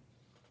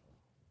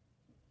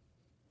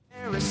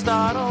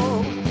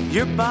 Aristotle,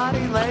 your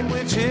body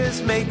language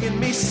is making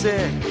me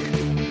sick.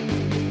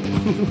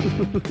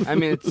 I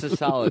mean, it's a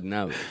solid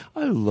note.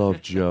 I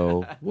love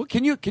Joe. Well,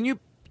 can you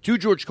to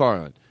George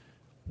Carlin?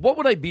 What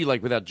would I be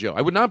like without Joe?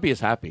 I would not be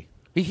as happy.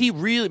 He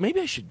really.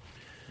 Maybe I should.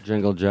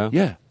 Jingle Joe.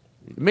 Yeah,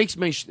 it makes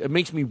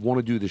me want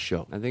to do the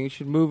show. I think you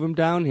should move him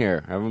down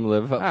here. Have him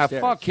live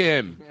upstairs. Fuck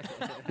him.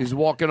 He's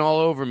walking all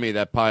over me.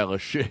 That pile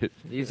of shit.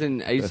 Is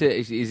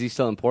he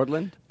still in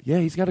Portland? Yeah,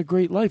 he's got a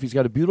great life. He's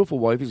got a beautiful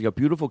wife. He's got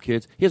beautiful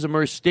kids. He has a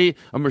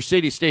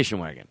Mercedes station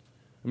wagon.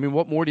 I mean,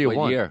 what more do you want?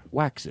 What year?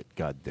 Wax it,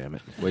 God damn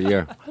it. What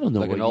year? I don't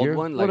know like what an old year.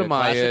 one? Like what a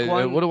classic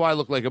one? What do I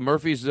look like? A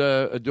Murphy's?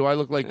 Do I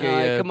look like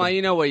a... come on,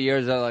 you know what year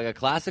is that? Like a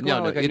classic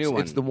one or like a new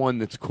one? It's the one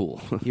that's cool.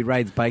 He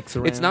rides bikes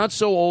around. It's not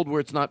so old where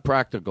it's not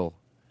practical,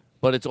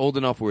 but it's old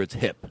enough where it's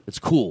hip. It's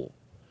cool.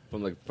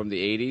 From the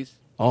 80s?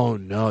 Oh,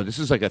 no. This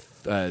is like a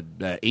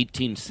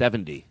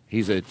 1870.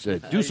 It's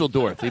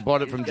Dusseldorf. He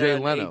bought it from Jay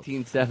Leno.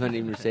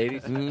 1870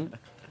 Mercedes? Mm-hmm.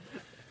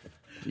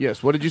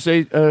 Yes. What did you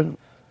say?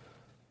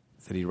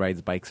 That he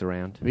rides bikes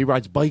around. He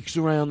rides bikes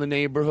around the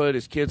neighborhood.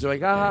 His kids are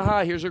like, ha ha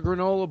ha, here's a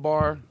granola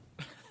bar.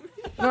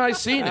 No, I've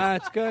seen it.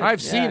 That's good. I've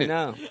seen it.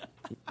 No.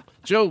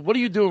 Joe, what are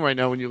you doing right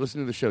now when you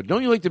listen to the show?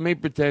 Don't you like to make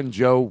pretend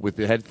Joe with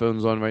the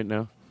headphones on right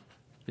now?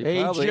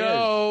 Hey, probably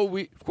Joe.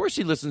 Of course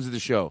he listens to the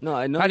show. No,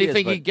 I know How do he you is,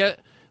 think but- he get...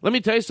 Let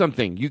me tell you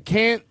something. You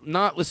can't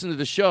not listen to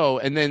the show,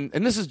 and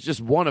this is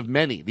just one of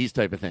many, these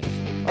type of things.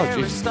 Oh, jeez.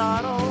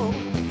 Aristotle,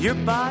 your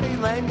body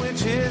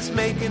language is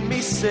making me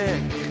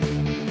sick.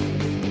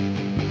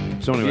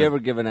 So Have anyway, you ever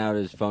given out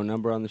his phone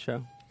number on the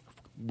show?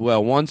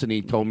 well, once, and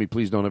he told me,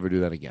 please don't ever do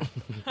that again.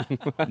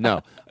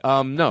 No,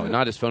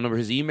 not his phone number,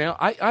 his email.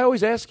 I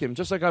always ask him,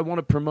 just like I want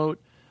to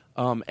promote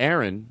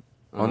Aaron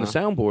on the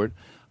soundboard.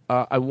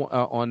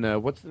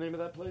 On what's the name of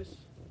that place?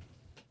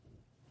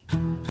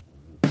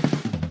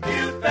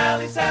 Butte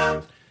Valley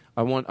Sound.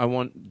 I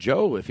want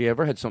Joe, if he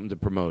ever had something to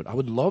promote, I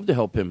would love to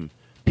help him.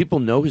 People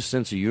know his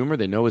sense of humor.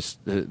 They know his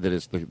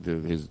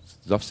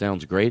stuff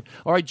sounds great.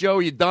 All right, Joe,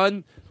 are you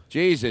done?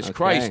 Jesus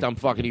Christ,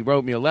 he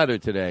wrote me a letter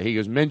today. He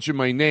goes, mention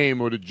my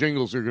name or the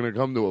jingles are going to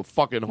come to a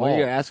fucking halt. Well,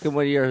 you ask him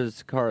what year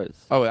his car is.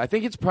 Oh, I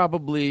think it's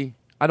probably,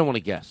 I don't want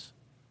to guess.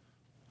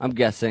 I'm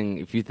guessing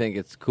if you think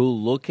it's cool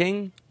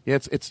looking. Yeah,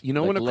 it's you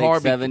know, like when a late car...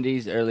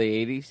 70s,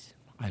 early 80s?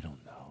 I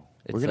don't know.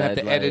 It We're going to have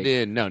said, to edit like-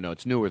 in. No,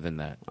 it's newer than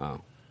that.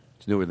 Oh.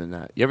 It's newer than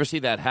that. You ever see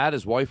that hat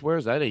his wife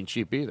wears? That ain't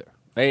cheap either.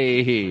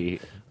 Hey. I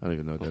don't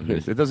even know what that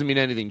means. It doesn't mean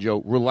anything,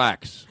 Joe.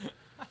 Relax.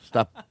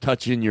 Stop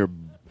touching your...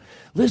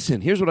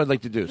 Listen, here's what I'd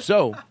like to do.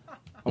 So,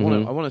 I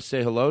want to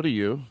say hello to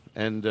you,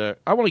 and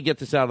I want to get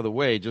this out of the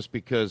way just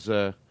because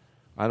I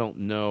don't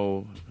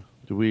know...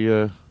 Do we...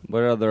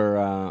 What other...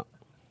 Oh,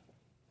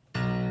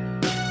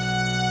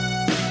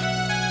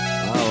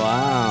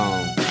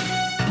 wow.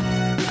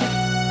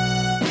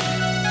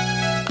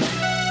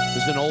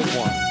 This is an old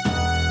one.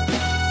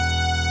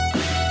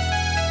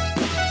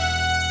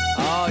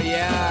 Oh,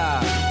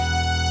 yeah.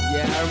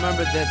 Yeah, I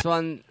remember this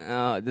one.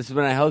 This is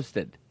when I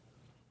hosted.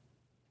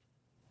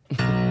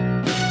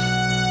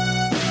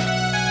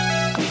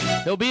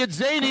 He'll be at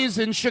Zany's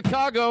in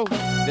Chicago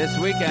This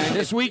weekend.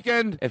 this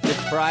weekend. If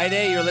it's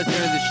Friday, you're listening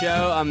to the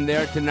show, I'm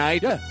there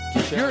tonight. Yeah.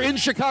 You're in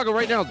Chicago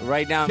right now.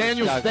 Right now. I'm in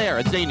Daniel's Chicago. there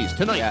at Zany's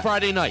tonight, Yeah.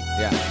 Friday night.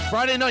 Yeah.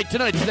 Friday night,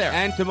 tonight he's there.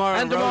 And tomorrow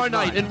in Rosemont.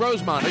 night in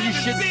Rosemont. Are you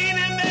shitting? Seen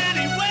him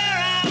anywhere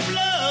I've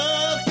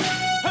looked.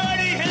 Heard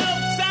he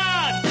helps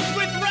out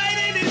with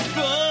writing his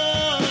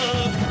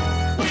book.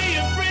 We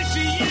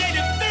appreciate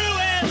him through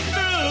and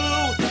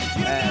through.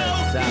 You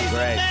know sounds he's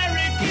great.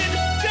 American,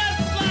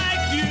 just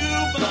like you,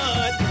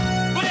 but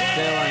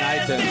Still on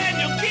where's iTunes.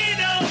 Daniel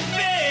Kino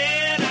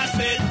been? I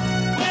said,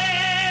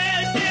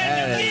 where's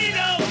That Daniel is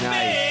Kino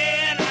nice.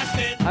 been? I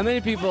said,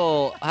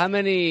 How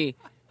many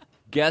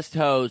guest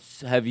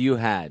hosts have you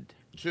had?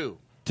 Two.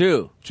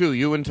 Two.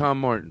 You and Tom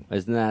Martin.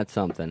 Isn't that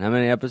something? How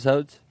many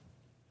episodes?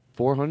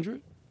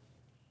 400?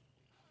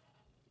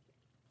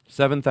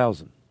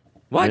 7,000.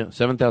 What? Yeah,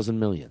 7,000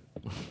 million.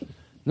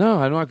 No,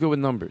 I'm not good with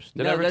numbers.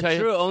 Did I No, ever that's tell you?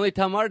 true. Only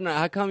Tom Martin.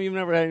 How come you've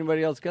never had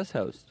anybody else guest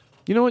host?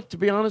 You know what, to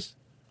be honest?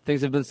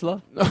 Things have been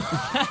slow.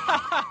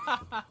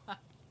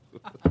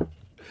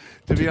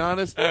 To be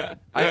honest,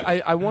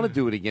 I want to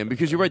do it again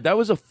because you're right. That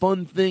was a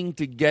fun thing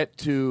to get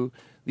to.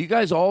 You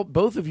guys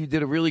both of you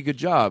did a really good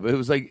job. It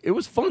was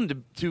fun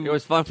to It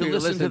was fun for you to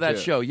listen to listen that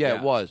to. show. Yeah,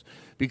 it was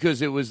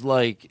because it was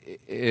like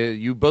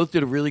you both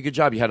did a really good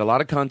job. You had a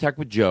lot of contact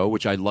with Joe,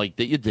 which I liked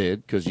that you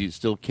did because you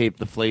still kept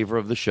the flavor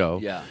of the show.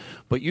 Yeah.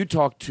 But you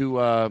talked to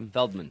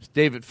Feldman.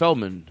 David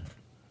Feldman.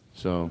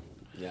 So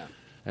Yeah.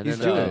 and He's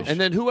then, Jewish. and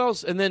then who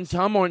else? And then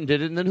Tom Martin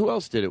did it. And then who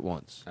else did it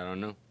once? I don't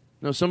know.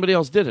 No, somebody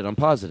else did it. I'm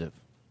positive.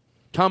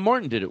 Tom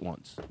Martin did it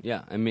once.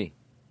 Yeah, and me.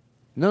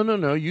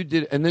 No, you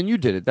did it, and then you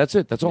did it. That's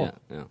it. That's all.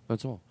 Yeah.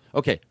 That's all.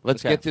 Okay,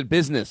 let's Okay. get to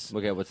business.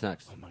 Okay, what's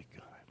next? Oh, my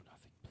God, I have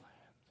nothing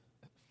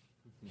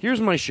planned. Here's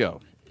my show.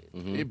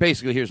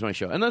 Basically, here's my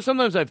show. And then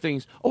sometimes I have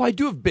things. Oh, I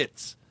do have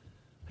bits.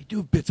 I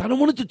don't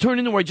want it to turn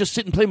into where I just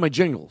sit and play my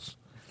jingles.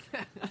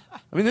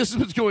 I mean, this is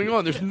what's going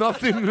on. There's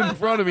nothing in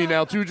front of me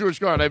now to George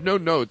Carlin. I have no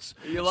notes.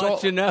 You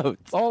lost your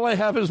notes. All I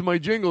have is my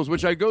jingles,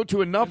 which I go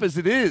to enough as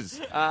it is.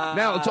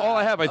 Now, it's all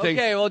I have, I think.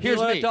 Okay, well, do you Here's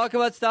want me. to talk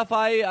about stuff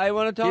I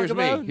want to talk Here's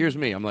about? me. Here's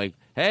me. I'm like,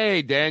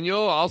 hey,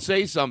 Daniel, I'll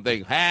say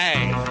something.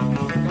 Hey.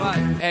 Come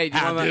on. Hey, do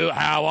you want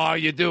How are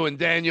you doing,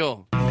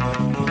 Daniel?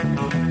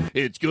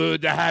 It's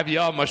good to have you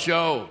on my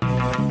show.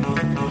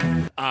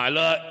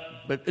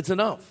 But it's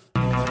enough.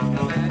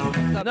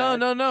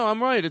 No,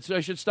 I'm right. I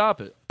should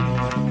stop it.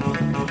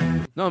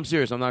 No, I'm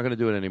serious. I'm not going to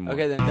do it anymore.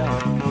 Okay, then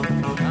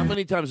don't. How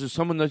many times has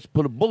someone that's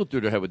put a bullet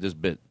through their head with this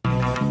bit? I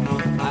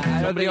don't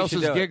Somebody think else you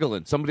is should do it.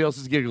 giggling. Somebody else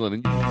is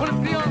giggling.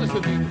 And be honest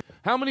with you.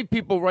 How many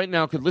people right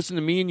now could listen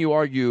to me and you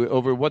argue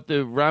over what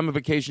the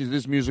ramifications of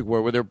this music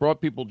were, whether it brought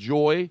people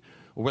joy,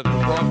 or whether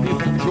it brought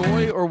people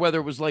joy, or whether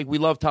it was like, we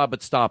love Todd,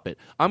 but stop it?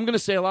 I'm going to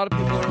say a lot of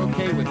people are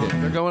okay with it.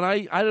 They're going,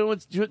 I don't know,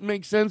 it shouldn't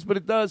make sense, but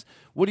it does.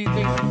 What do you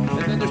think? And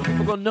then there's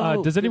people going,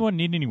 no. Does anyone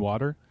need any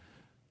water?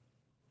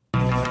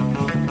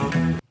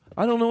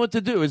 I don't know what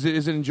to do. Is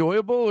it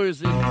enjoyable, or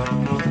is it?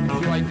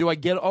 Do I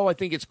get? Oh, I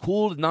think it's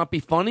cool to not be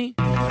funny.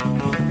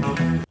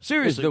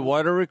 Seriously. Is the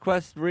water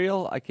request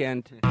real? I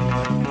can't.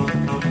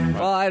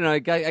 Well, I don't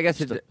know. I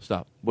guess it's...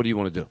 Stop. What do you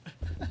want to do?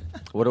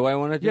 What do I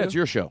want to do? Yeah, it's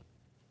your show.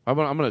 I'm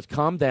going to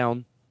calm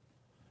down.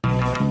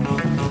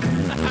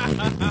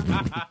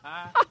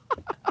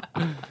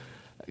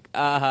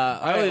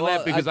 I only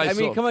laugh because I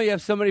mean, come on, you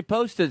have so many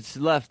Post-its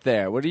left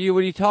there. What are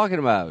you talking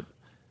about?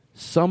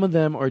 Some of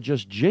them are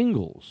just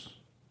jingles.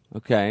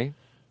 Okay.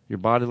 Your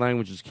body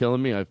language is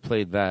killing me. I've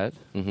played that.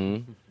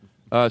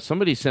 Mm-hmm.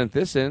 Somebody sent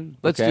this in.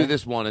 Let's do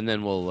this one, and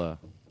then we'll...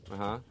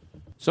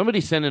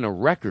 Somebody sent in a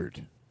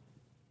record.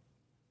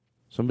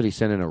 For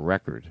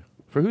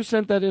who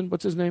sent that in?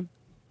 What's his name?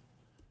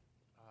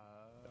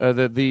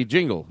 The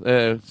jingle.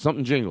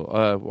 Something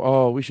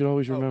jingle. We should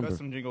always remember.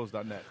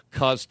 CustomJingles.net.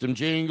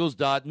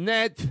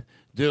 CustomJingles.net.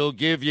 They'll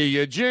give you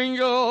your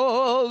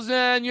jingles,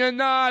 and you're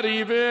not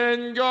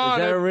even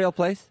gonna... Is that a real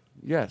place?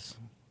 Yes.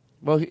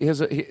 Well, he has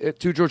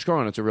to George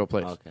Carlin, it's a real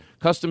place. Okay.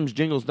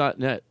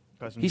 CustomJingles.net.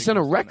 He sent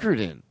a record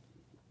in.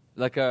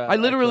 I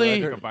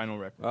literally... Like a vinyl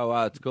record. Oh,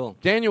 wow, it's cool.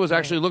 Daniel was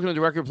actually looking at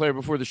the record player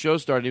before the show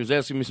started. He was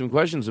asking me some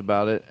questions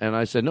about it, and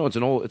I said, no,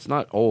 it's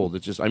not old.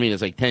 It's just,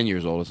 it's like 10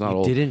 years old. It's not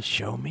old. You didn't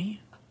show me?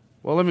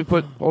 Well, let me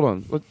hold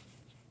on.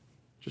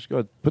 Just go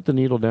ahead. Put the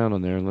needle down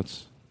on there, and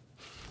let's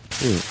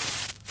do it.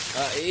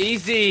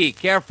 Easy.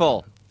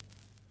 Careful.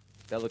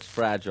 That looks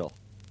fragile.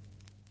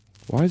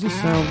 Why does it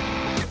sound...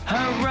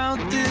 I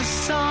wrote this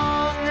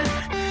song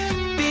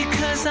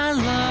because I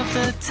love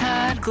the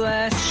Todd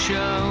Glass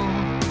Show.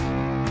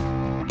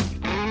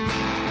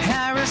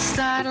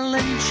 Aristotle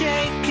and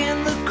Jake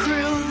and the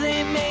crew,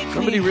 they make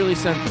Somebody really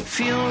sent this.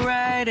 Feel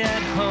right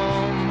at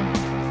home.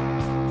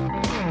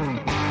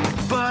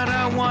 But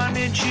I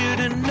wanted you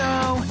to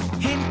know,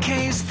 in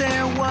case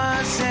there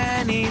was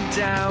any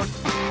doubt.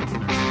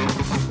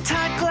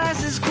 Todd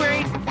Glass is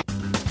great.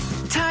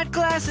 Todd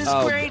Glass is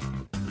great.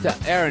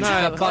 Aaron,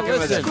 stop fucking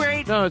with it.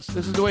 Great. No, this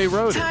is the way he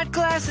wrote it. Todd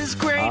Glass is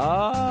great.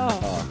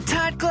 Oh.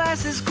 Todd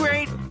Glass is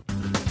great.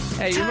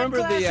 Hey, you remember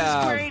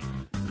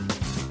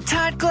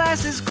Todd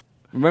Glass is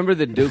Remember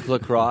the Duke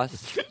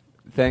Lacrosse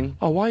thing?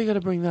 Oh, why you got to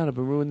bring that up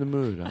and ruin the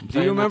mood?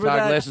 Do you remember Todd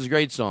that? Glass's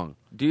great song.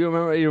 Do you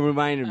remember? You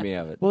reminded me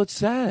of it. Well, it's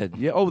sad.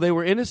 Yeah. Oh, they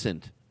were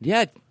innocent.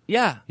 Yeah.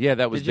 Yeah,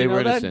 that was. They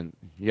were innocent.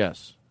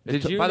 Yes.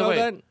 Did you by the know way,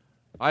 that?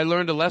 I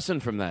learned a lesson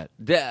from that.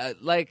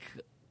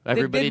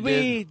 Everybody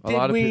Everybody did. A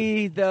lot of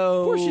people.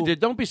 Though? Of course you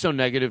did. Don't be so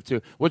negative,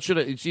 too.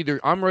 It's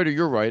either I'm right or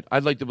you're right.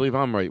 I'd like to believe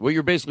I'm right. What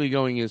you're basically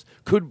going is,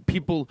 could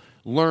people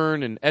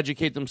learn and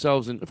educate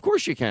themselves? And of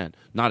course you can.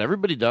 Not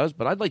everybody does,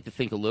 but I'd like to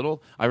think a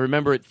little. I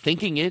remember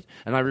thinking it,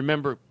 and I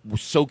remember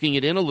soaking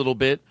it in a little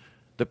bit.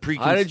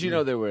 How did you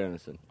know they were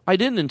innocent? I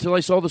didn't until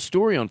I saw the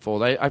story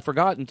unfold. I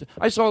forgot.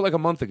 I saw it like a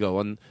month ago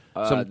on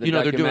some. The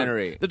documentary. They're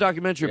doing the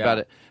documentary about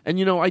it. And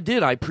I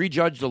did. I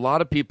prejudged a lot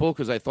of people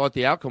because I thought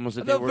the outcome was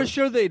that they were. For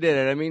sure they did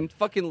it. I mean,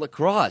 fucking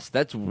lacrosse.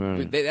 That's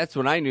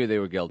when I knew they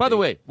were guilty. By the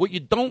way, what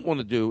you don't want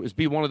to do is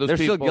be one of those They're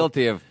people. still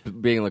guilty of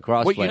being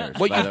lacrosse players.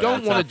 What you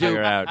don't want to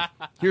do.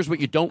 Here's what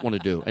you don't want to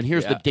do, and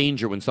here's the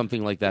danger when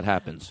something like that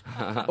happens.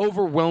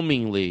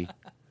 Overwhelmingly.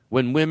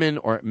 When women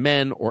or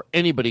men or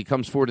anybody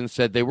comes forward and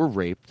said they were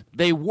raped,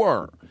 they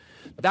were.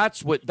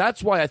 That's why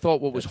I thought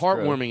what was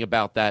heartwarming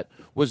about that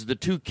was the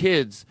two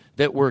kids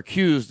that were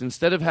accused.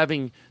 Instead of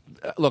having,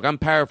 look, I'm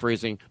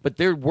paraphrasing, but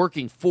they're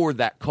working for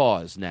that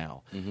cause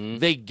now. Mm-hmm.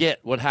 They get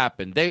what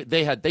happened.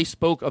 They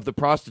spoke of the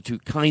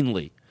prostitute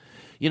kindly.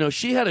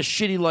 She had a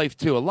shitty life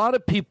too. A lot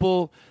of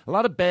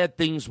bad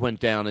things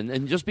went down,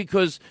 and just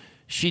because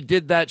she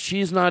did that,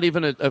 she's not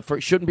even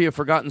shouldn't be a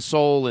forgotten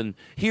soul. And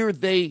here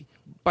they.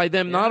 By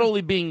them not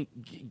only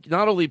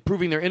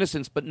proving their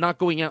innocence, but not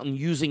going out and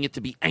using it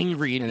to be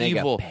angry and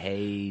evil. They got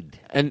paid.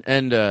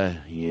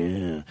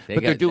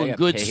 But they're doing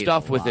good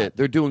stuff with it.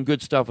 They're doing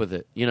good stuff with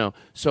it.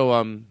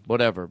 So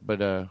whatever.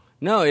 But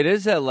no, it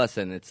is a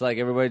lesson. It's like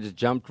everybody just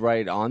jumped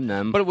right on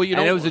them. But and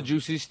it was a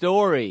juicy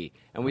story,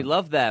 and we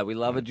love that. We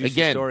love a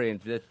juicy story,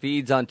 and it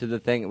feeds onto the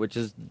thing, which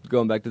is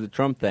going back to the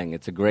Trump thing.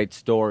 It's a great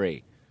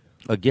story.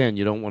 Again,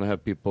 you don't want to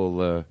have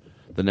people.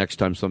 The next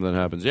time something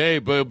happens, hey,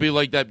 but it'll be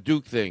like that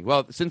Duke thing.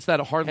 Well, since that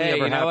hardly ever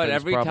happens, you know what?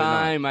 Every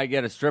time not. I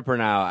get a stripper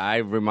now, I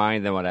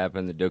remind them what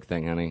happened to the Duke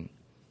thing, honey.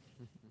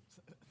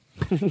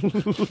 You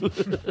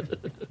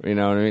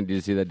know what I mean? Did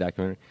you see that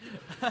documentary?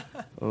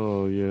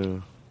 Oh yeah.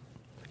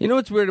 You know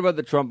what's weird about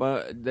the Trump,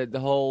 the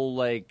whole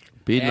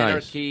be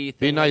anarchy nice.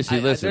 thing? Be nice.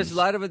 He listens. There's a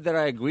lot of it that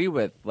I agree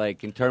with,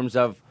 in terms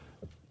of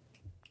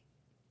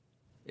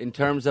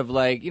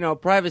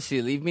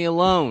privacy. Leave me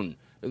alone.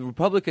 The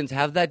Republicans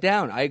have that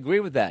down. I agree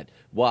with that.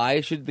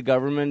 Why should the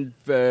government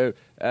be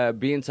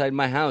inside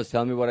my house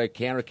telling me what I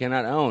can or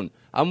cannot own?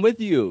 I'm with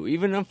you,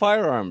 even on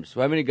firearms.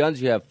 How many guns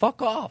you have?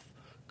 Fuck off.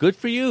 Good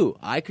for you.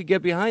 I could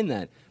get behind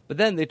that. But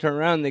then they turn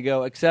around and they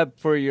go, except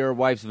for your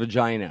wife's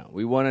vagina.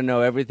 We want to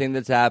know everything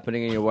that's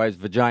happening in your wife's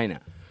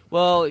vagina.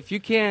 Well, if you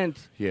can't,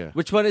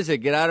 which one is it?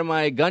 Get out of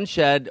my gun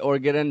shed or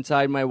get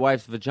inside my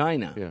wife's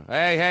vagina? Yeah.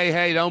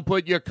 Hey, don't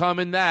put your cum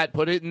in that.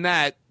 Put it in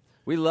that.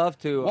 We love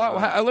to.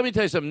 Let me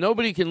tell you something.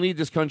 Nobody can lead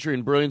this country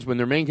in brilliance when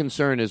their main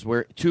concern is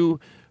we're two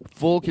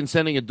full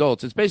consenting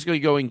adults. It's basically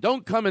going,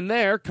 don't come in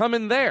there, come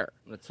in there.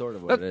 That's sort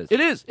of what it is. It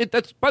is.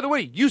 That's. By the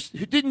way,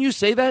 didn't you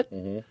say that?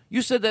 Mm-hmm.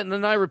 You said that, and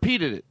then I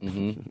repeated it.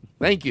 Mm-hmm.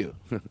 Thank you.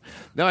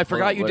 No, I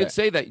forgot you did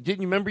say that.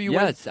 Didn't you remember? You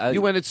went.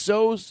 You went. It's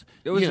so's.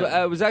 It was.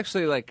 It was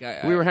actually like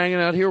we were hanging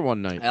out here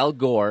one night. Al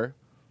Gore,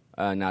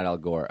 not Al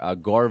Gore.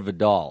 Gore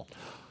Vidal.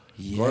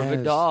 Yes. Gore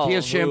Vidal. He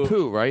has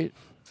shampoo, right?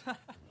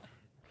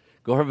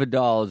 Gore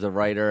Vidal is a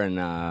writer and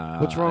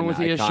what's wrong with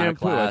he has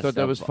shampoo? I thought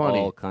that was funny.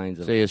 All kinds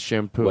of say his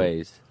shampoo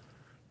ways.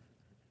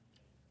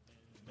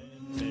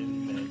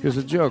 Because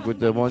the joke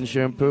with the one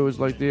shampoo is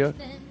like the.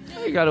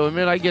 You got to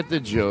admit, I get the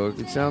joke.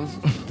 It sounds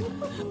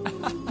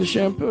the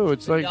shampoo.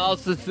 It's like Vidal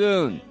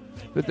Sassoon.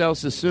 Vidal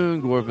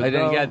Sassoon. Gore Vidal. I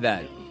didn't get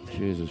that.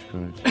 Jesus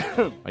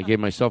Christ! I gave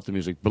myself the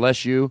music.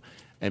 Bless you,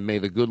 and may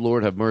the good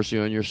Lord have mercy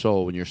on your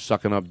soul when you're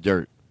sucking up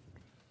dirt.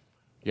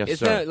 Yes,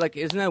 sir.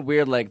 Isn't that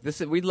weird? Like this,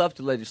 we'd love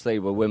to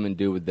legislate what women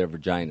do with their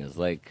vaginas.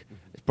 Like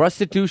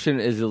prostitution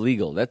is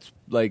illegal. That's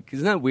like,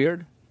 isn't that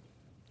weird?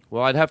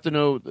 Well, I'd have to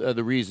know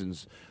the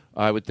reasons.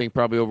 I would think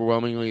probably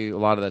overwhelmingly a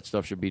lot of that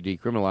stuff should be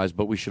decriminalized,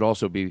 but we should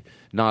also be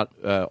not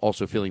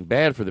also feeling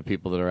bad for the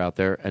people that are out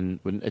there.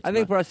 And when it's I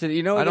think prostitution.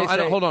 You know, what I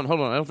don't. Hold on.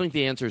 I don't think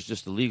the answer is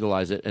just to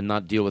legalize it and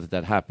not deal with it.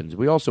 That happens.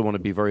 We also want to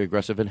be very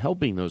aggressive in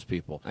helping those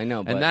people. I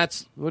know, but and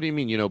that's what do you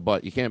mean? You know,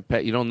 but you can't.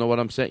 You don't know what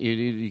I'm saying.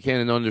 You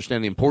can't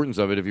understand the importance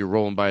of it if you're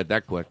rolling by it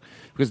that quick,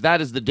 because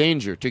that is the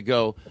danger. To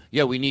go,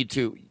 yeah, we need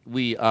to.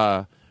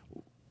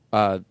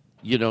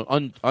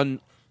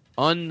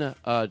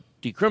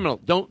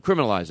 Don't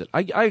criminalize it.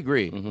 I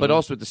agree, but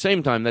also at the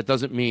same time, that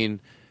doesn't mean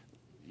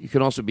you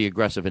can also be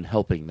aggressive in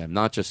helping them,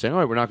 not just saying, "All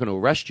right, we're not going to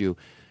arrest you."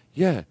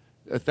 Yeah,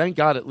 thank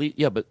God at least.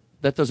 Yeah, but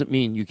that doesn't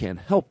mean you can't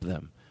help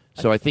them.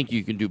 So I think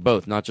you can do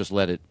both, not just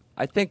let it.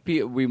 I think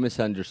we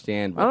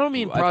misunderstand. I don't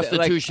mean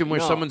prostitution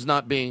where someone's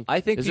not being. I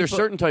think there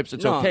certain types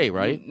it's okay,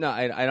 right? No,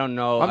 I don't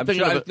know.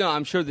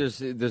 I'm sure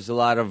there's a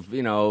lot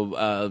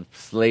of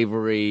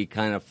slavery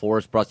kind of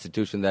forced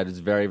prostitution that is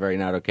very, very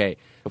not okay.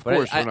 Of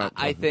course, we're not.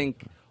 I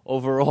think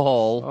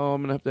overall. Oh,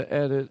 I'm gonna have to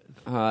edit.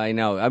 I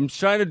know. I'm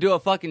trying to do a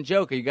fucking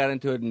joke. You got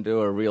into it into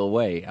a real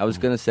way. I was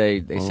gonna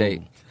say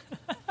say.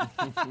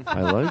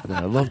 I like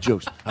that. I love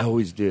jokes. I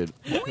always did.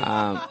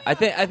 I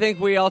think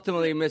we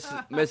ultimately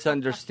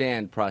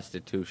misunderstand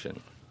prostitution.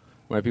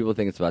 Where people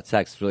think it's about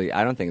sex, really,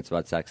 I don't think it's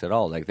about sex at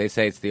all. Like they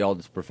say, it's the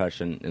oldest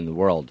profession in the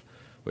world,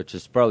 which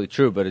is probably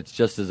true, but it's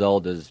just as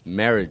old as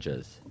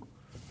marriages.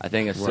 I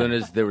think as soon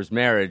as there was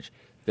marriage,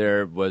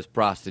 there was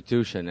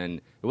prostitution,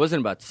 and it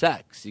wasn't about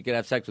sex. You could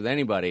have sex with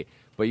anybody,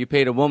 but you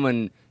paid a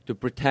woman to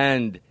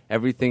pretend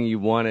everything you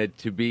wanted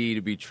to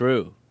be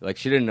true. Like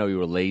she didn't know you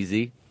were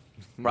lazy.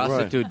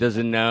 Prostitute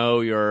doesn't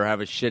know you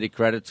have a shitty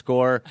credit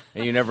score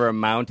and you never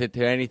amounted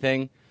to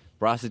anything.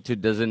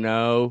 Prostitute doesn't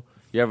know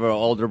you have an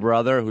older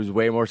brother who's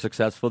way more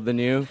successful than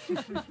you.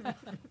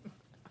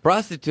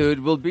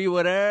 Prostitute will be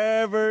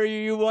whatever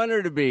you want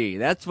her to be.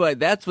 That's what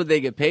they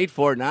get paid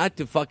for, not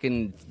to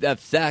fucking have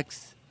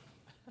sex.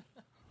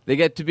 They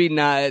get to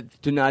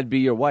not be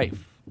your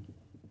wife.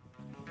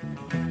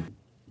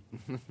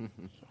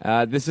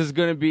 This is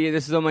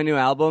on my new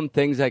album,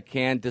 Things I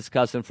Can't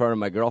Discuss in Front of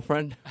My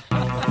Girlfriend.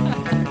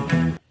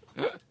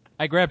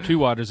 I grabbed 2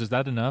 waters. Is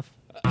that enough?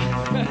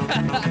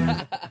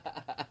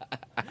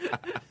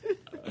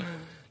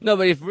 No,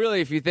 but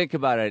if you think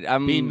about it,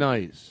 be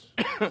nice.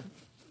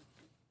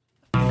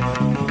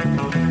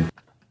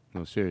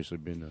 No, seriously,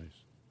 be nice.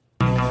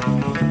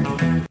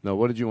 No,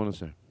 what did you want to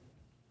say?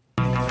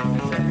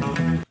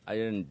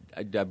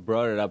 I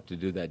brought it up to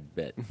do that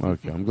bit.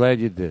 Okay, I'm glad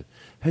you did.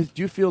 Hey,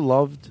 do you feel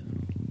loved?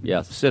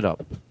 Yes. Sit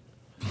up.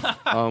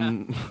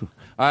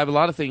 I have a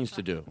lot of things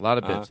to do, a lot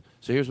of bits.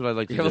 So here's what I'd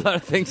like to do. You have a lot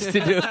of things to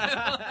do?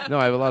 No,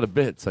 I have a lot of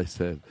bits, I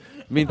said.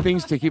 I mean,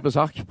 things to keep us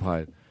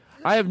occupied.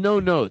 I have no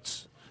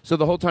notes. So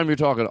the whole time you're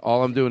talking,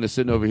 all I'm doing is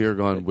sitting over here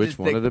going, which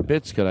one of the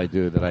bits could I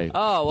do that I...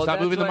 Oh, well,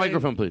 Stop moving the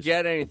microphone, please.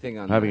 Get anything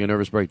on Having a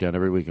nervous breakdown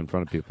every week in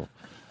front of people.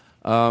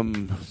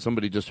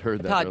 Somebody just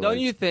heard that. Todd, don't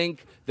you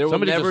think there will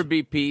never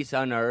be peace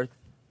on Earth,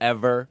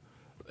 ever,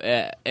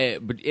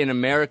 in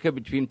America,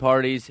 between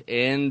parties,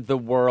 in the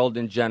world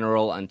in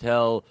general,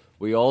 until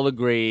we all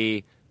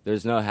agree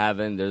there's no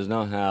heaven, there's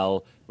no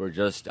hell, we're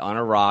just on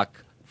a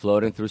rock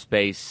floating through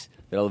space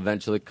that'll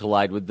eventually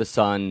collide with the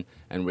sun,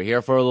 and we're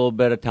here for a little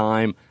bit of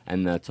time,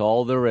 and that's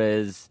all there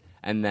is,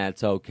 and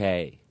that's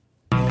okay.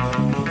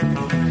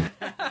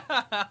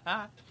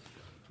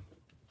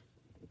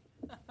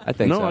 I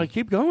think so. No, I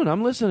keep going.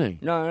 I'm listening.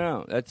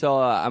 No. That's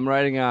all. I'm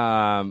writing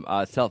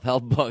a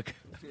self-help book.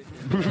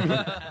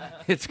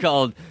 It's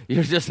called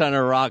 "You're Just on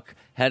a Rock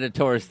Headed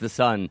Towards the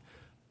Sun."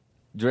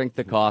 Drink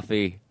the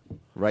coffee.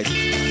 Right.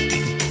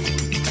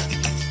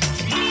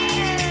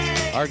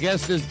 Our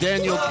guest is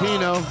Daniel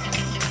Pino.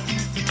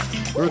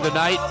 Through the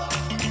night.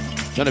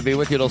 Going to be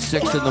with you till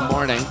 6 in the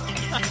morning.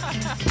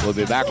 We'll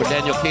be back with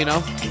Daniel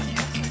Pino.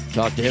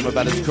 Talk to him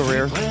about his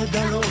career. You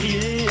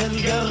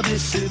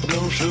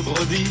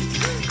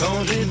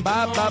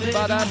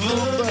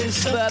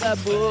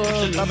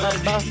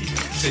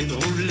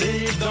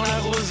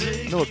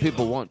know what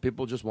people want?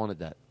 People just wanted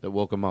that. That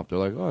woke them up. They're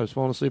like, oh, I was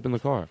falling asleep in the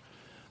car.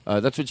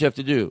 That's what you have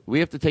to do. We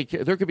have to take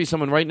care. There could be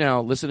someone right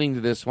now listening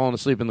to this falling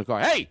asleep in the car.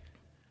 Hey!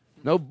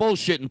 No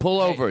bullshit and pull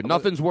over.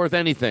 Nothing's worth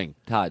anything.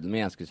 Todd, let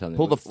me ask you something.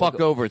 Pull the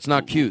fuck over. It's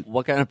not cute.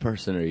 What kind of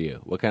person are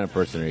you? What kind of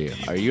person are you?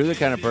 Are you the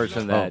kind of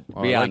person that,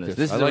 be honest,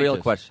 this is a real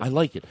question. I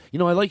like it. You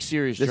know, I like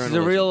serious journalism.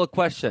 This is a real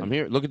question. I'm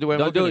here. Look at the way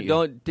I'm looking at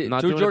you.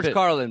 To George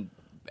Carlin,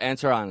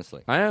 answer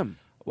honestly. I am.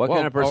 What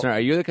kind of person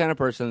are you? The kind of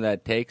person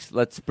that takes,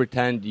 let's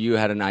pretend you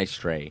had an ice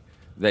tray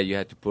that you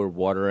had to pour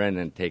water in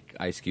and take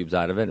ice cubes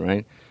out of it,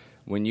 right?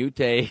 When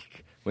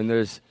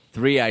there's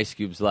 3 ice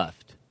cubes left,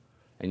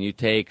 and you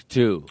take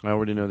 2. I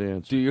already know the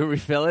answer. Do you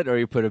refill it or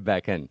you put it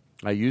back in?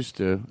 I used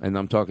to, and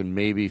I'm talking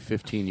maybe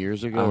 15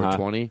 years ago or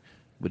 20.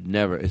 Would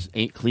never. As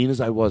clean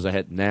as I was,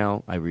 I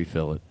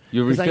refill it.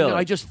 You refill it?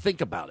 I just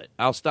think about it.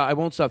 I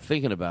won't stop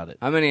thinking about it.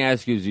 How many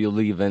ice cubes do you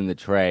leave in the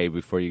tray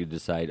before you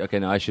decide, okay,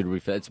 no, I should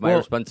refill it? It's my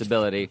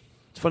responsibility.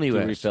 It's funny you to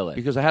ask, refill it.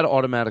 Because I had an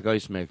automatic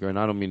ice maker, and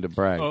I don't mean to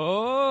brag.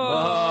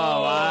 Wow.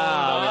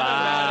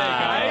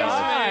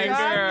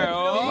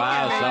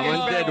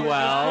 Someone did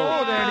well.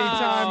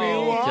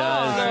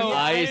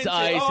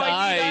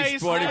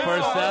 Ice,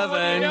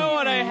 24/7. You know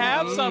what? I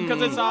have some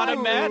because it's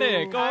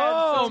automatic.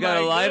 Oh, it's got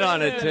a light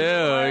on it too,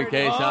 in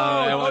case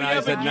I want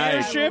ice at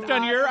night. Shift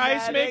on your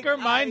ice maker.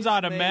 Mine's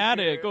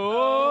automatic. Oh,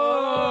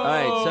 all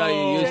right. So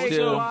you used to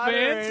so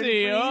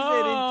fancy.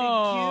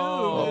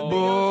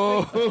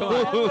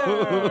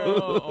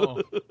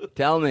 Oh,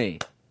 tell me.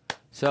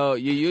 So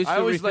you used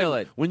to refill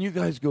it. When you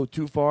guys go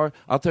too far,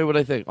 I'll tell you what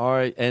I think. All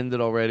right, end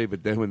it already.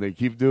 But then when they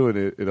keep doing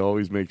it, it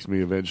always makes me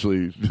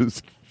eventually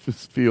just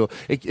feel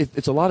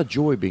it's a lot of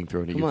joy being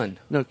thrown at you. Come on.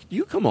 No,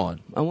 you come on.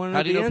 I want to know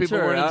How do you know people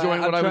weren't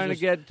enjoying what I was trying to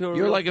get to a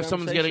You're real like if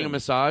someone's getting a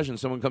massage and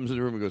someone comes in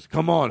the room and goes,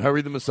 come on,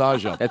 hurry the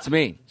massage up. That's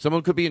me.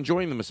 Someone could be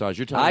enjoying the massage.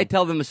 You're telling I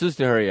tell the masseuse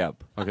to hurry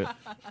up. Okay.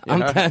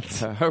 I'm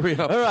tense. Hurry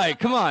up. All right,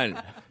 come on.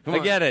 I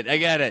get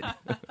it.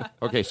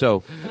 Okay,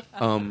 so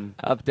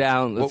up,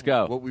 down, let's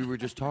go. What we were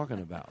just talking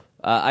about.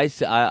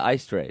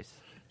 Ice trays.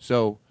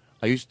 So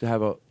I used to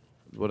have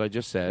what I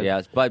just said.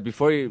 Yes, but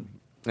before you...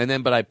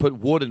 But I put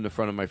wood in the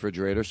front of my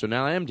refrigerator, so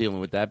now I am dealing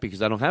with that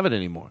because I don't have it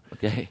anymore.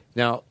 Okay.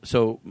 Now,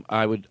 so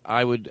I would.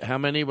 How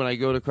many when I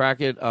go to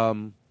crack it?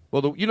 The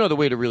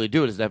way to really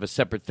do it is to have a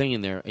separate thing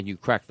in there, and you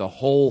crack the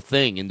whole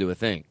thing into a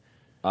thing.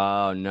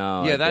 Oh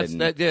no! Yeah,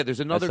 there's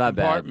another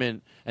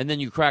compartment, and then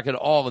you crack it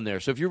all in there.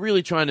 So if you're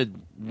really trying to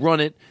run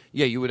it,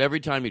 you would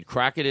every time you'd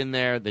crack it in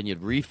there, then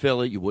you'd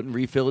refill it. You wouldn't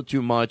refill it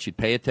too much. You'd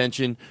pay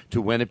attention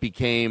to when it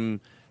became,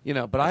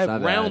 But I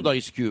have round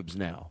ice cubes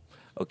now.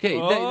 Okay,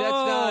 that's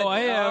not...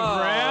 I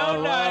have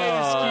round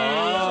ice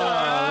cubes.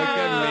 Look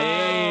at me.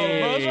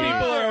 Most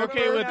people are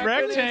okay with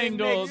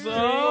rectangles.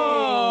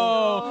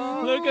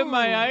 Oh, look at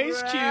my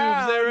ice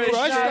cubes. They're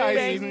crushed ice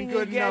shiny. isn't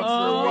good enough for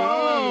me.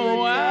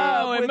 Oh,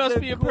 wow. It must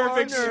be a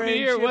perfect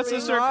sphere. What's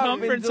the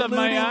circumference of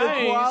my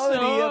ice? The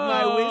quality of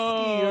my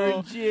whiskey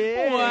or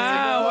gin.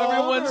 Wow,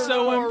 everyone's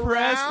so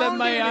impressed that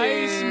my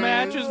ice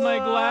matches my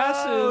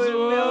glasses.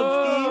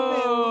 Whoa.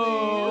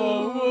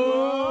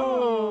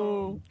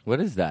 What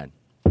is that?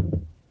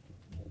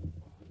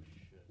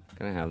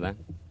 Can I have that?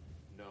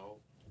 No.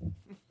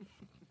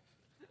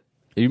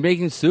 Are you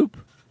making soup?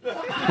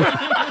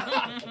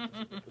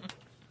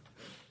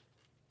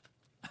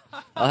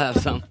 I'll have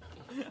some.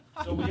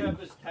 So we have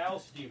this towel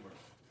steamer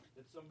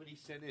that somebody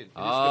sent in.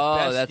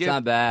 Oh, that's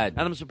not bad.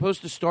 And I'm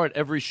supposed to start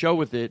every show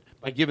with it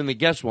by giving the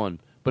guest one,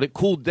 but it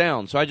cooled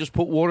down. So I just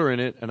put water in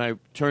it and I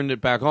turned it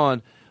back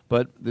on.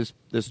 But this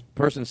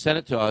person sent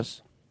it to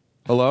us.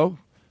 Hello?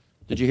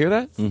 Did you hear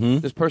that? Mm-hmm.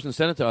 This person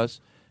sent it to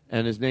us.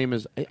 And his name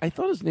is, I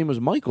thought his name was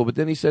Michael, but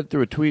then he said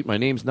through a tweet, my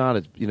name's not,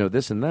 it's,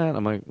 this and that.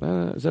 I'm like,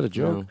 is that a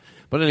joke? No.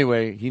 But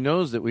anyway, he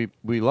knows that we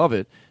love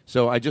it.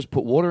 So I just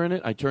put water in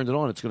it. I turned it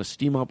on. It's going to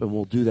steam up and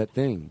we'll do that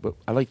thing. But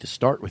I like to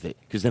start with it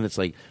because then it's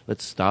like,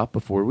 let's stop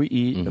before we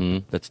eat.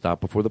 Mm-hmm. Let's stop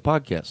before the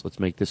podcast. Let's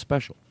make this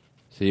special.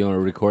 So you want to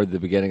record the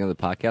beginning of the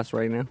podcast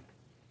right now?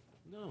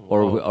 No.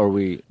 Or are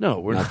we no,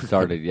 we're not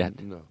started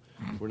yet? No,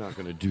 we're not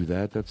going to do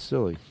that. That's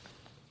silly.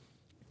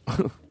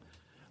 How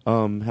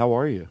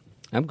are you?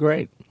 I'm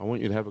great. I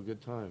want you to have a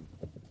good time.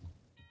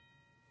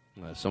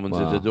 Someone's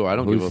at the door. I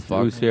don't give a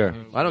fuck. Who's here?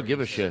 I don't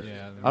give a shit.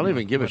 I don't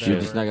even give a shit.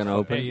 You're just not going to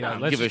open? Hey, I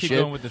don't let's give a keep shit.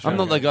 going with the show, I'm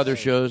not like guys. other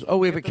shows. Oh,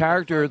 we have a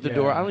character at the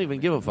door. I don't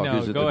even give a fuck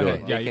who's at the go door.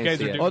 ahead. Yeah, you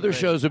guys are doing Other great.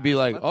 shows would be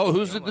like, oh,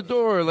 who's at the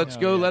door? Let's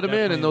go, let him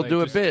in, and they'll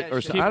do a bit.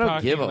 Or keep I don't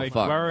talking, give a like,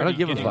 fuck. we're I don't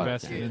give a already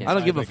fuck. getting invested I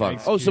don't give a inside, like,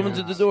 fuck. Oh, someone's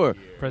at the door.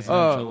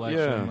 Presidential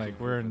election. Yeah. Like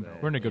we're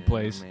in a good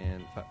place.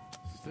 Man, fuck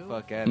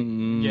out.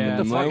 Yeah, Get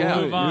the fuck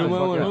out. Move on. You might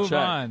wanna Move check.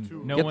 on.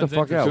 No Get the one's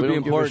fuck out. Could We be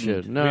don't give a important.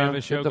 shit. No, We have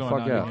a show get the going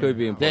fuck on. out. It could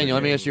be important. Daniel,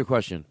 let me ask you a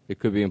question. It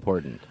could be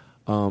important.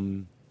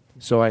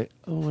 So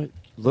want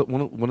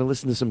to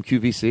listen to some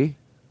QVC?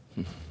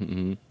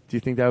 Mm-hmm. Do you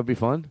think that would be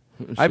fun?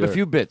 I have a Sure.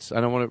 few bits.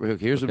 I don't want to.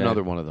 Here's Okay.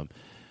 another one of them.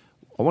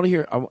 I want to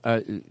hear.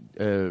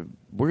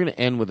 We're going to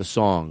end with a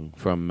song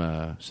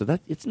from. So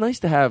that it's nice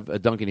to have a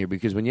Duncan here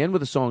because when you end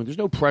with a song, there's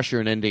no pressure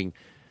in ending.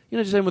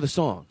 Just end with a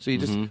song. So you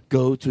just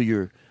go to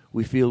your.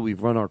 We feel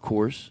we've run our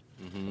course,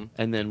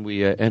 and then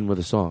we end with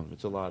a song.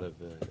 It's a lot of.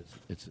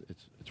 It's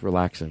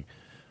relaxing,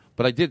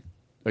 but I did.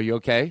 Are you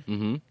okay?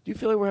 Mm-hmm. Do you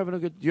feel like we're having a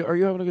good? Are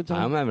you having a good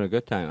time? I'm having a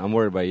good time. I'm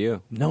worried about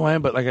you. No, I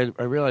am. But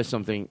I realized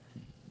something.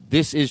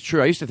 This is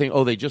true. I used to think,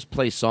 they just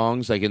play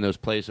songs like in those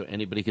plays so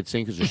anybody could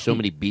sing because there's so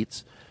many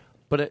beats.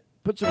 But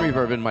put some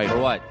reverb in my. For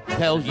what?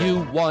 Tell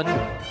you one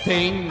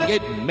thing,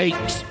 it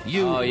makes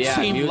you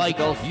seem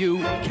musicals. like you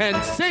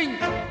can sing.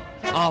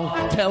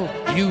 I'll tell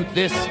you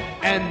this,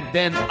 and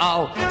then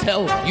I'll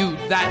tell you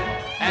that,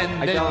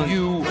 and then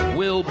you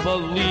will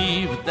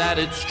believe that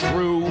it's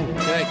true.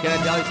 Can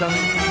I tell you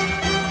something?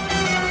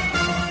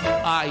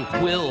 I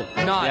will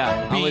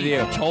not be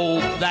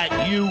told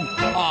that you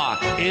are.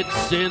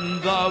 It's in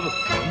the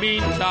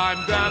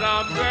meantime that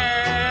I'm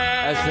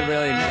there.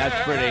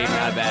 That's pretty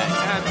not bad.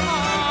 And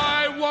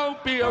I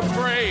won't be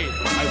afraid.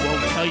 I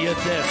won't tell you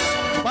this,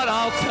 but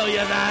I'll tell you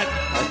that.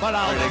 But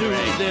I'll do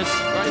this.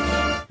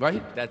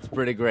 Right? That's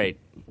pretty great.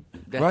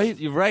 Right?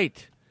 You're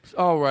right.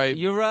 All right.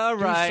 You're all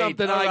right. Do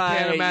something I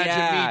can't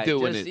imagine me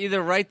doing Just it.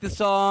 either write the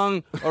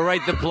song or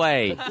write the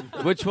play.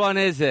 Which one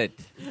is it?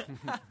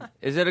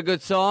 Is it a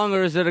good song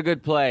or is it a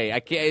good play? I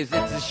can't. It's a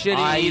shitty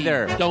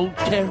either. I don't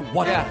care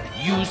what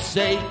you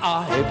say.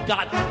 I've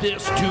got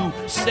this to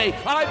say.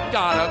 I've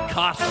got a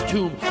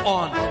costume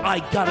on. I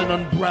got an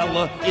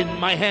umbrella in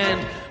my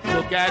hand.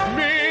 Look at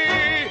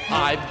me.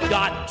 I've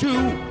got to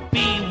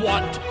be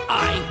what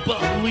I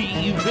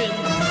believe in.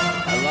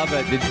 I love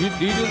it.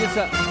 Do you do this?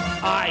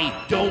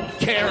 I don't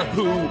care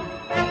who.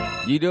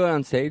 You do it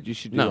on stage. You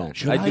should do that.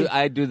 Should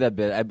I do that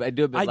bit. I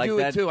do a bit like that. I do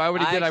it too. I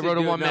already did. I wrote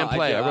a one-man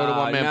play. I wrote a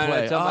one-man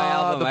play. It's on my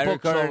album. The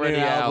book's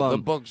already out. The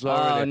book's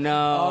already out. Oh,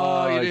 no.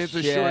 Oh, it's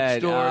a short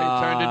story.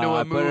 Turned into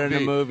a movie. Put it in a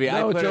movie.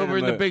 No, it's over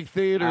in the big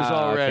theaters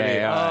already.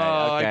 Okay,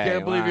 I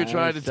can't believe you're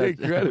trying to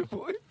take credit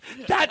for it.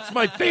 That's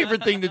my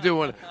favorite thing to do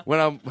when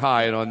I'm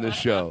high and on this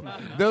show.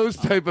 Those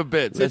type of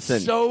bits. Listen,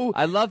 it's so.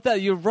 I love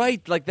that. You're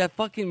right. Like that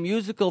fucking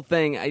musical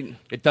thing.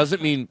 It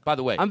doesn't mean. By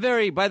the way, I'm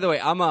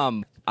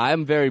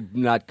very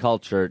not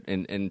cultured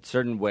in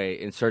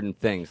certain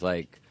things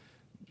like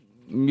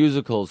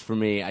musicals. For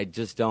me, I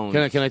just don't.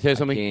 Can I tell you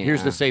something?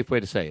 Here's the safe way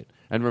to say it,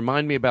 and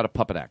remind me about a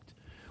puppet act.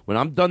 When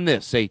I'm done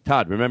this, say,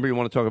 Todd, remember you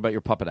want to talk about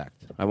your puppet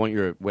act. I want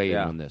your weigh in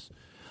on this.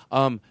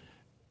 I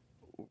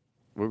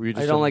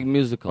don't like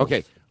musicals.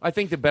 Okay, I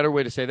think the better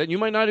way to say that, you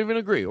might not even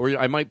agree, or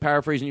I might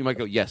paraphrase and you might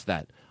go, yes,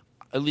 that.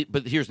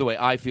 But here's the way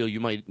I feel. You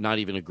might not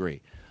even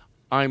agree.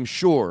 I'm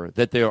sure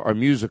that there are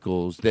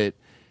musicals that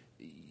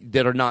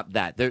are not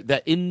that.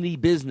 That in the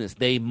business,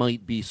 they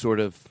might be sort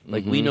of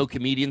like we know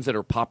comedians that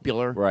are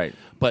popular, right?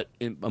 But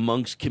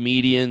amongst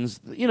comedians,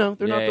 they're not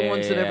the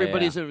ones that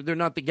everybody's. They're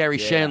not the Gary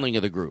Shandling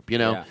of the group,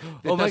 Yeah.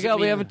 Oh my God,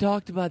 we haven't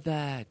talked about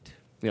that.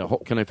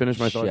 Can I finish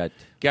my thought? Shit.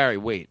 Gary,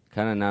 wait.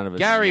 Kind of none of it.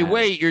 Gary,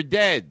 wait, you're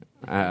dead.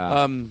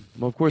 Well,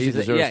 of course he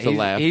deserves to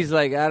laugh. He's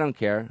like, I don't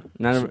care.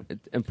 None of it.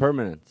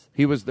 Impermanence.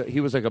 He was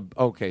like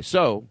okay.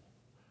 So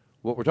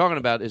what we're talking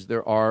about is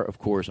there are, of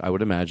course, I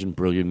would imagine,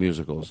 brilliant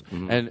musicals.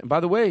 Mm-hmm. And by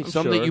the way,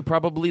 some that you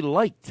probably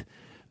liked.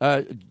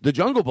 The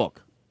Jungle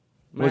Book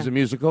was a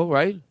musical,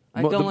 right?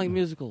 I don't like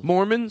musicals.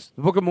 Mormons,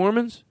 the Book of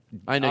Mormons.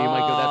 I know you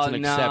might go. That's an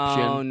exception.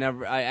 No,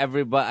 never.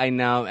 I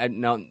know.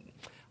 No.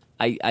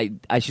 I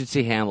should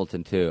see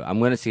Hamilton too. I'm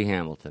going to see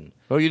Hamilton.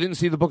 Oh, you didn't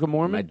see the Book of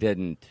Mormon? I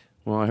didn't.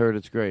 Well, I heard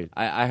it's great.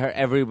 I heard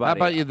everybody. How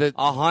about you? 100%.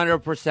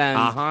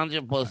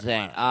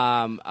 100%.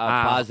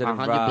 Positive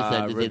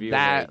 100%. review.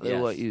 That?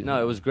 Yes.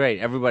 No, it was great.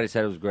 Everybody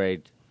said it was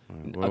great.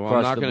 Well,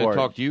 I'm not going to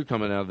talk to you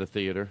coming out of the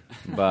theater.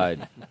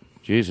 But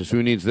Jesus,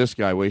 who needs this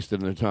guy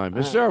wasting their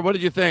time? Sir, what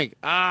did you think?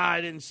 I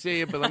didn't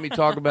see it, but let me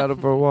talk about it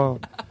for a while.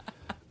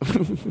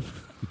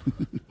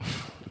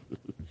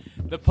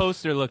 The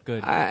poster looked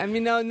good. I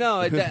mean, no.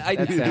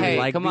 Hey,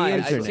 like come the on.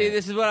 internet. See,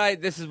 this is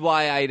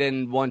why I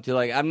didn't want to.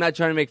 Like, I'm not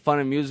trying to make fun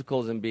of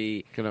musicals and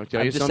be. Can I tell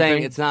I'm you just something?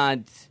 saying it's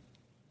not.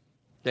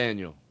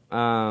 Daniel.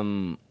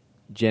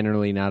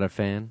 Generally not a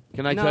fan.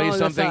 Can I No, tell you that's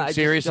something not- I just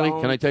seriously?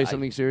 don't- Can I tell you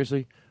something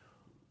seriously?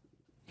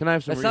 Can I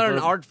have some? That's not an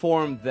reverb? art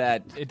form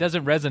that. It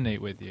doesn't resonate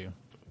with you.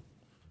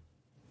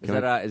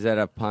 Is that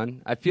a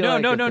pun? I feel No,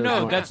 like no, if no, there's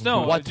no. one- That's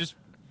no. What? I'm just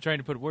trying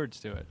to put words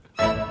to it.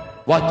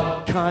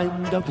 What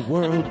kind of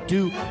world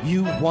do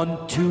you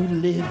want to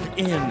live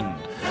in?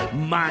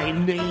 My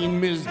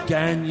name is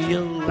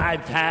Daniel.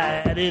 I've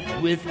had it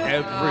with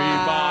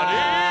everybody.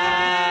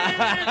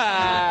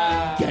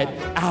 Get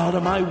out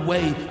of my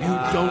way. You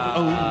don't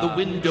own the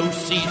window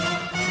seat.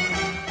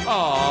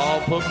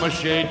 I'll put my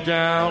shade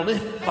down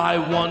if I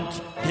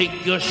want.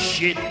 Take a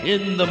shit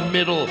in the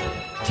middle.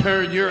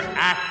 Turn your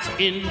act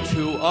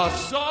into a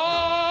song.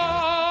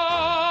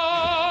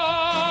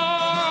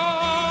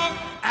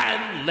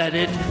 And let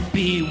it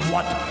be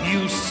what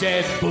you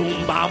said.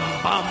 Boom, bam,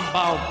 bam,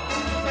 bam.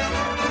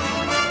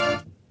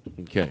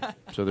 Okay,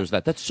 so there's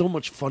that. That's so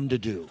much fun to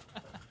do.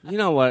 You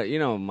know what? You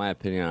know my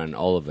opinion on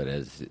all of it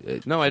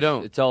is. No, I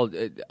don't. It's all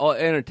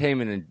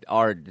entertainment and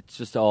art. It's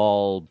just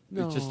all.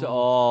 No. It's just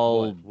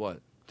all. What?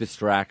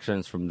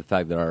 Distractions from the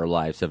fact that our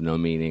lives have no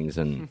meanings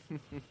and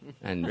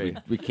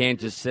we can't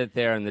just sit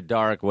there in the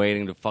dark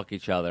waiting to fuck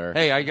each other.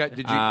 Hey, I got. Did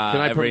you? Can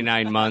I every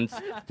 9 months?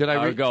 Did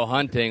I or go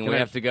hunting? Can We I-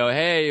 have to go.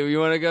 Hey, you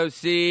want to go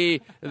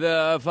see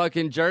the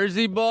fucking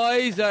Jersey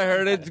Boys? I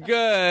heard it's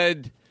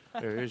good.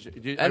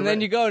 And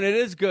then you go, and it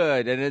is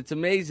good, and it's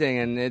amazing,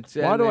 and it's.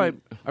 Why and do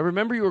then- I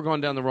remember you were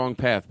going down the wrong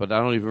path, but I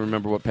don't even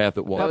remember what path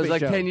it was. That was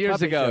like 10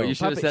 years ago. You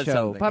should have said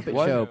something. Puppet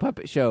What? show,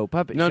 puppet show,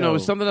 puppet No, show. no, it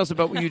was something else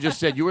about what you just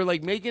said. You were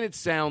like making it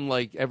sound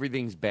like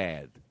everything's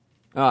bad.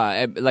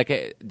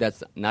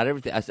 That's not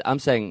everything. I'm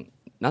saying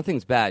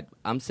nothing's bad.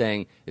 I'm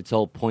saying it's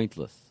all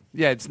pointless.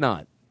 Yeah, it's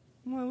not.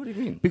 Well, what do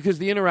you mean? Because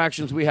the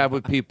interactions we have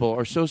with people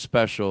are so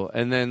special,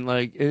 and then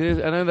like it is.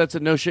 I know that's a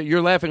no shit.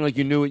 You're laughing like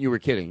you knew it. You were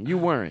kidding. You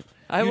weren't.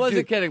 I You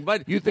wasn't do- kidding,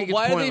 but you think it's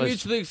why are they pointless.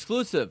 mutually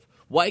exclusive?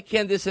 Why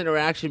can't this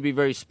interaction be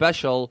very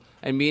special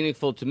and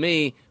meaningful to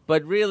me,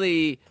 but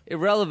really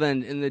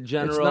irrelevant in the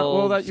general It's not,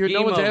 well, that you're, no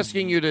scheme one's of-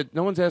 asking you to.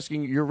 No one's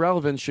asking. Your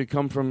relevance should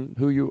come from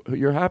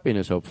your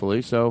happiness,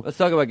 hopefully. So Let's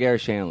talk about Gary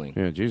Shandling.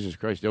 yeah, Jesus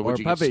Christ! Or Would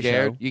you get puppet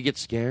scared? show. You get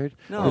scared?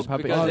 No, Because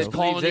puppet because show. it I was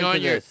calling leads you on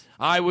into your. this.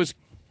 I was.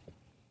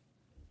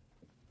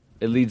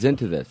 It leads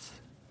into this.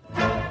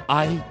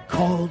 I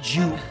called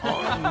you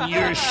on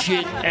your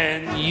shit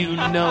and you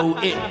know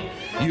it.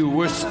 You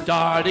were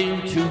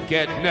starting to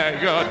get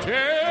negative.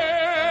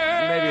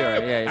 Maybe you're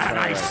right. Yeah, you're and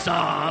I right.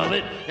 saw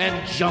it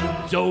and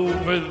jumped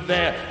over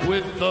there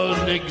with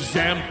an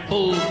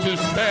example to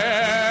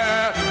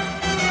spare.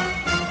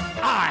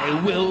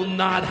 I will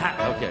not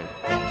have. Okay,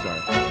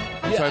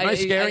 sorry. Sorry, am I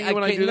scaring you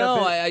when I do that? No,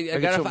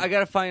 bit? I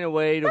gotta find a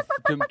way to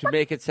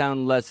make it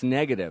sound less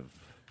negative.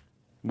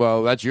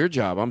 Well, that's your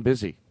job. I'm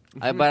busy.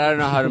 But I don't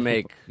know how to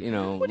make What do you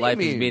life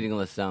is mean?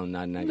 meaningless sound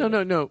not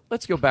negative. No.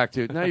 Let's go back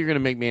to now. You're going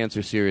to make me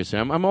answer seriously.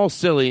 I'm all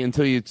silly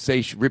until you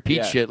say repeat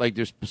Yeah. shit like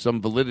there's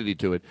some validity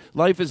to it.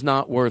 Life is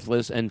not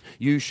worthless, and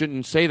you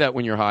shouldn't say that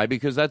when you're high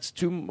because that's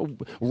too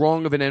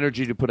wrong of an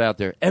energy to put out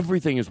there.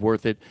 Everything is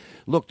worth it.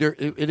 Look,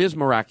 it is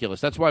miraculous.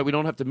 That's why we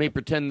don't have to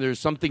pretend there's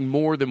something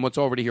more than what's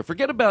already here.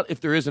 Forget about if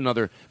there is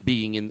another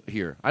being in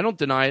here. I don't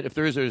deny it. If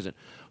there is, there isn't.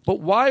 But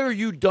why are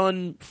you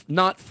done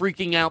not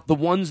freaking out the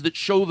ones that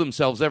show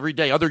themselves every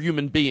day, other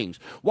human beings?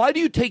 Why do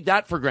you take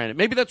that for granted?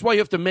 Maybe that's why you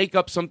have to make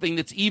up something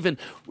that's even.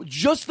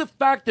 Just the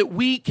fact that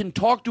we can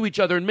talk to each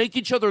other and make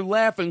each other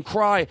laugh and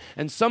cry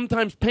and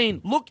sometimes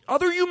pain. Look,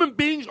 other human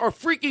beings are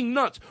freaking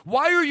nuts.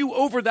 Why are you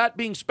over that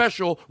being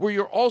special where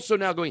you're also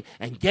now going,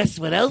 and guess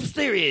what else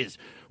there is?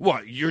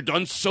 What, you're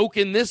done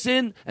soaking this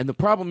in? And the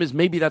problem is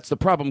maybe that's the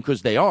problem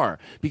because they are.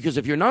 Because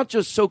if you're not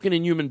just soaking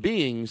in human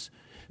beings,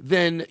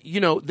 then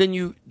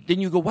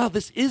you go, wow,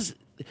 this is,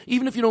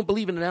 even if you don't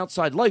believe in an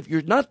outside life,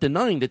 you're not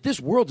denying that this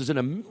world is an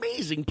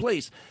amazing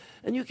place.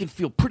 And you can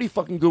feel pretty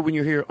fucking good when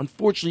you're here.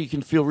 Unfortunately, you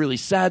can feel really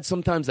sad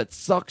sometimes. That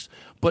sucks.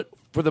 But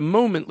for the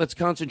moment, let's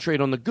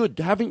concentrate on the good.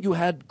 Haven't you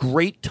had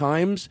great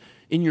times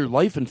in your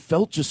life and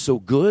felt just so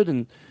good?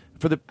 And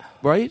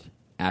right?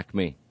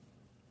 Acme.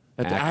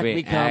 At the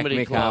Acme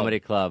Comedy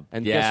Club.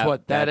 And Yeah, guess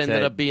what? That that's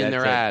ended it. up being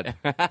their That's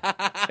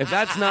ad. If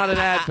that's not an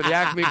ad for the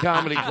Acme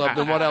Comedy Club,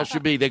 then what else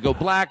should be? They go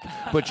black,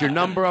 put your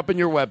number up in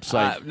your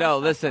website. No,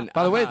 listen.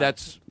 By the way,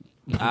 that's...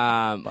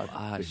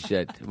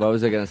 Shit. What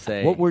was I going to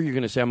say? What were you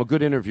going to say? I'm a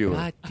good interviewer.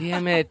 God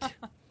damn it.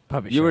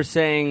 Puppet You show. were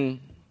saying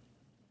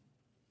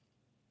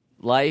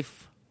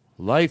life.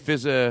 Life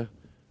is a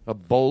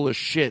bowl of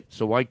shit,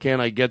 so why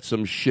can't I get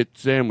some shit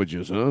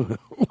sandwiches, huh?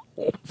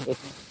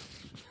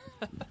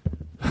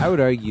 I would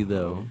argue,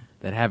 though,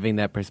 that having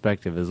that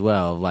perspective as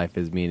well of life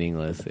is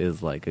meaningless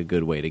is like a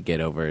good way to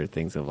get over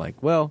things of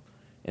like, well,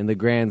 in the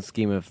grand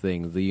scheme of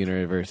things, the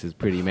universe is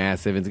pretty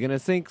massive. It's going to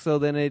sink, so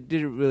then it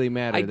didn't really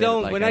matter. I that,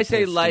 don't. like, When I say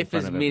pissed in life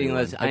front is of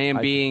meaningless, everyone. I am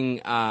being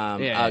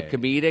yeah.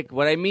 comedic.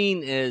 What I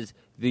mean is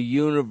the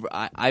universe.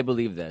 I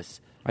believe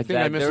this. I think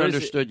I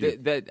misunderstood you.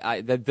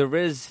 That there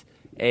is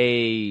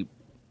a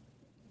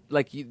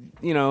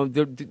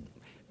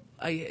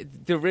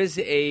there is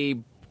a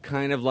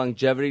kind of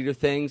longevity to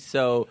things.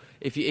 So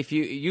if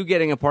you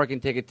getting a parking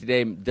ticket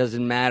today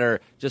doesn't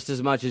matter just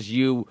as much as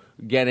you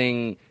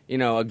getting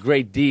a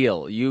great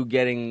deal. You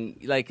getting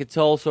it's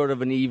all sort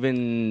of an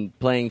even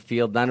playing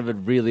field. None of it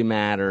really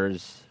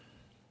matters.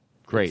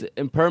 Great. It's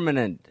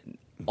impermanent.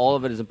 All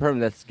of it is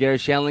impermanent. That's Gary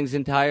Shandling's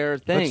entire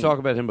thing. Let's talk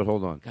about him, but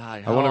hold on. God,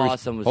 I how wanna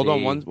awesome was Hold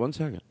he? on one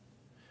second.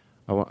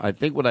 I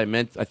think what I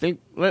meant,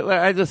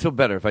 I just feel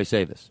better if I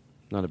say this.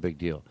 Not a big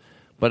deal.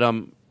 But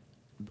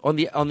on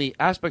the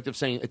aspect of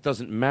saying it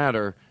doesn't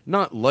matter,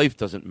 not life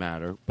doesn't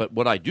matter, but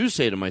what I do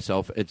say to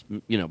myself, it's,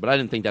 but I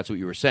didn't think that's what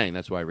you were saying.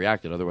 That's why I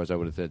reacted. Otherwise, I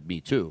would have said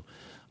me too.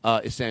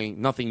 Is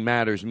saying nothing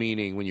matters,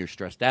 meaning when you're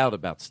stressed out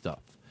about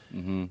stuff.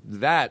 Mm-hmm.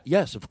 That,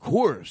 yes, of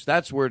course,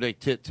 that's where they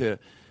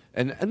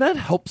and that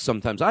helps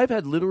sometimes. I've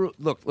had literal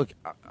look.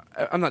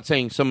 I'm not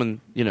saying someone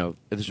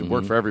this should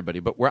work for everybody,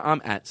 but where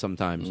I'm at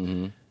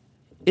sometimes,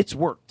 it's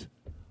worked.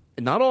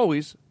 not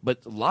always,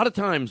 but a lot of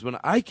times when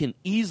I can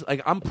easily,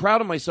 like, I'm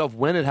proud of myself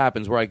when it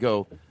happens where I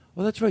go,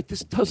 well, that's right,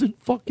 this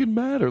doesn't fucking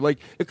matter. Like,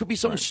 it could be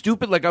something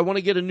stupid, like I want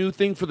to get a new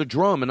thing for the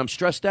drum, and I'm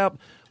stressed out.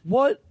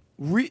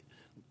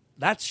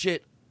 That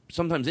shit,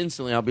 sometimes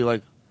instantly, I'll be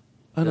like,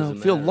 I don't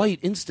know, feel light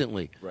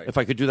instantly. Right. If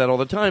I could do that all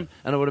the time,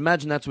 and I would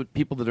imagine that's what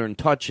people that are in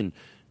touch and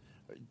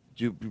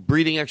do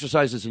breathing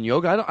exercises and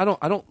yoga. I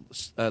don't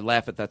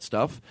laugh at that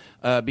stuff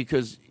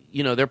because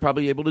they're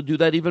probably able to do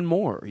that even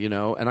more.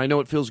 And I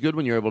know it feels good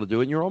when you're able to do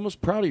it. And you're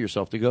almost proud of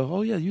yourself to go,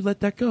 oh yeah, you let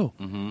that go.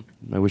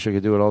 Mm-hmm. I wish I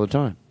could do it all the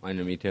time. I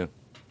know, me too.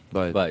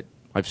 But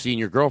I've seen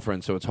your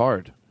girlfriend, so it's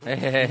hard.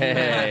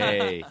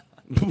 Hey.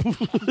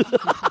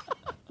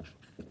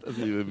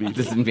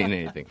 Doesn't mean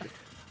anything.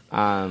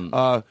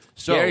 So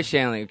Gary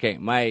Shandling. Okay,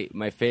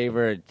 my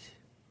favorite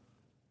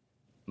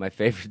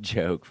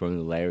joke from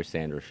the Larry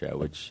Sanders Show,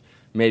 which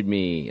made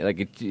me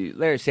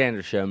Larry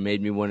Sanders Show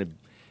made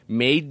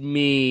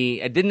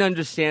me. I didn't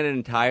understand it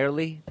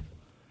entirely,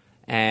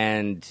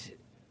 and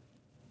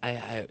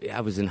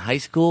I was in high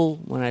school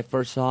when I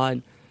first saw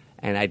it,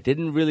 and I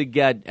didn't really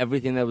get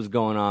everything that was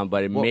going on,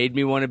 but it made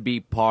me want to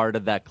be part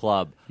of that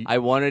club. I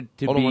wanted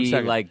to be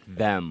like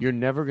them. You're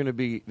never going to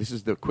be. This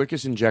is the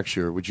quickest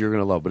injecture, which you're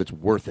going to love, but it's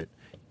worth it.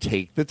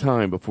 Take the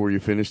time before you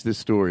finish this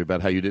story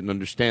about how you didn't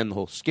understand the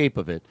whole scape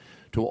of it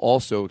to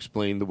also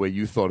explain the way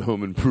you thought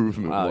Home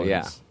Improvement was.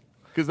 Yeah.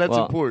 Because that's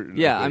important.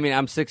 Yeah, I mean,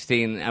 I'm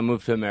 16. I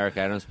moved to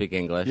America. I don't speak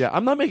English. Yeah,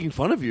 I'm not making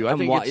fun of you. I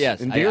think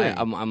it's endearing.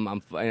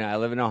 I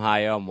live in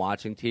Ohio. I'm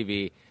watching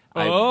TV.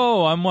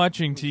 I'm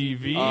watching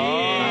TV.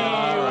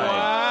 All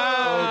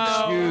right.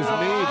 Excuse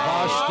me.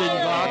 Boston,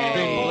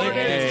 Glockton,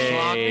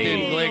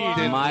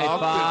 Glickton. My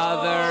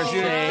father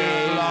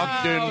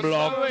said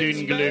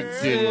Glockton,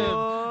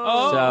 Glickton.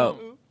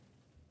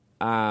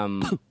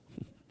 So,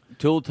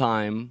 Tool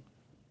Time,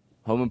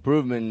 Home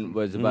Improvement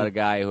was about a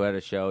guy who had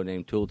a show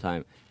named Tool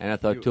Time, and I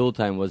thought Tool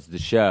Time was the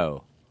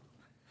show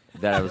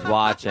that I was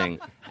watching,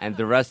 and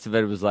the rest of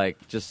it was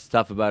like just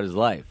stuff about his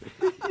life.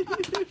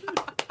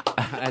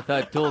 I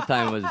thought Tool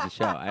Time was the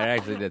show. I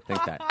actually did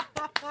think that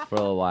for a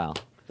little while.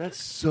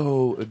 That's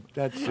great.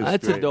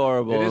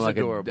 Adorable. It is in like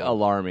adorable. An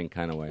alarming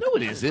kind of way. No,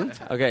 it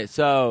isn't. Okay,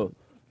 so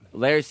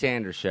Larry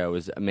Sanders Show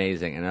was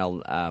amazing,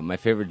 and my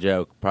favorite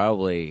joke,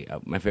 probably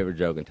my favorite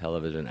joke in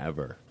television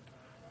ever,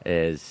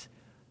 is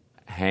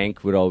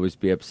Hank would always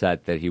be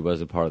upset that he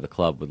wasn't part of the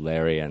club with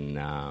Larry and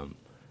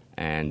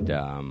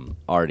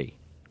Artie,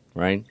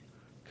 right?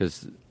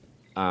 Because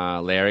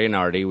Larry and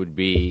Artie would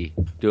be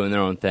doing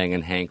their own thing,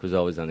 and Hank was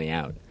always on the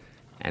out.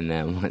 And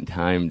then one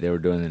time they were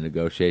doing the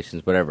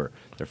negotiations, whatever,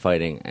 they're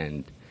fighting,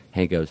 and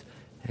Hank goes,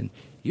 and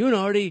you and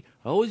Artie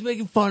are always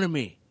making fun of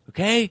me,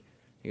 okay?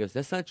 He goes,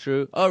 that's not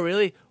true. Oh,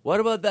 really?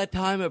 What about that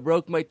time I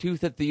broke my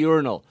tooth at the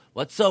urinal?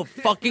 What's so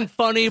fucking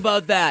funny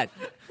about that?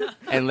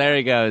 And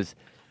Larry goes,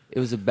 it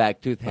was a back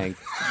tooth, Hank.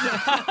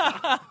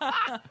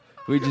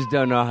 We just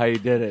don't know how you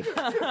did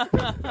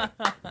it.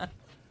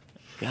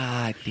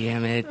 God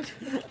damn it.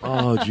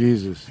 Oh,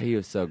 Jesus. He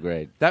was so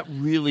great. That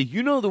really,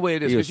 the way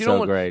it is. He was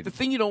so great. The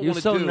thing you don't want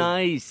to do. He was do. so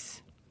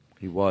nice.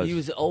 He was. He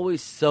was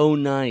always so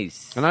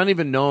nice. And I don't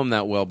even know him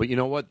that well, but you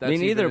know what? That's Me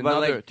neither,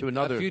 but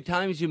another. A few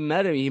times you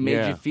met him, he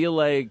made you feel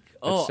like,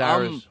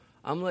 I'm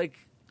like...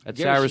 At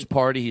Sarah's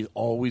party, he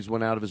always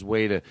went out of his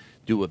way to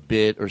do a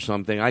bit or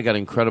something. I got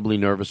incredibly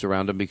nervous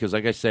around him because,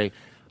 like I say,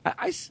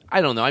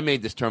 I don't know. I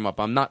made this term up.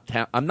 I'm not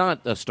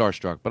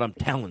starstruck, but I'm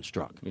talent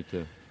struck. Me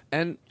too.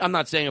 And I'm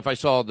not saying if I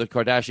saw the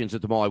Kardashians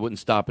at the mall, I wouldn't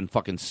stop and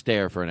fucking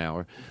stare for an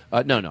hour.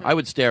 No, I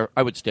would stare, but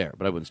I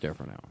wouldn't stare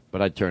for an hour.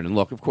 But I'd turn and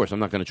look. Of course, I'm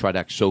not going to try to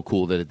act so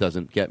cool that it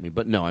doesn't get me.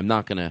 But no, I'm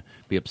not going to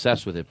be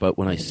obsessed with it. But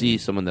when I see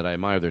someone that I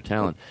admire their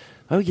talent,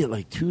 I would get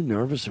like too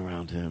nervous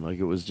around him. Like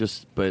it was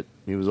just, but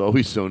he was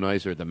always so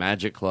nice. Or at the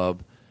Magic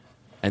Club,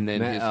 and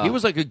then he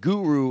was like a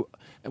guru.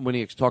 And when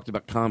he talked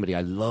about comedy,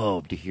 I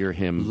loved to hear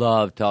him.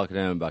 Loved talking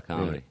to him about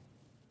comedy.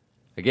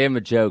 Yeah. I gave him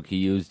a joke. He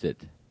used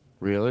it.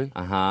 Really?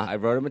 I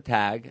wrote him a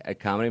tag at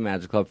Comedy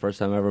Magic Club, first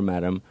time I ever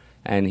met him,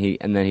 and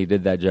then he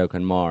did that joke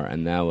on Mar,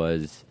 and that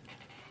was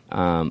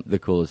the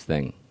coolest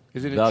thing.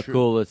 Isn't it the true?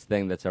 Coolest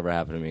thing that's ever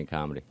happened to me in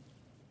comedy.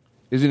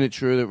 Isn't it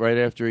true that right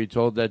after he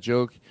told that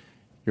joke,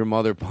 your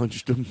mother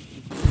punched him?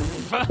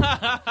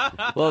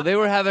 Well, they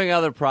were having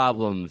other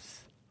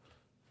problems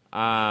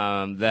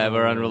that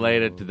were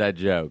unrelated to that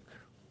joke.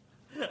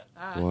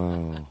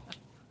 Wow.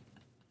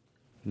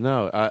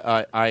 No,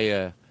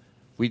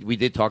 We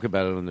did talk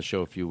about it on the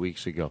show a few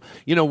weeks ago.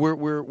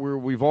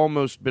 We've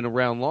almost been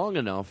around long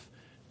enough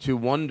to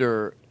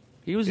wonder.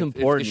 He was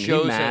important.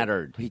 He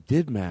mattered. He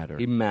did matter.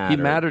 He mattered.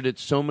 He mattered at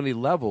so many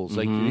levels.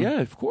 Mm-hmm. Like,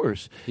 yeah, of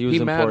course. He was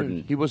important.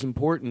 Mattered. He was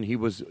important. He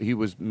was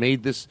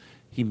made this.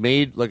 He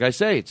made, like I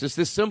say, it's just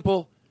this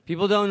simple.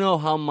 People don't know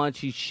how much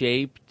he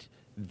shaped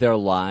their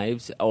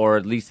lives, or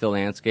at least the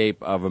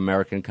landscape of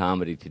American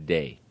comedy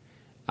today.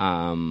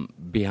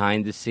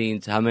 Behind the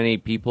scenes, how many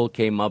people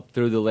came up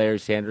through the Larry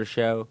Sanders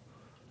Show?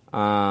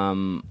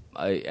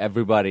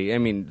 Everybody. I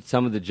mean,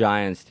 some of the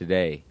giants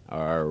today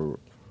are,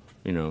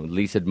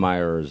 least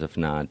admirers, if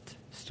not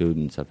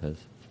students of his.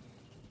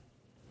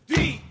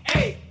 DANYEL!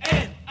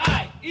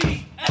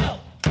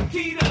 D-A-N-I-E-L.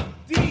 Keto.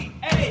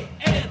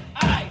 D-A-N-I-E-L.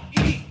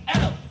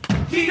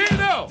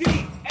 Keto.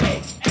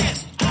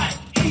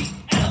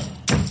 D-A-N-I-E-L.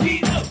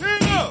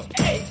 Keto.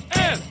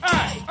 D-A-N-I-E-L.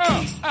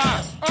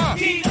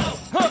 Keto.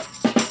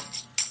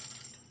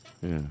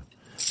 Yeah.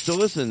 So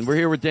listen, we're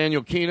here with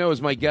Daniel Kino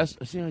as my guest.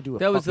 See, I do a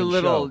That was a fucking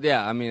little, show.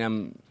 yeah. I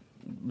mean,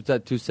 was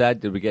that too sad?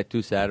 Did we get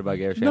too sad about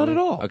Gary Shandling? Not at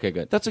all. Okay,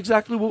 good. That's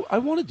exactly what I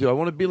want to do. I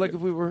want to be like if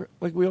we were,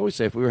 like we always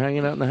say, if we were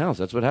hanging out in the house.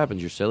 That's what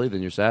happens. You're silly,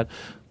 then you're sad.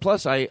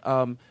 Plus,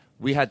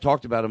 we had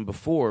talked about him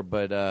before,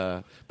 but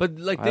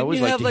like, I didn't always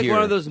you like have to like hear.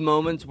 one of those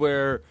moments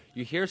where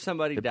you hear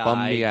somebody It die?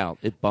 bummed me out.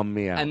 It bummed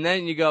me out. And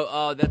then you go,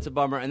 oh, that's a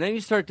bummer. And then you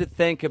start to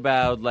think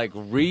about, like,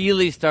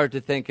 really start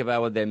to think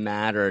about what they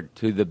mattered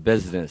to the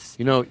business.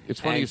 You know, it's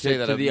funny and you say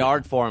that. to the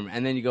art form.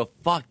 And then you go,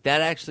 fuck,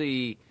 that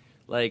actually,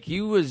 like, he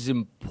was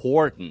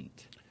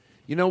important.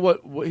 You know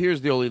what?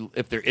 Here's the only,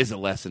 if there is a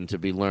lesson to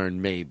be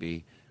learned,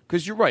 maybe,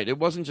 because you're right. It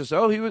wasn't just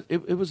he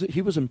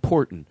was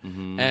important,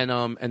 Mm-hmm.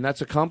 and that's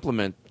a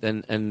compliment,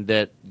 and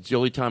that's the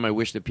only time I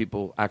wish that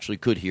people actually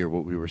could hear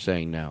what we were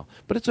saying now.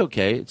 But it's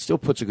okay. It still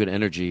puts a good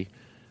energy.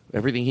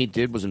 Everything he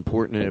did was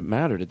important and it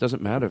mattered. It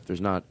doesn't matter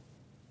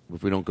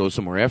if we don't go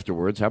somewhere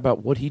afterwards. How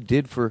about what he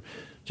did for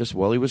just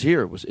while he was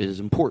here? It is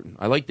important.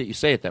 I like that you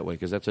say it that way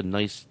because that's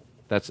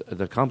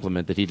the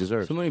compliment that he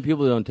deserves. So many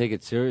people don't take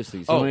it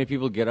seriously. So many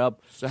people get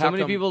up. So So how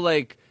many come- people,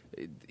 like,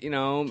 you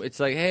know, it's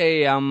like,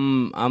 hey,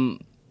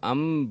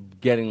 I'm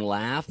getting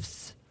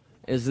laughs.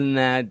 Isn't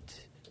that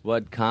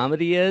what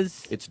comedy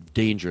is? It's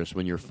dangerous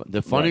when you're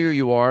the funnier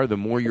you are, the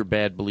more your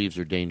bad beliefs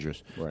are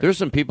dangerous. Right. There's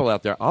some people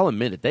out there, I'll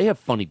admit it, they have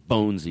funny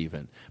bones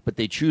even, but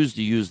they choose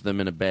to use them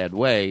in a bad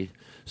way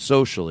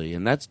socially,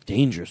 and that's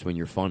dangerous when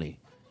you're funny.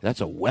 That's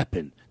a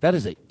weapon. That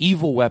is an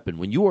evil weapon.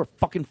 When you are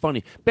fucking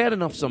funny, bad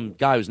enough some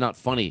guy who's not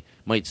funny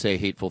might say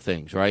hateful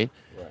things, right?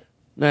 Right.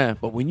 Nah,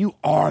 but when you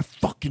are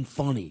fucking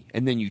funny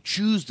and then you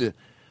choose to,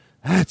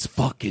 that's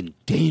fucking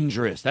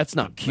dangerous. That's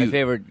not cute. My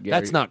favorite.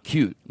 That's not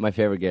cute. My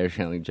favorite Gary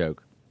Shandling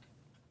joke.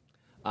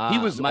 He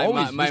was my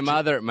always my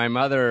mother. My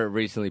mother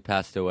recently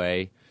passed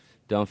away.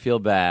 Don't feel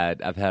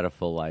bad. I've had a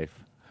full life.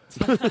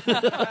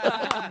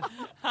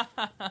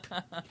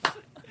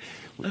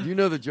 You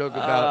know the joke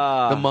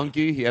about the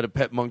monkey? He had a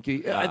pet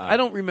monkey. I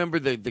don't remember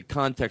the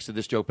context of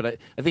this joke, but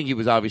I think he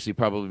was obviously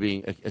probably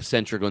being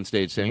eccentric on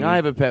stage saying, I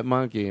have a pet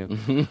monkey.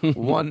 And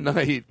one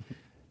night,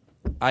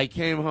 I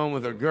came home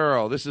with a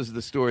girl. This is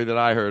the story that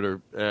I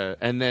heard.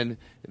 And then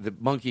the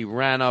monkey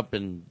ran up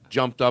and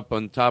jumped up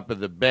on top of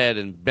the bed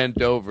and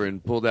bent over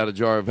and pulled out a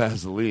jar of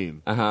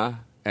Vaseline. Uh-huh.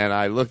 And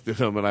I looked at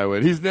him and I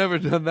went, he's never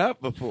done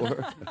that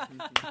before.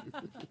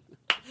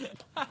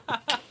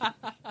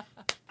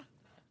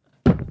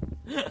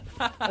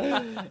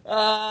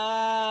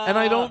 And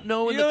I don't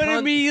know in You know the what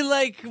I mean?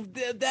 Like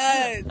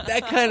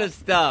that kind of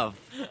stuff.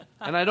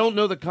 And I don't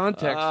know the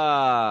context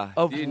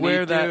of do you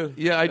where need that.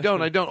 to? Yeah, I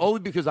don't. Only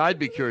because I'd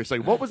be curious.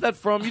 Like, what was that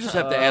from? You just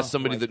have to ask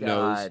somebody that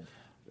knows.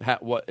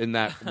 What in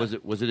that was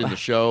it? Was it in the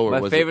show or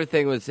My was favorite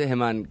thing was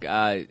him on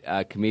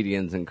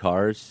Comedians in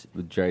Cars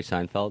with Jerry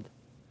Seinfeld.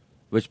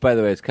 Which, by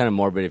the way, is kind of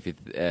morbid if you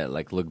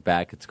like look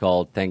back. It's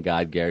called "Thank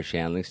God Gary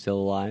Shandling's Still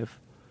Alive,"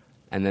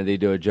 and then they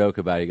do a joke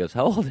about it. He goes,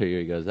 "How old are you?"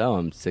 He goes, "Oh,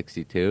 I'm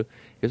 62."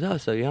 He goes, "Oh,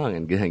 so young."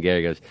 And then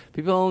Gary goes,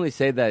 "People only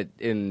say that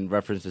in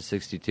reference to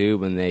 62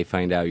 when they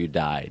find out you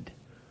died."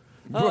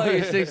 Oh,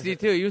 you're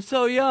 62. You're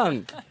so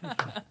young.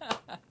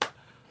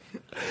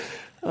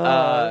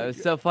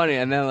 It's so funny.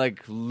 And then,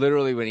 like,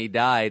 literally when he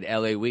died,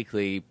 L.A.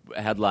 Weekly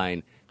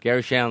headline: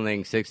 Gary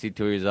Shandling,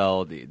 62 years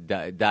old,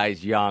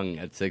 dies young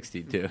at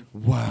 62.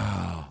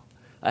 Wow.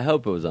 I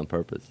hope it was on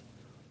purpose.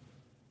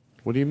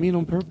 What do you mean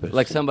on purpose?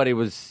 Like somebody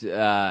was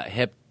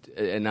hip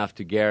enough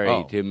to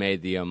Gary to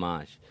made the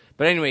homage.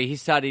 But anyway, he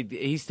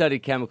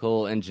studied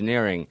chemical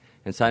engineering,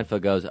 and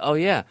Seinfeld goes, "Oh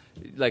yeah,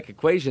 like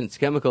equations,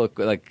 chemical,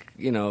 like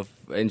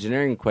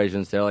engineering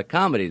equations. They're like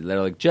comedy.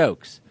 They're like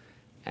jokes."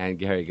 And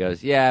Gary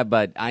goes, "Yeah,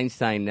 but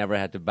Einstein never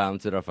had to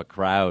bounce it off a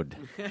crowd."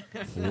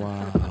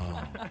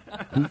 Wow.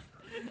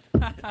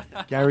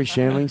 Gary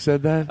Shandling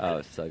said that? Oh,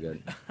 it's so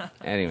good.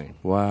 Anyway.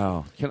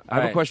 Wow. I have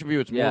a right. question for you.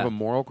 It's more Yeah. of a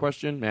moral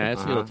question. May I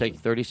ask you? It'll take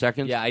 30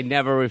 seconds. Yeah, I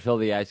never refill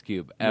the ice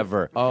cube,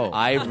 ever. Oh.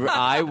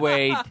 I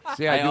wait.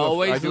 See, I I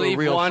always do a leave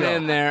real one show.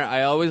 in there.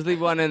 I always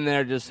leave one in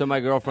there just so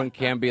my girlfriend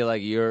can't be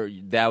like,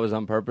 that was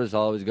on purpose.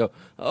 I'll always go,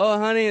 "Oh,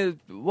 honey,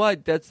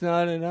 what? That's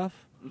not enough?"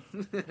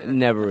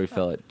 Never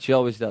refill it. She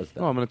always does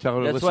that. Oh, I'm going to tell her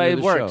to That's listen why to it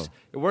the works. show.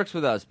 It works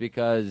with us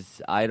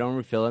because I don't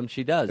refill them.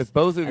 She does. If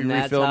both of you And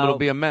that's refill them, how- it'll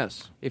be a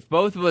mess. If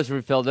both of us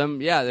refilled them,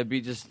 yeah, there'd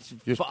be just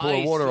pour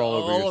ice water all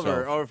over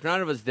yourself. Or if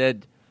none of us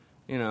did,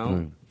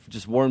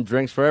 just warm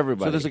drinks for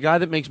everybody. So there's a guy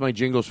that makes my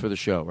jingles for the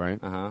show, right?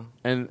 Uh-huh.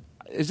 And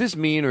is this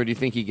mean, or do you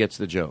think he gets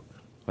the joke?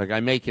 Like, I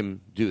make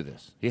him do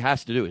this. He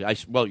has to do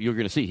it. Well, you're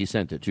going to see. He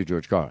sent it to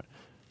George Carlin.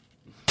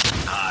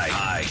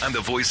 Hi, I'm the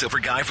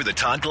voiceover guy for the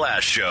Todd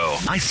Glass Show.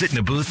 I sit in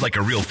a booth like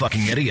a real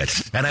fucking idiot,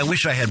 and I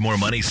wish I had more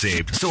money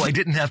saved so I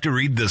didn't have to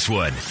read this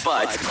one.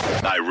 But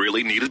I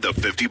really needed the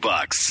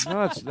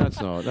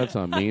 $50. No, that's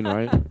not mean,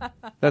 right?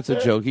 That's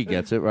a joke. He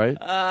gets it, right?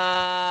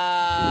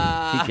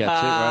 He gets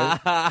it,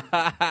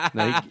 right?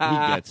 No,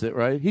 he gets it,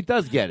 right? He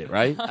does get it,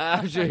 right?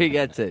 I'm sure he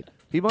gets it.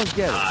 He must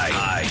get it.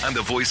 Hi, I'm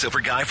the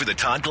voiceover guy for the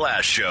Todd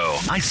Glass Show.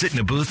 I sit in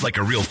a booth like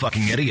a real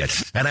fucking idiot,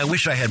 and I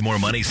wish I had more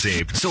money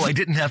saved so I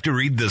didn't have to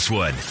read this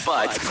one.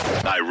 But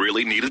I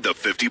really needed the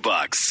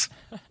 $50.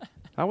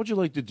 How would you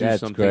like to do That's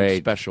something great.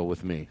 special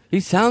with me? He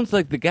sounds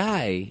like the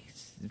guy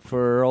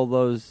for all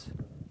those.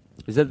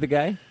 Is that the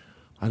guy?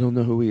 I don't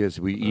know who he is.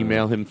 We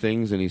email him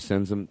things, and he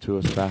sends them to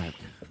us back.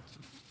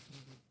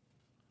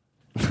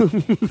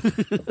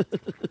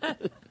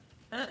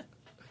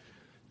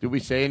 Did we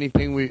say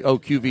anything?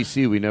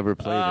 QVC. We never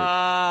played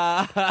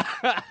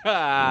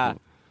it.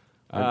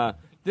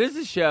 There's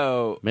a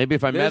show. Maybe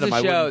if I met him,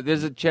 I wouldn't.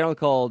 There's a channel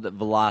called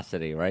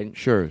Velocity, right?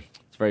 Sure.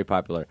 It's very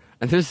popular.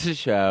 And there's a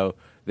show.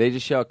 They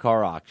just show a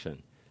car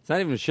auction. It's not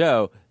even a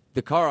show.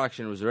 The car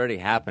auction was already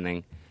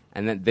happening,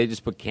 and then they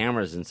just put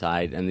cameras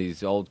inside, and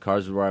these old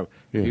cars where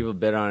people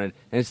bid on it.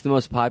 And it's the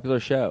most popular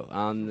show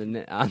on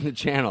the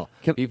channel.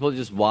 People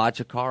just watch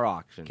a car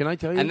auction. Can I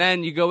tell you? And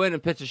then you go in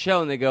and pitch a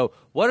show, and they go,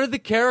 "What are the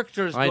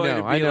characters going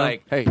to be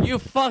like?" Hey, you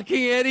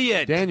fucking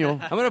idiot, Daniel.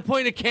 I'm going to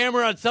point a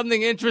camera on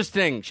something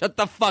interesting. Shut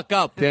the fuck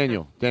up,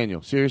 Daniel.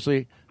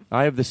 Seriously,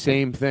 I have the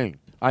same thing.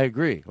 I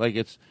agree. Like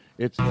it's.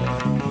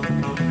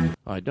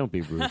 Don't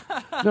be rude.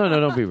 No,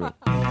 don't be rude.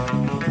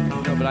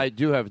 No, but I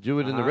do it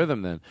in the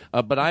rhythm then.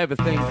 But I have a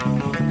thing.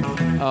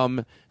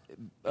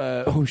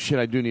 Oh shit!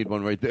 I do need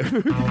one right there.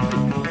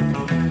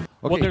 Okay.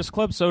 Well, there's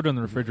club soda in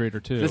the refrigerator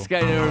too. This guy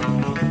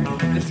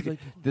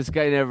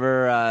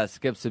never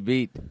skips a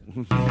beat.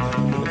 No,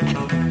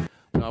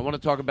 I want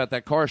to talk about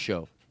that car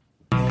show.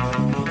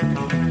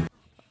 Can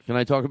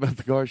I talk about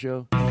the car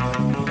show?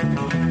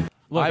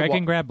 Look, I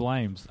can grab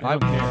limes. I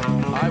don't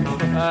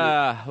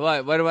care.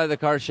 What about the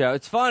car show?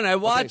 It's fun. I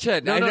watch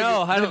it. I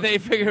know. How did they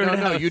figure it out?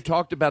 No, you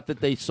talked about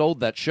that they sold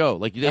that show.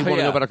 Like they want to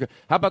know about our car.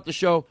 How about the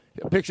show?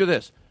 Picture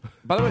this.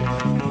 By the way,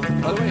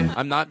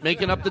 I'm not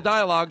making up the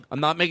dialogue.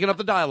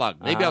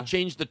 Maybe I'll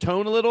change the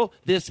tone a little.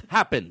 This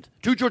happened.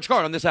 True George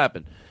Carlin, this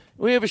happened.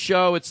 We have a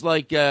show. It's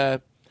like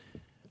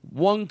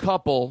one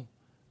couple.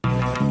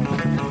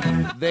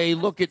 They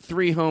look at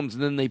 3 homes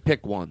and then they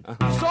pick one.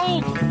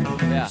 Sold.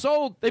 Yeah.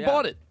 Sold. They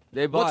bought it.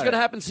 What's going to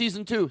happen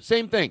season 2?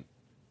 Same thing.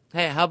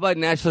 Hey, how about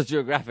National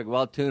Geographic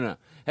Wild Tuna?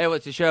 Hey,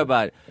 what's the show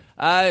about?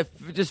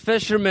 Just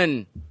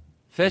fishermen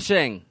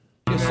fishing.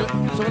 So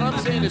what I'm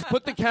saying is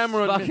put the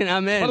camera on. Fucking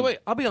I'm in. By the way,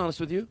 I'll be honest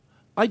with you.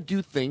 I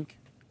do think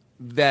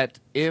that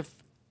if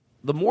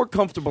the more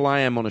comfortable I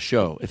am on a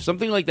show, if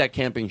something like that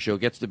camping show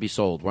gets to be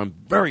sold, where I'm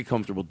very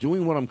comfortable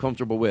doing what I'm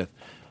comfortable with,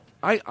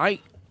 I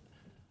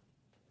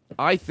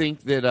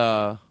think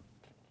that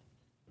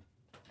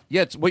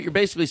it's what you're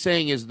basically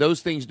saying is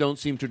those things don't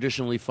seem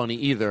traditionally funny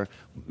either.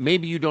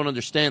 Maybe you don't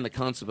understand the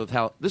concept of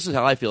how this is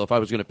how I feel if I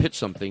was going to pitch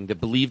something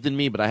that believed in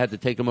me, but I had to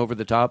take them over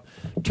the top.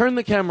 Turn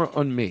the camera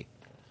on me.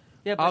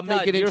 Yeah, but I'll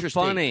make it you're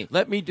interesting. funny.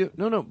 Let me do.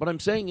 No. What I'm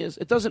saying is,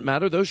 it doesn't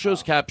matter. Those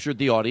shows captured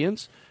the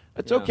audience.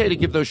 It's okay to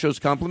give those shows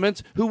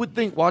compliments. Who would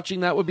think watching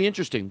that would be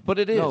interesting? But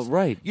it is. No,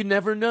 right. You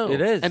never know. It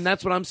is. And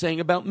that's what I'm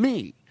saying about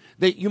me.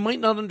 That you might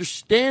not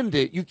understand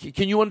it.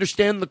 Can you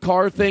understand the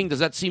car thing? Does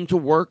that seem to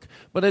work?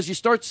 But as you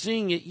start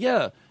seeing it,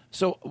 yeah.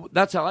 So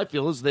that's how I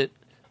feel, is that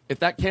if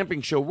that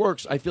camping show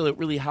works, I feel it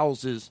really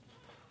houses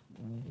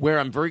where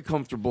I'm very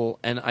comfortable,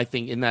 and I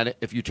think in that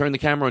if you turn the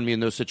camera on me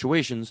in those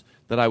situations,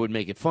 that I would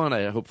make it fun.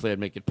 Hopefully I'd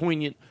make it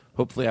poignant.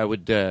 Hopefully I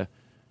would, but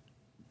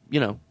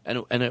even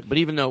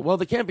though,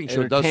 the camping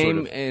show does sort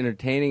of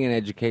entertaining and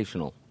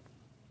educational.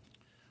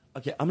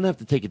 Okay, I'm going to have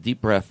to take a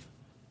deep breath,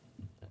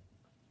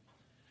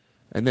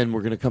 and then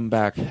we're going to come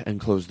back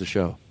and close the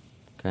show.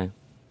 Okay.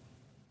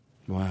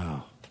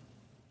 Wow.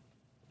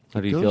 How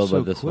do you feel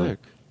about this quick.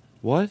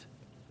 one? What?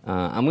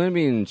 I'm going to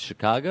be in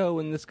Chicago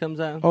when this comes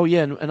out. Oh,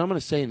 yeah, and I'm going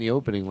to say in the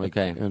opening,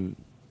 and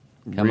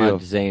come out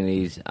to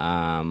Zanies.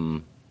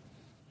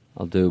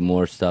 I'll do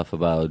more stuff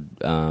about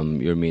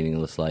your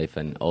meaningless life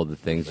and all the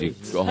things you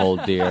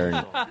hold dear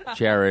and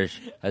cherish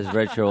as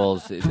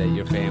rituals that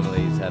your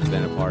families have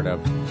been a part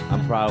of.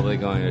 I'm probably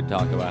going to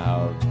talk about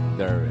how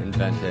they're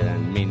invented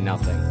and mean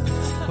nothing.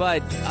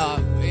 But,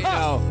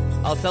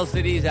 I'll sell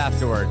CDs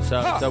afterwards,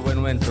 so it's a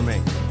win-win for me.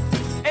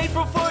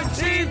 April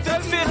 14th to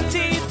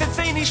 15th at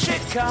Zany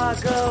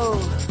Chicago.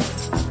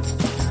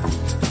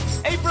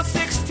 April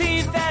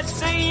 16th at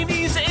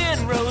Zany's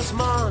in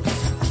Rosemont.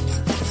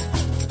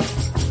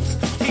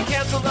 He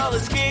canceled all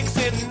his gigs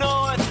in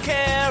North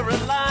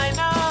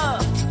Carolina,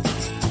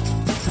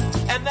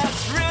 and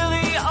that's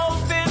really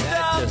opened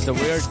up just a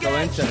weird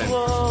coincidence.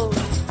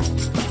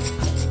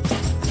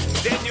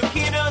 Daniel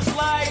Kino's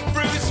like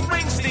Bruce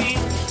Springsteen,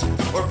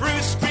 or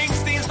Bruce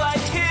Springsteen's like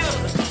him.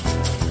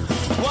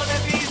 One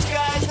of these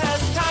guys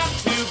has time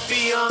to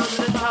be on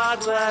the Todd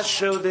Glass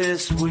Show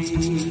this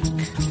week.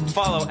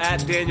 Follow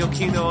at Daniel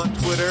Kino on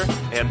Twitter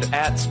and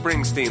at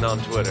Springsteen on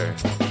Twitter.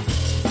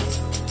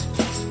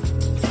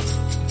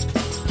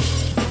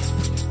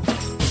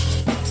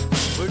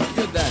 Where'd you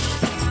get that?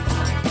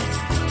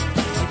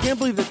 I can't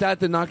believe that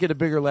did not get a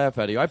bigger laugh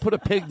out of you. I put a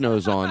pig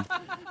nose on,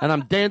 And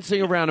I'm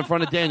dancing around in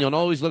front of Daniel and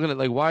always looking at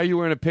like, why are you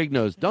wearing a pig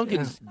nose?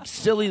 Duncan's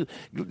silly.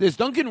 Is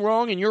Duncan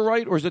wrong and you're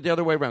right, or is it the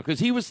other way around? Because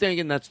he was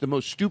thinking that's the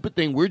most stupid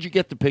thing. Where'd you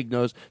get the pig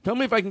nose? Tell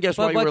me if I can guess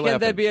why you were laughing. But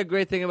can't that be a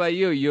great thing about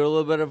you? You're a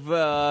little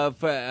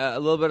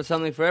bit of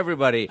something for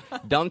everybody.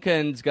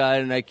 Duncan's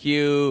got an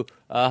IQ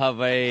of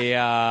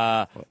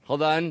a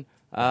hold on.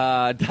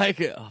 Oh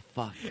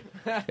fuck!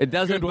 It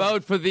doesn't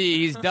vote for the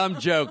he's dumb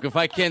joke if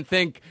I can't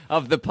think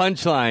of the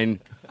punchline.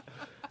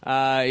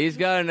 He's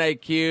got an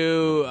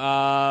IQ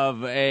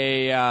of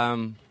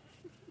a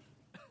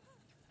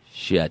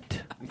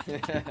shit.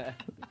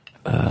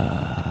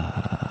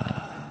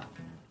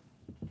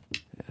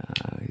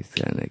 He's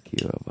got an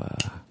IQ of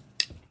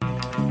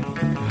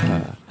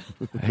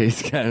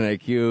he's got an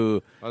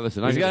IQ. Oh,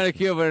 listen, he's got an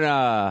IQ of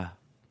an.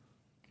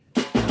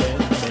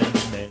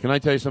 Can I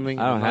tell you something?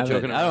 I don't have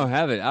it. I don't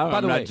have it.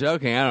 I'm not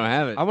joking. I don't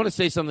have it. I want to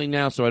say something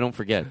now so I don't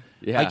forget.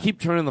 Yeah. I keep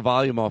turning the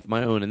volume off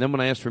my own, and then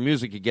when I ask for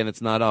music again,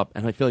 it's not up.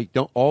 And I feel like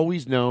don't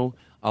always know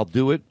I'll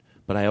do it,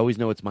 but I always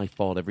know it's my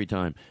fault every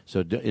time. So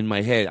in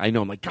my head, I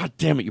know I'm like, God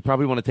damn it! You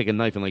probably want to take a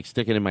knife and like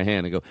stick it in my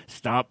hand and go,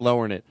 stop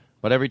lowering it.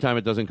 But every time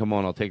it doesn't come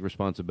on, I'll take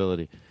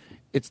responsibility.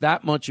 It's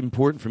that much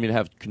important for me to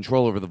have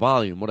control over the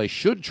volume. What I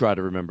should try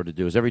to remember to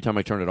do is every time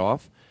I turn it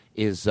off,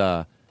 is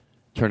turn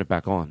it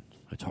back on.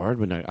 It's hard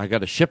when I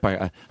got a ship.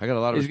 I got a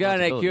lot of. He's got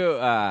an responsibility.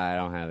 IQ. I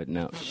don't have it.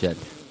 No shit.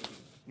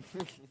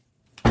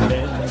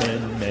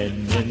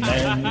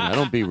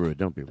 Don't be rude.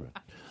 Don't be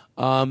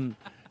rude.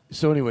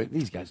 So anyway,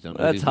 these guys don't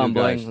know. That's These new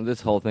humbling. guys. This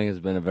whole thing has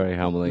been a very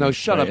humbling. No,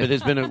 shut up. It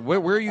experience. has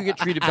been where you get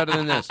treated better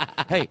than this.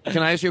 Hey,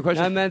 can I ask you a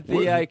question? I meant the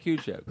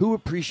IQ joke. Who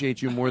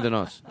appreciates you more than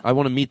us? I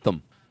want to meet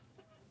them.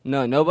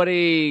 No,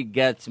 nobody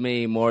gets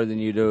me more than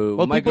you do.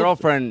 Well, my people-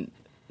 girlfriend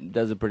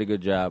does a pretty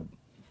good job,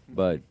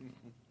 but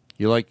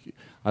I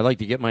like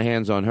to get my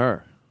hands on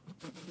her.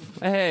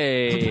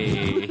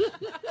 hey,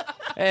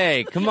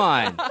 hey, come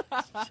on.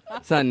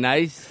 It's not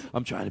nice.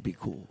 I'm trying to be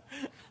cool.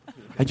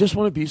 I just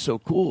want to be so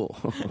cool.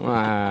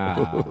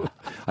 Wow.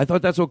 I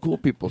thought that's what cool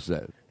people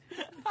said.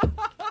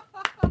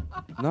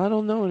 No, I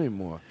don't know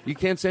anymore. You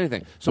can't say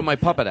anything. So my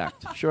puppet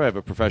act. Sure, I have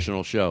a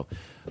professional show.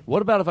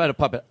 What about if I had a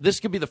puppet? This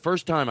could be the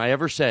first time I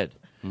ever said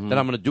that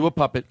I'm going to do a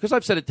puppet, because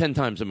I've said it 10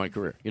 times in my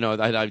career. You know,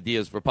 I had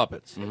ideas for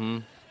puppets.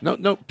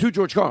 No, to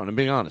George Carlin, I'm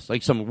being honest.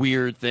 Like some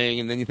weird thing,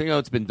 and then you think, oh,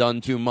 it's been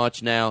done too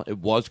much now. It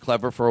was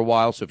clever for a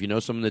while, so if you know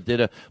someone that did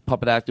a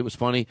puppet act, it was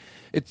funny.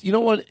 It's, you know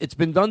what? It's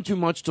been done too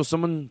much till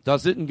someone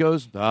does it and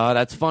goes,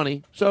 that's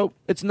funny. So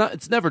it's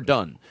never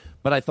done.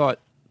 But I thought,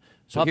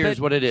 so Puppet?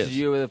 here's what it is.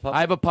 You with a puppet?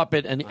 I have a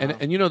puppet,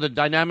 and you know the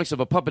dynamics of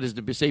a puppet is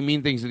to say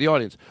mean things to the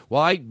audience.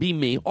 Well, I be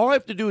me. All I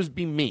have to do is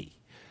be me.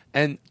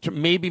 And to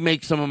maybe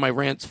make some of my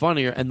rants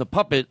funnier. And the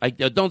puppet, I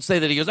don't say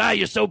that he goes,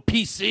 you're so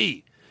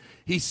PC.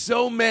 He's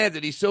so mad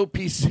that he's so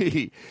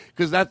PC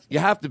because that's you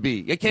have to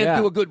be. You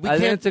can't do a good. I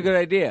think it's a good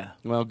idea.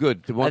 Well,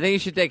 good. I think you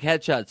should take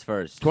headshots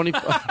first.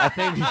 I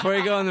think before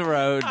you go on the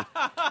road,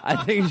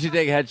 I think you should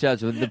take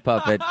headshots with the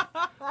puppet.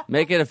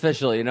 Make it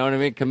official. You know what I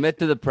mean? Commit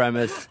to the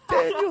premise.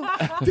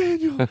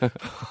 Daniel.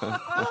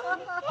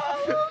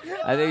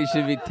 I think you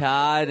should be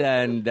Todd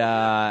and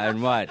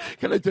what?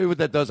 Can I tell you what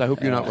that does? I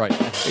hope you're not right.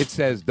 It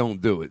says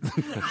don't do it.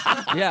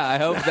 Yeah, I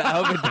hope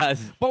it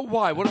does. But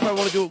why? What if I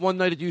want to do it one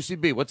night at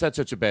UCB? What's that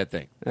such a bad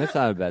thing? That's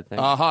not a bad thing.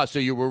 So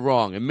you were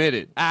wrong. Admit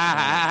it.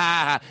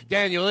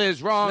 Daniel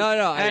is wrong.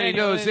 No, and he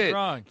knows it.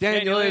 wrong.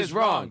 Daniel is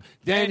wrong.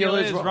 Daniel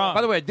is wrong.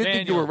 By the way, I did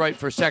think you were right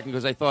for a second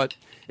because I thought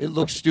it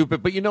looked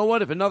stupid. But you know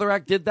what? If another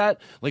act did that,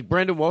 like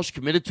Brandon Walsh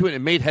committed to it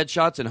and made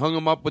headshots and hung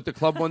him up with the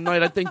club one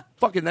night, I think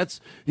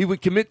he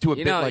would commit to a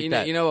bit like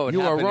that. You know what would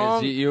you happen are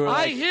wrong. is you were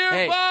like, I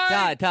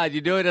hereby. hey, Todd,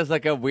 you do it as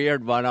like a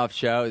weird one-off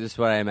show. This is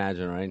what I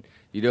imagine, right?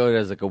 You do it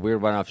as like a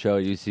weird one-off show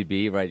at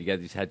UCB, right? You get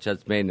these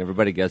headshots made, and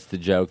everybody gets the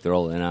joke. They're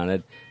all in on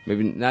it.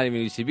 Maybe not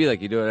even UCB,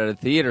 like you do it at a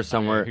theater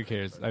somewhere. Who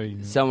cares? I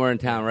mean, somewhere in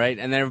town, right?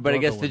 And then everybody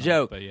More of gets a the one-off,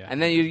 joke. but yeah.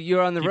 And then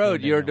you're on the Keep road.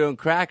 doing You're Daniel. doing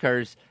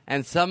crackers,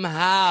 and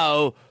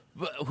somehow,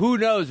 who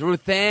knows?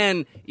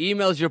 Ruthann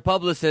emails your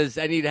publicist,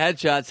 I need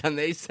headshots, and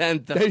they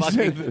sent the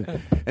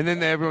fucking... And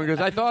then everyone goes,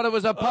 I thought it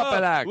was a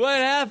puppet act. What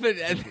happened?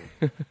 And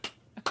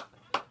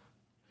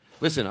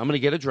Listen, I'm going to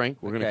get a drink.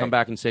 We're going to Okay. come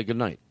back and say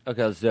goodnight.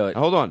 okay, let's do it.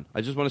 Hold on.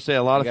 I just want to say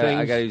a lot of things.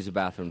 I got to use the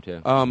bathroom,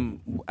 too.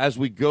 As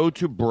we go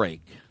to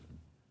break.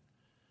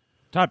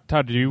 Todd,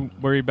 do you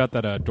worry about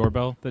that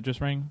doorbell that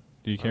just rang?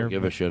 Do you I care? don't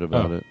give a shit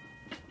about Oh.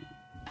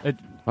 it.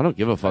 I don't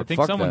give a fuck. I think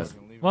Fuck someone's.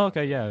 that. Well,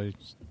 okay, yeah,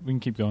 we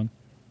can keep going.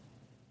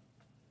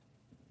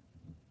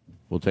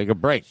 We'll take a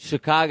break.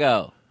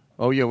 Chicago.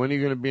 Oh, yeah. When are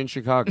you going to be in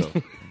Chicago?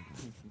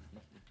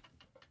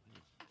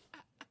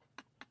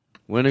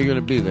 When are you going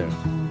to be there?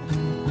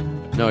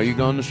 No, are you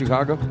going to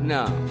Chicago?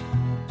 No.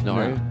 No,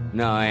 are you?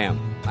 No, I am.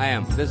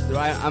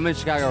 I'm in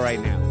Chicago right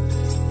now.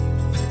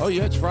 Oh,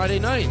 yeah, it's Friday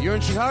night. You're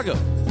in Chicago.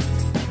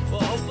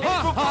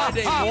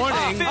 Friday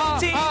morning.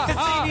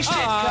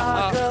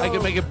 I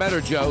can make it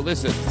better, Joe.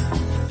 Listen.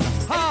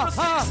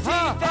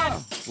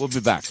 We'll be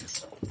back.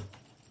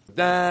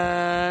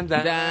 Dun,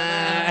 dun.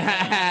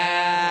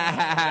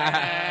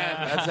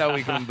 That's how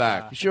we come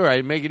back. Sure,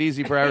 I make it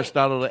easy for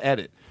Aristotle to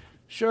edit.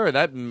 Sure,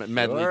 that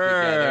medley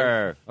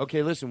together.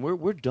 Okay, listen,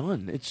 we're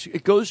done.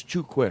 It goes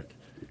too quick.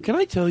 Can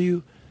I tell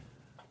you?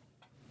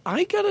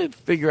 I gotta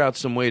figure out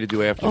some way to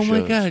do after shows. Oh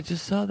my god, I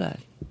just saw that.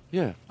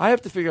 Yeah, I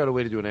have to figure out a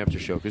way to do an after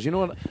show because you know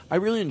what? I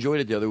really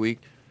enjoyed it the other week.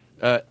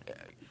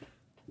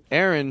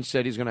 Aaron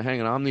said he's going to hang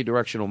an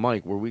omnidirectional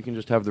mic where we can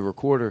just have the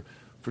recorder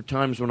for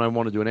times when I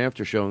want to do an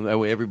after show, and that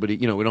way everybody,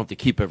 we don't have to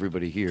keep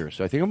everybody here.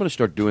 So I think I'm going to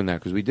start doing that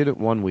because we did it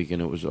one week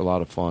and it was a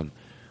lot of fun.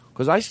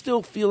 Because I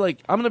still feel like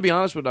I'm going to be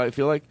honest with you. I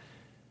feel like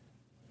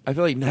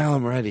now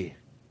I'm ready.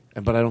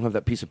 But I don't have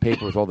that piece of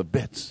paper with all the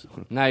bits.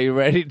 Now you're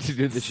ready to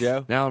do the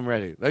show? Now I'm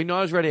ready. I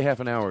was ready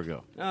half an hour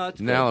ago. Oh, that's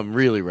now good. I'm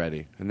really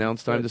ready. And now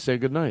it's time to say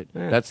goodnight.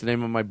 Yeah. That's the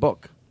name of my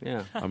book.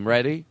 Yeah. I'm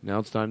ready. Now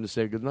it's time to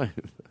say goodnight.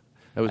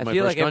 That was I my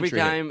feel first like country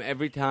hit.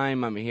 every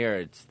time I'm here,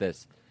 it's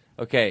this.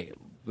 Okay,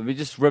 let me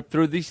just rip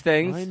through these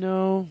things. I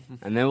know.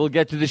 And then we'll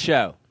get to the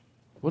show.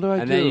 What do I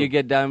do? And then you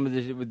get done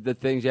with the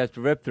things you have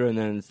to rip through, and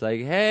then it's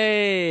like,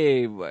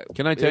 hey.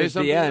 Can I tell you here's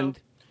something? the end.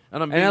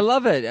 And I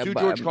love it. To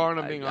George Carlin,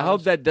 I'm being honest. I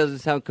hope that doesn't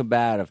sound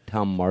combative,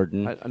 Tom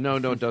Martin. No,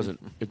 it doesn't.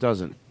 It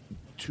doesn't.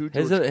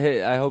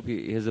 I hope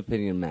his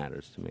opinion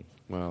matters to me.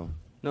 Well,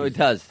 no, it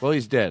does. Well,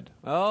 he's dead.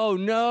 Oh,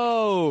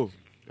 no.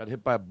 Got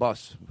hit by a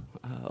bus.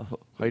 Oh.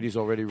 Heidi's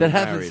already That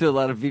remarried. happens to a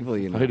lot of people,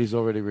 Heidi's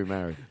already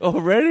remarried.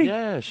 Already?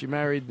 Yeah, she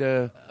married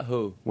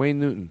who? Wayne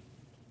Newton.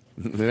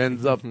 It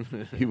ends up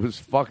he was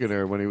fucking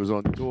her when he was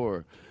on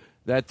tour.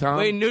 That Tom.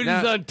 Wayne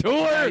Newton's on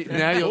tour?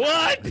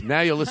 Now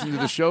you'll listen to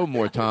the show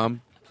more,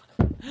 Tom.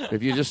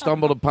 If you just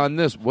stumbled upon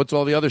this, what's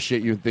all the other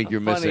shit you think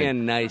you're missing? Funny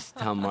and nice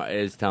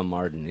is Tom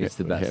Martin. He's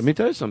the best. Let me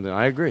tell you something.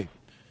 I agree.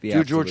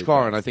 To George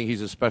Carlin, I think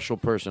he's a special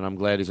person. I'm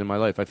glad he's in my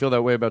life. I feel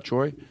that way about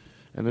Troy,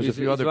 and there's a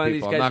few other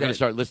people. I'm not going to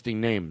start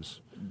listing names.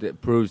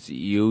 That proves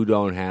you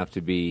don't have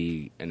to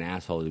be an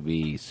asshole to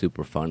be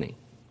super funny.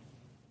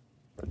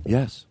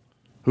 Yes.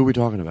 Who are we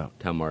talking about?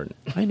 Tom Martin.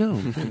 I know.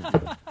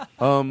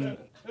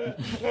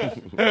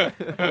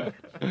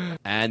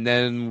 And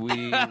then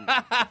we're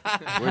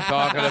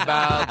talking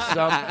about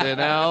something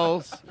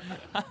else.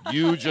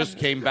 You just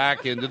came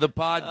back into the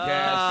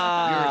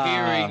podcast. You're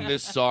hearing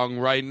this song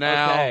right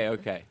now.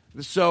 Okay.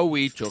 So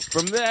we took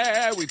from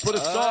there. We put a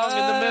song in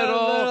the middle.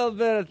 A little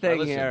bit of thing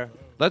Listen, here.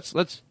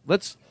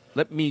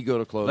 Let me go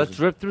to close. Let's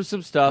rip through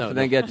some stuff and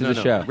then get to the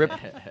show.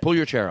 Pull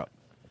your chair up.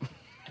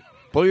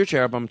 Pull your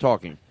chair up. I'm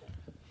talking.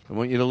 I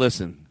want you to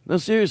listen. No,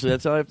 seriously,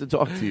 that's how I have to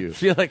talk to you. I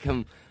feel like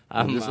I'm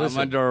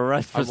under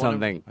arrest for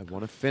something. I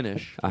want to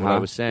finish what I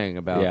was saying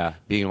about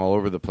being all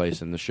over the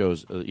place and the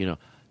shows. A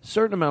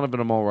certain amount of it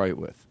I'm all right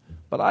with.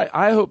 But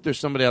I hope there's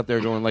somebody out there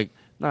going like,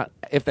 not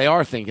if they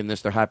are thinking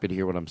this, they're happy to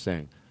hear what I'm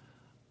saying.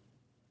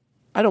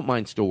 I don't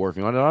mind still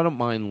working on it. I don't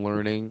mind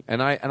learning,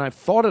 and I've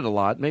thought it a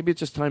lot. Maybe it's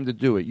just time to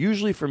do it.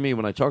 Usually for me,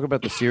 when I talk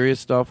about the serious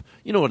stuff,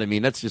 you know what I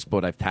mean. That's just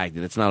what I've tagged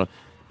it. It's not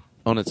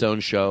on its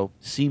own show.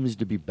 Seems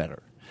to be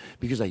better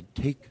because I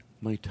take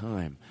my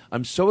time.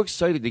 I'm so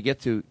excited to get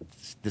to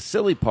the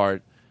silly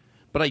part,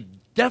 but I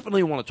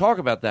definitely want to talk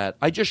about that.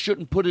 I just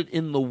shouldn't put it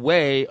in the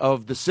way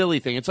of the silly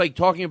thing. It's like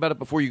talking about it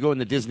before you go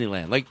into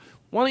Disneyland. Like,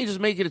 why don't you just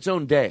make it its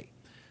own day?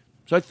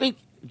 So I think.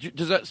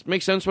 Does that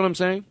make sense? What I'm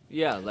saying?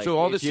 Yeah. Like so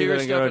all the if you're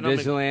serious gonna stuff. go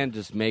to Disneyland,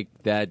 just make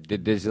that the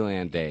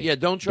Disneyland day. Yeah.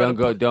 Don't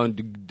go. Don't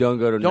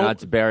go to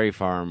Knott's Berry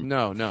Farm.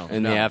 No.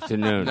 In the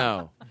afternoon.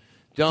 No.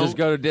 Just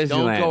go to Disneyland.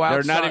 Don't go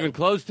outside. They're not even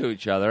close to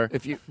each other.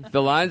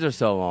 The lines are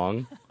so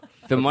long,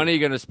 the money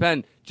you're going to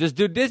spend, just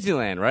do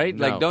Disneyland, right?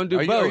 No. Like, don't do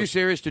both. Are you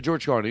serious? To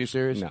George Carlin? Are you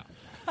serious? No.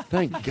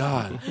 Thank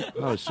God.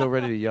 I was so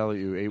ready to yell at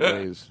you 8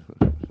 ways.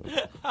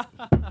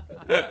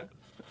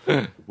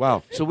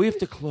 Wow. So we have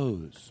to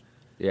close.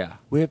 Yeah.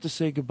 We have to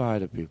say goodbye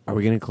to people. Are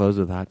we going to close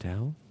with hot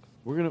towel?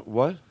 We're going to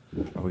what?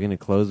 Are we going to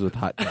close with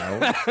hot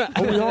towel?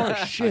 Oh, we are.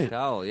 Shit. Hot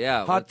towel,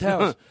 yeah. Hot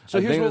towels. So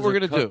here's what we're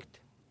going to do.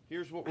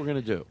 Here's what we're going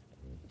to do.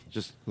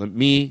 Just let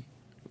me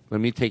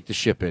take the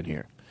ship in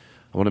here.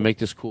 I want to make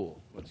this cool.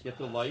 Let's get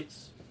the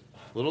lights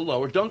a little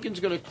lower. Duncan's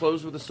going to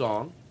close with a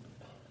song.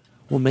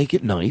 We'll make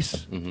it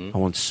nice. I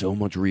want so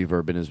much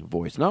reverb in his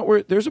voice. Not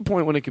where there's a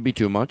point when it can be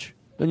too much.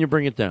 Then you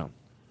bring it down.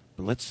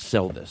 But let's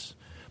sell this.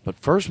 But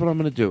first, what I'm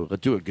going to do,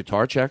 let's do a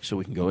guitar check so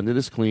we can go into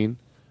this clean.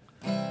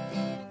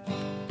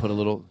 Put a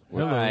little... All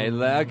right,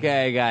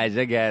 okay, guys,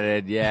 I get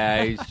it.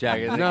 Yeah, he's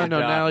checking the No, guitar.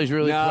 now he's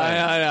really playing.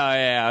 No,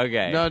 yeah,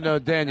 okay. No,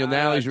 Daniel,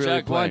 now he's really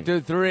check playing. 1,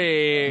 2,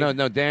 3.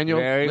 No, Daniel,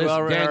 Very listen,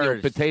 well Daniel,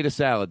 rehearsed. potato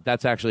salad.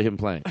 That's actually him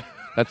playing.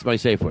 That's my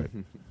safe word.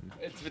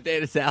 It's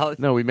potato salad.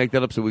 No, we make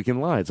that up so we can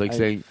lie. It's like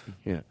saying,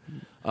 yeah.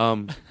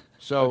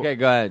 So okay,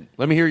 go ahead.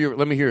 Let me hear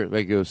it.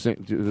 Like go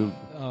sing.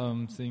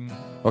 Sing.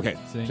 Okay.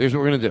 Sing. So here's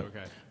what we're gonna do.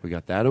 Okay. We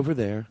got that over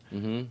there.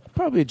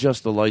 Probably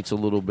adjust the lights a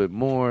little bit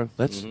more.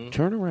 Let's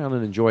turn around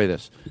and enjoy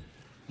this.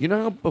 You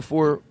know how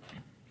before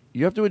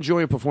you have to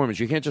enjoy a performance.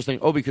 You can't just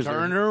think, oh, because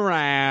Turn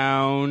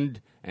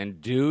around and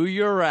do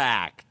your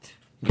act.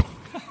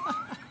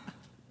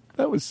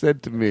 that was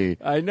said to me.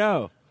 I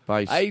know.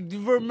 I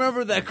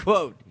remember that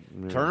quote.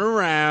 Turn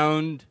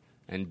around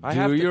and I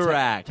have do to your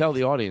act. Tell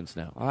the audience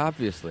now.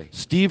 Obviously.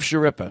 Steve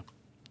Sharippa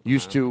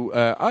used to.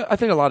 I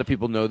think a lot of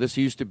people know this.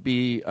 He used to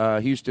be.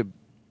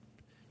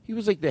 He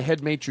was like the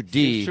head maitre d'.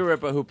 Steve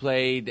Sciarippa, who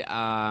played,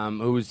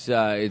 who's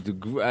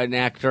an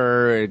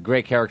actor, a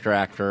great character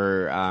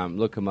actor.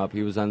 Look him up.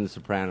 He was on The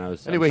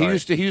Sopranos. Anyway, he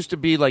used to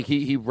be like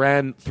he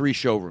ran 3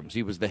 showrooms.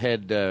 He was the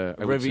head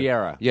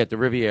Riviera. Yeah, at the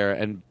Riviera.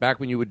 And back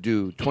when you would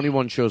do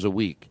 21 shows a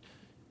week,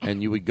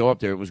 and you would go up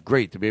there, it was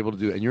great to be able to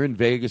do. And you're in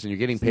Vegas, and you're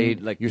getting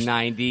paid like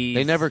 90s.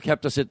 They never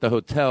kept us at the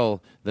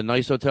hotel, the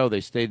nice hotel.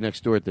 They stayed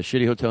next door at the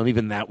shitty hotel, and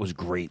even that was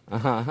great.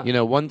 You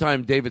know, one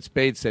time David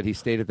Spade said he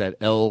stayed at that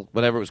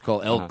whatever it was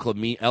called, El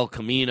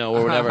Camino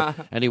or whatever,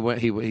 and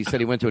he said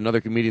he went to another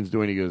comedian's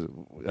door, and he goes.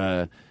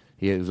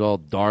 He was all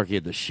dark. He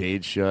had the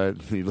shade shut.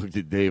 He looked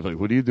at Dave like,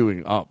 "What are you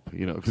doing up?"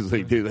 You know, because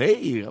they do.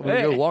 Hey, I'm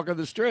gonna go walk on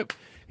the strip.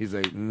 He's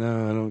like,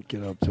 "No, I don't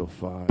get up till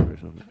 5 or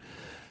something."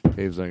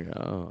 Dave's like,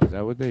 "Oh, is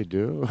that what they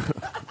do?"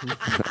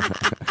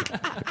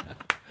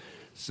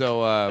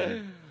 So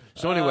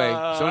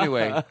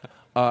anyway,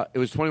 it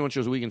was 21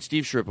 shows a week, and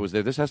Steve Sciarippa was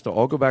there. This has to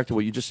all go back to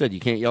what you just said. You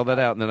can't yell that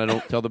out, and then I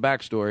don't tell the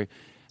backstory.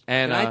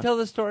 And Can I tell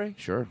the story?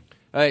 Sure.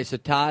 All right, so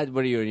Todd,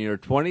 what are you, in your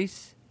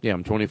 20s? Yeah,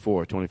 I'm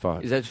 24,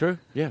 25. Is that true?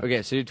 Yeah.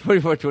 Okay, so you're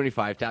 24,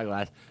 25, Todd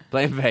Glass,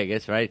 playing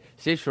Vegas, right?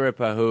 Steve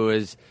Sciarippa, who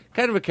is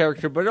kind of a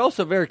character, but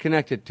also very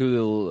connected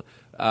to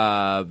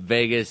the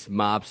Vegas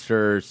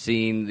mobster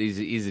scene.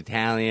 He's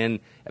Italian,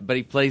 but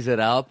he plays it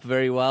up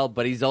very well,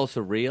 but he's also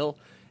real,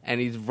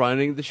 and he's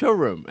running the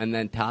showroom. And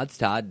then Todd's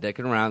Todd,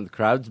 dicking around, the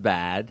crowd's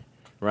bad,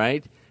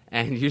 right?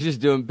 And you're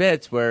just doing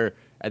bits where...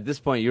 At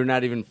this point, you're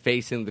not even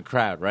facing the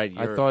crowd, right?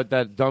 I thought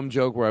that dumb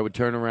joke where I would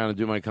turn around and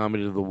do my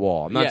comedy to the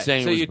wall. I'm not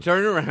saying so it was... you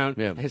turn around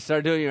and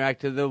start doing your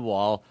act to the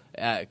wall,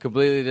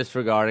 completely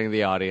disregarding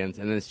the audience,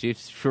 and then Steve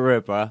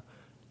Sciarippa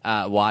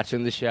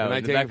watching the show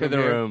in the back of the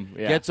room.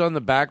 Yeah. Gets on the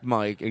back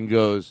mic and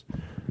goes,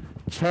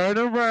 "Turn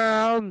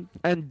around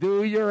and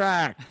do your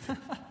act."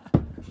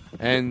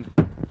 And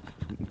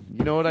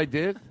you know what I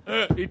did?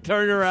 You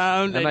turned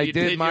around and I you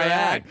did my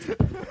act.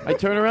 I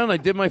turned around and I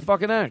did my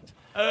fucking act.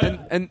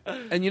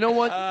 And you know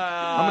what?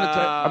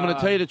 I'm gonna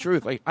tell you the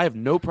truth. Like, I have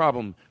no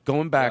problem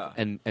going back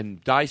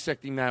and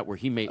dissecting that where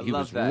he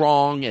was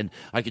wrong and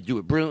I could do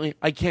it brilliantly.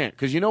 I can't,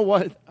 because you know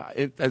what?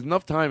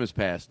 Enough time has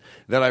passed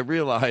that I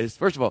realized.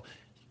 First of all,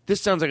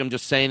 this sounds like I'm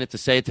just saying it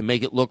to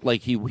make it look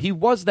like he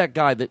was that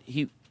guy that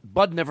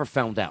Bud never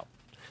found out.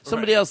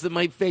 Somebody else that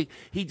might fake.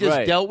 He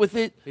just dealt with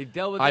it. He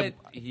dealt with it.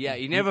 Yeah,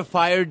 he never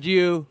fired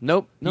you.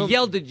 Nope. He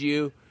yelled at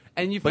you.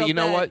 And you felt but you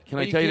know bad, what? Can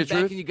I tell you the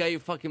truth? And you got your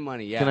fucking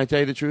money. Yeah. Can I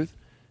tell you the truth?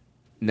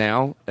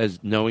 Now, as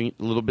knowing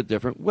a little bit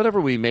different,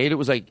 whatever we made, it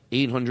was like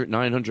 $800,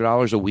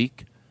 $900 a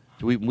week.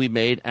 We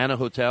made, and a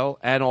hotel,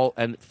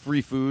 and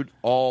free food,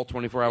 all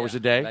 24 hours a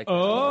day.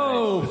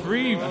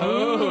 Free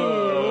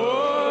food!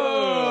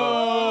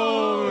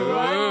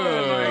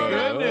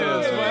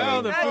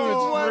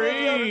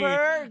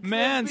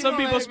 Man, some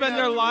people spend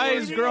their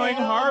lives growing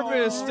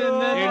harvest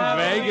and then in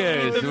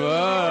Vegas. The food for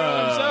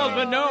themselves,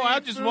 but no, I'll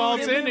just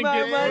waltz in and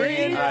get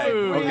free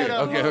food.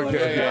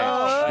 Okay.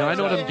 Now, I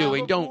know what I'm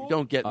doing.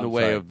 Don't get in the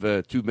way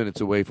of 2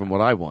 minutes away from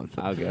what I want.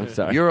 Okay, I'm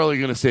sorry. You're only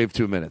going to save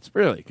 2 minutes,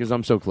 really, because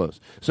I'm so close.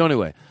 So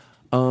anyway,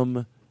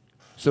 because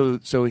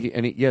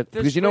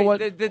you know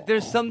what?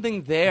 There's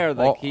something there.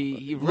 Like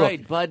he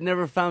right. Bud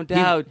never found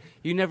out.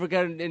 You never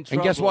got in trouble.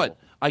 And guess what?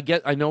 I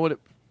know what.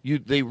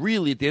 They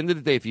really, at the end of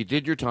the day, if you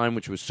did your time,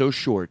 which was so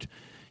short,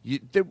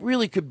 there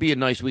really could be a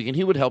nice weekend.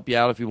 He would help you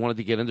out if you wanted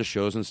to get into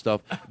shows and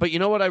stuff. But you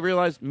know what I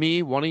realized?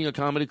 Me wanting a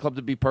comedy club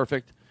to be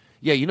perfect?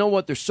 Yeah, you know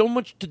what? There's so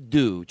much to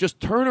do.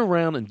 Just turn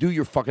around and do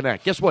your fucking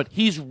act. Guess what?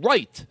 He's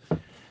right.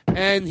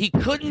 And he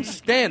couldn't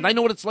stand. I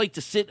know what it's like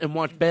to sit and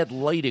watch bad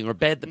lighting or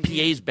the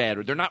PA's bad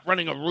or they're not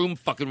running a room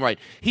fucking right.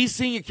 He's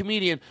seeing a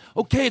comedian.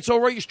 Okay, it's all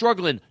right, you're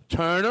struggling.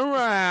 Turn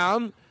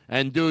around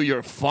and do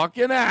your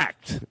fucking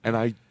act. And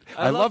I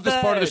love this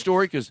part of the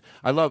story because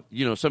I love,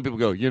 some people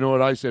go, you know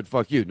what I said,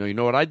 fuck you. No, you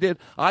know what I did?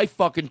 I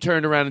fucking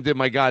turned around and did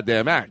my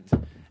goddamn act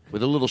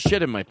with a little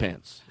shit in my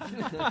pants.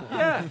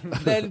 Yeah.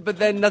 But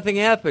then nothing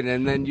happened,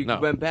 and then you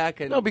went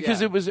back and... No,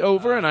 because it was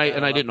over, and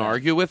I didn't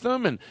argue with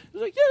them, and I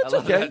was like, yeah, it's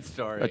okay. That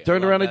story. I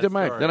turned around and did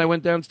my act. Then I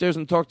went downstairs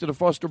and talked to the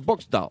Foster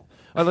Books doll.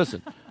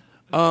 Listen.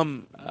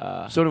 So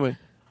anyway,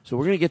 we're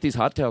going to get these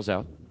hot towels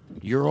out.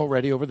 You're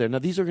already over there. Now,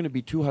 these are going to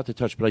be too hot to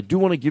touch, but I do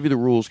want to give you the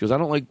rules because I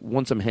don't like,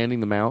 once I'm handing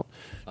them out,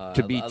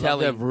 to be telling... I love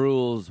to have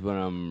rules when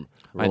I'm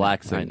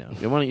relaxing. I know.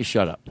 Why don't you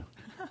shut up?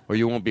 Or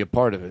you won't be a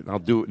part of it. I'll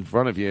do it in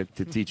front of you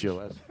to teach you a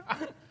lesson.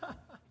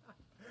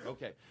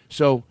 Okay.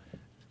 So,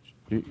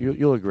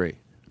 you'll agree.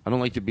 I don't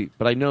like to be...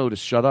 But I know to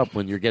shut up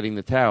when you're getting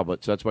the towel,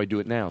 so that's why I do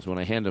it now. So when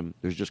I hand them,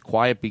 there's just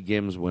quiet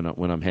begins when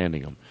I'm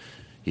handing them.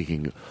 You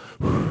can go...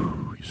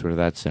 sort of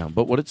that sound.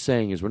 But what it's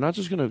saying is we're not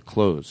just going to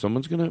close.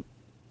 Someone's going to...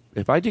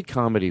 If I did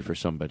comedy for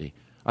somebody,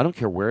 I don't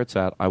care where it's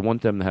at, I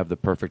want them to have the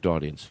perfect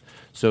audience.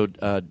 So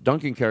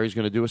Duncan Carey's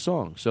going to do a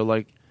song. So,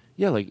 like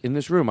in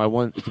this room, I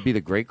want it to be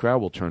the great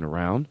crowd. We'll turn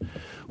around.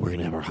 We're going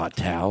to have our hot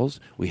towels.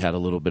 We had a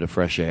little bit of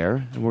fresh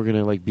air. And we're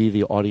going to, be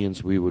the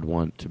audience we would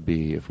want to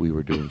be if we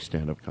were doing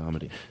stand-up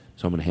comedy.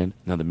 So I'm going to hand...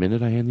 Now, the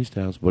minute I hand these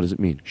towels, what does it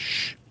mean?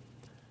 Shh.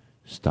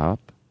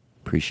 Stop.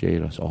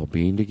 Appreciate us all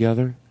being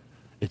together.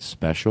 It's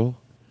special.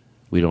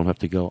 We don't have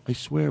to go, I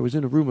swear I was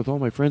in a room with all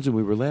my friends and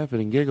we were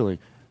laughing and giggling.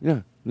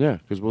 Yeah,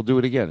 because we'll do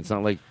it again. It's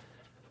not like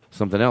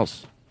something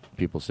else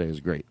people say is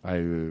great.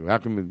 How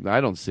come I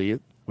don't see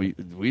it?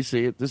 We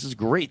see it. This is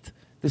great.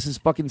 This is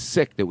fucking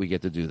sick that we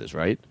get to do this,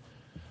 right?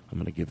 I'm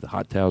going to give the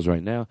hot towels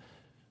right now.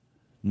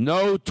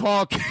 No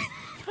talking.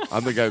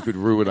 I'm the guy who could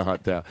ruin a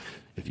hot towel.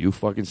 If you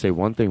fucking say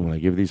one thing when I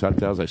give these hot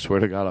towels, I swear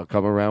to God, I'll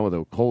come around with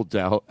a cold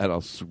towel and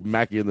I'll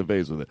smack you in the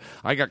face with it.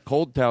 I got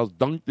cold towels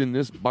dunked in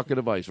this bucket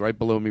of ice right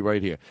below me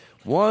right here.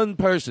 One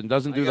person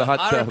doesn't do the hot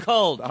towel. Hot or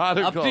cold? Hot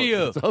or up cold. to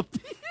you. It's up to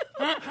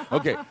you.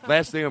 Okay,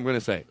 last thing I'm going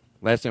to say.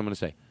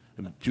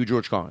 To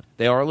George Carlin.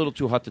 They are a little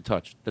too hot to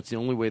touch. That's the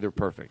only way they're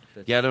perfect.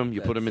 Get them,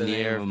 you put them in the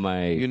air.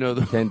 My you know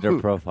the Tinder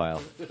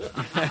profile.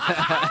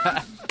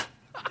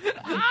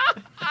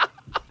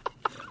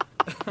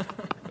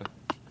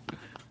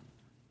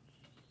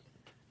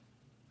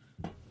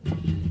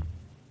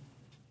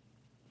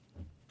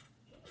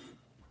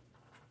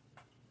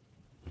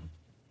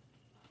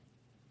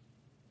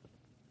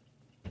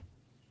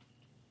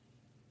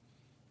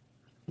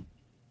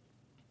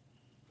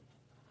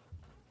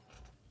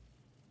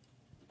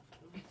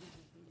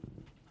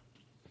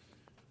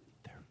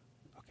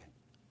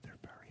 They're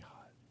very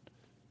hot,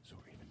 so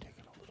we're even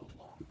taking a little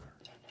longer,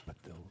 but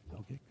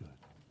they'll get good.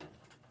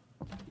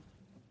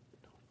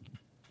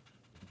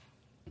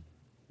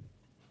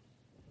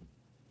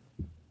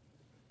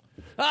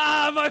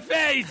 Ah, my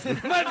face!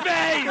 My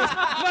face!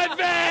 My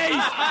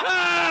face!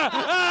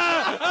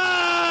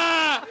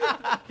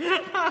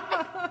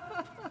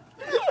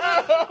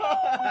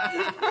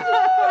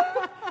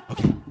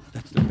 Okay,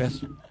 that's the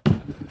best.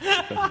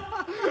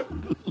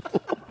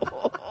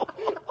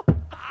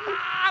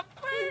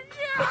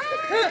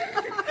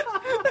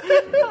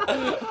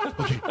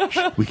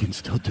 Okay, we can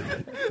still do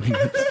it.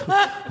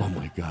 Oh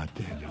my God,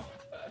 Daniel.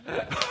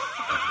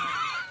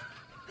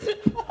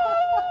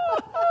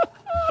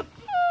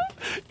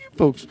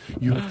 Folks,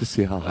 you have to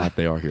see how hot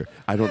they are here.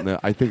 I don't know.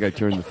 I think I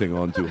turned the thing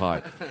on too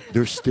hot.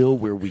 They're still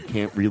where we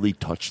can't really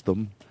touch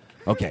them.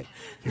 Okay,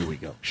 here we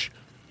go. Shh.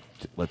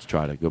 Let's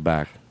try to go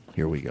back.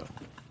 Here we go.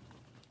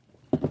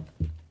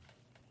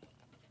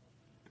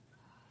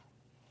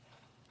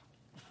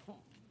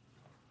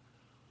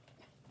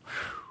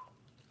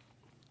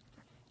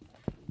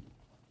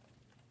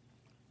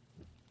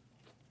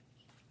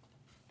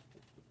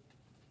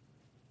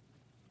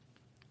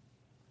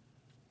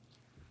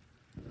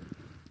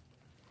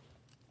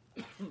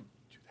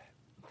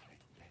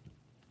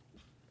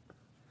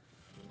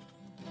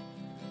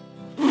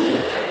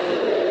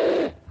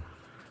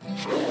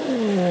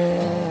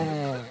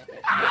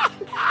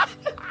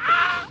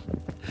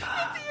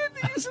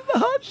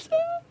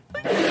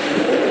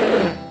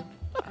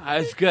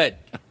 That's good.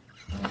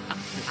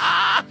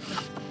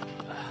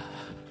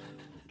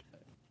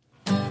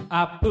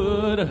 I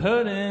put a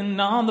hurting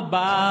on the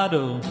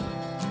bottle.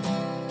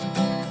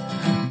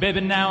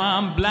 Baby, now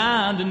I'm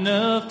blind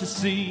enough to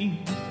see.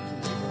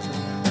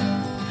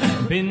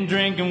 Been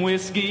drinking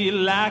whiskey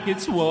like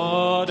it's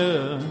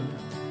water,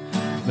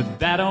 but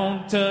that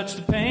don't touch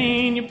the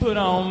pain you put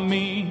on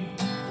me.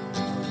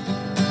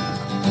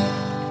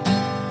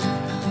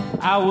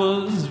 I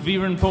was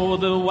veering for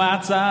the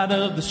white side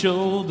of the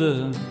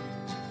shoulder.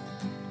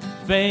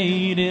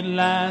 Faded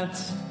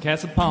lights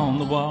cast upon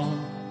the wall.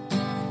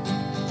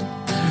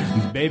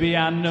 Baby,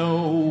 I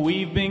know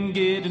we've been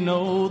getting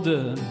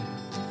older,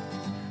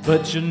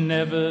 but you're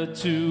never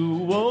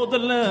too old to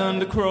learn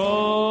to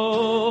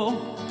crawl.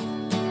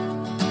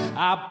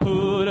 I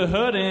put a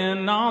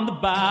hurting on the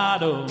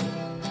bottle.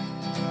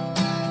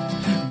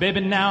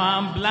 Baby, now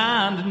I'm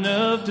blind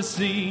enough to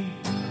see.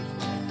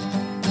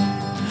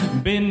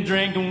 Been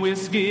drinking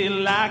whiskey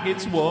like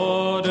it's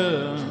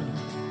water,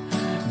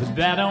 but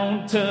that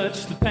don't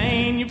touch the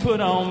pain you put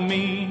on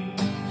me.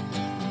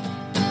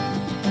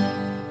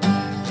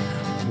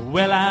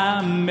 Well,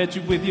 I met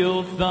you with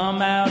your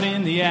thumb out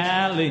in the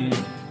alley.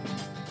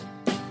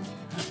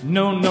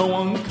 No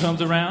one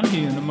comes around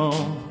here no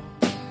more.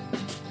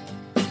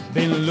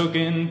 Been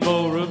looking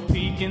for a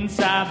peek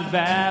inside the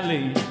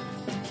valley.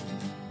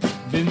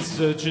 Been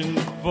searching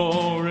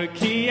for a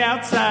key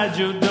outside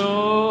your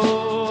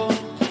door.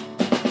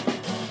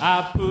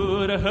 I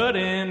put a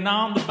hurting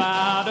on the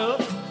bottle.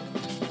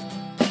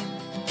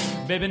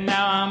 Baby,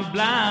 now I'm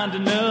blind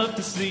enough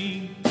to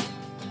see.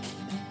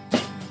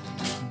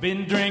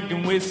 Been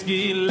drinking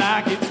whiskey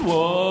like it's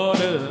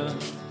water.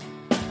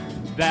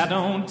 That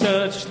don't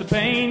touch the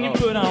pain you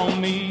put on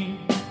me.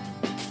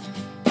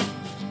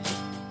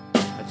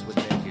 That's what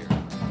they hear.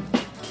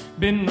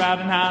 Been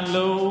riding high,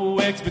 low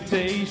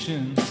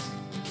expectations.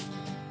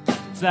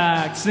 It's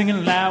like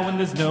singing loud when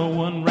there's no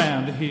one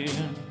around to hear.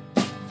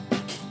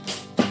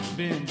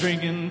 Been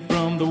drinking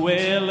from the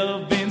well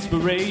of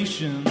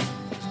inspiration,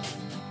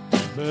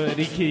 but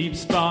he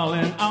keeps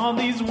falling on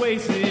these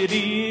wasted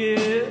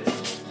years.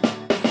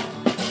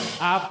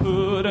 I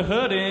put a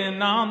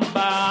hurting on the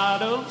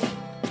bottle.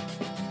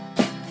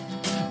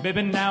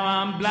 Baby, now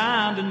I'm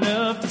blind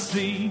enough to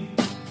see.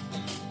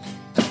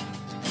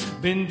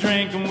 Been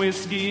drinking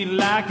whiskey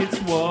like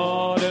it's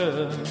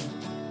water.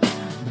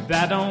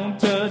 that don't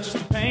touch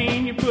the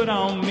pain you put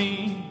on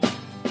me.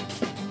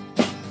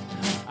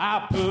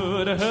 I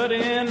put a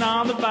hurting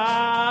on the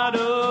bottle,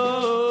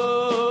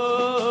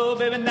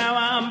 baby, now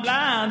I'm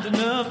blind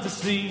enough to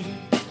see.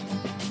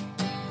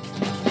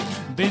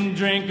 Been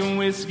drinking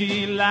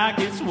whiskey like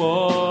it's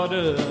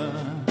water,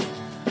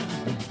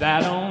 but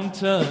that don't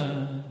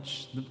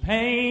touch the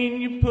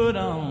pain you put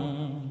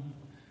on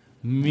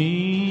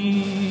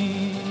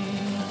me.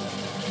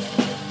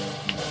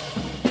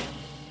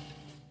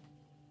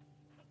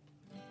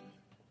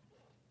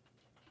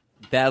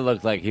 That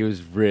looked like he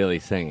was really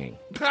singing.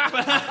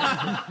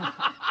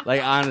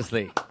 Like,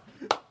 honestly.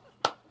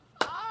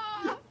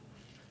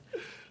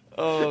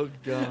 Oh,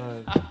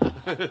 God.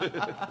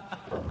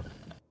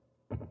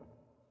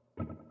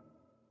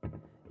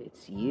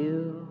 It's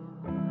you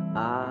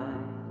I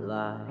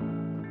like.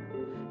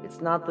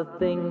 It's not the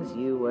things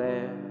you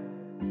wear.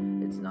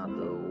 It's not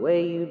the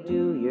way you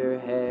do your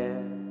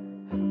hair.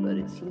 But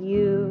it's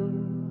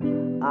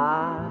you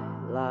I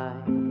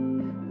like.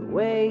 The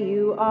way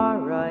you are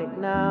right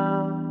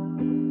now.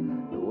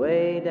 The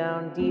way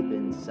down deep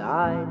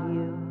inside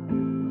you.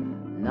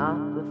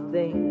 Not the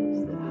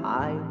things that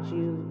hide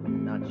you.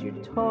 Not your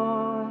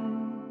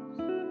toys.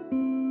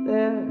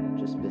 They're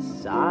just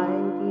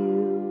beside you.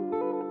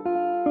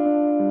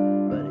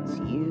 But it's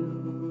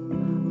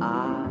you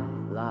I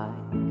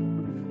like.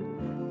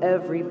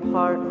 Every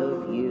part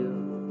of you.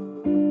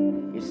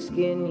 Your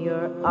skin,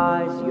 your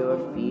eyes, your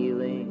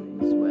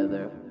feelings,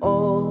 whether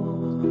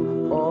old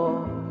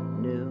or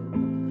new.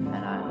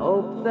 And I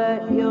hope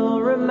that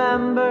you'll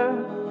remember,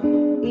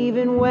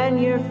 even when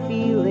you're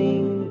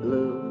feeling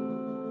blue,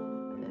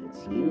 that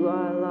it's you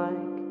I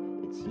like,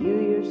 it's you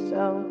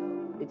yourself,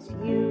 it's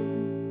you.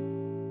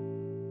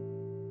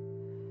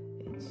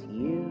 It's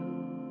you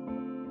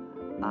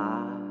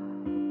I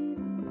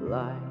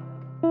like.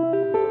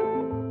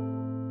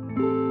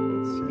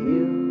 It's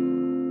you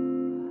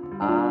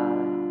I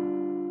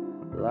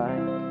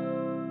like.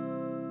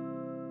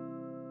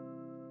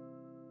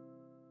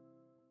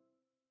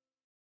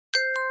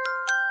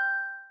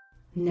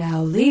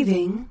 Now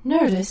leaving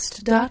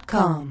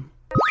Nerdist.com.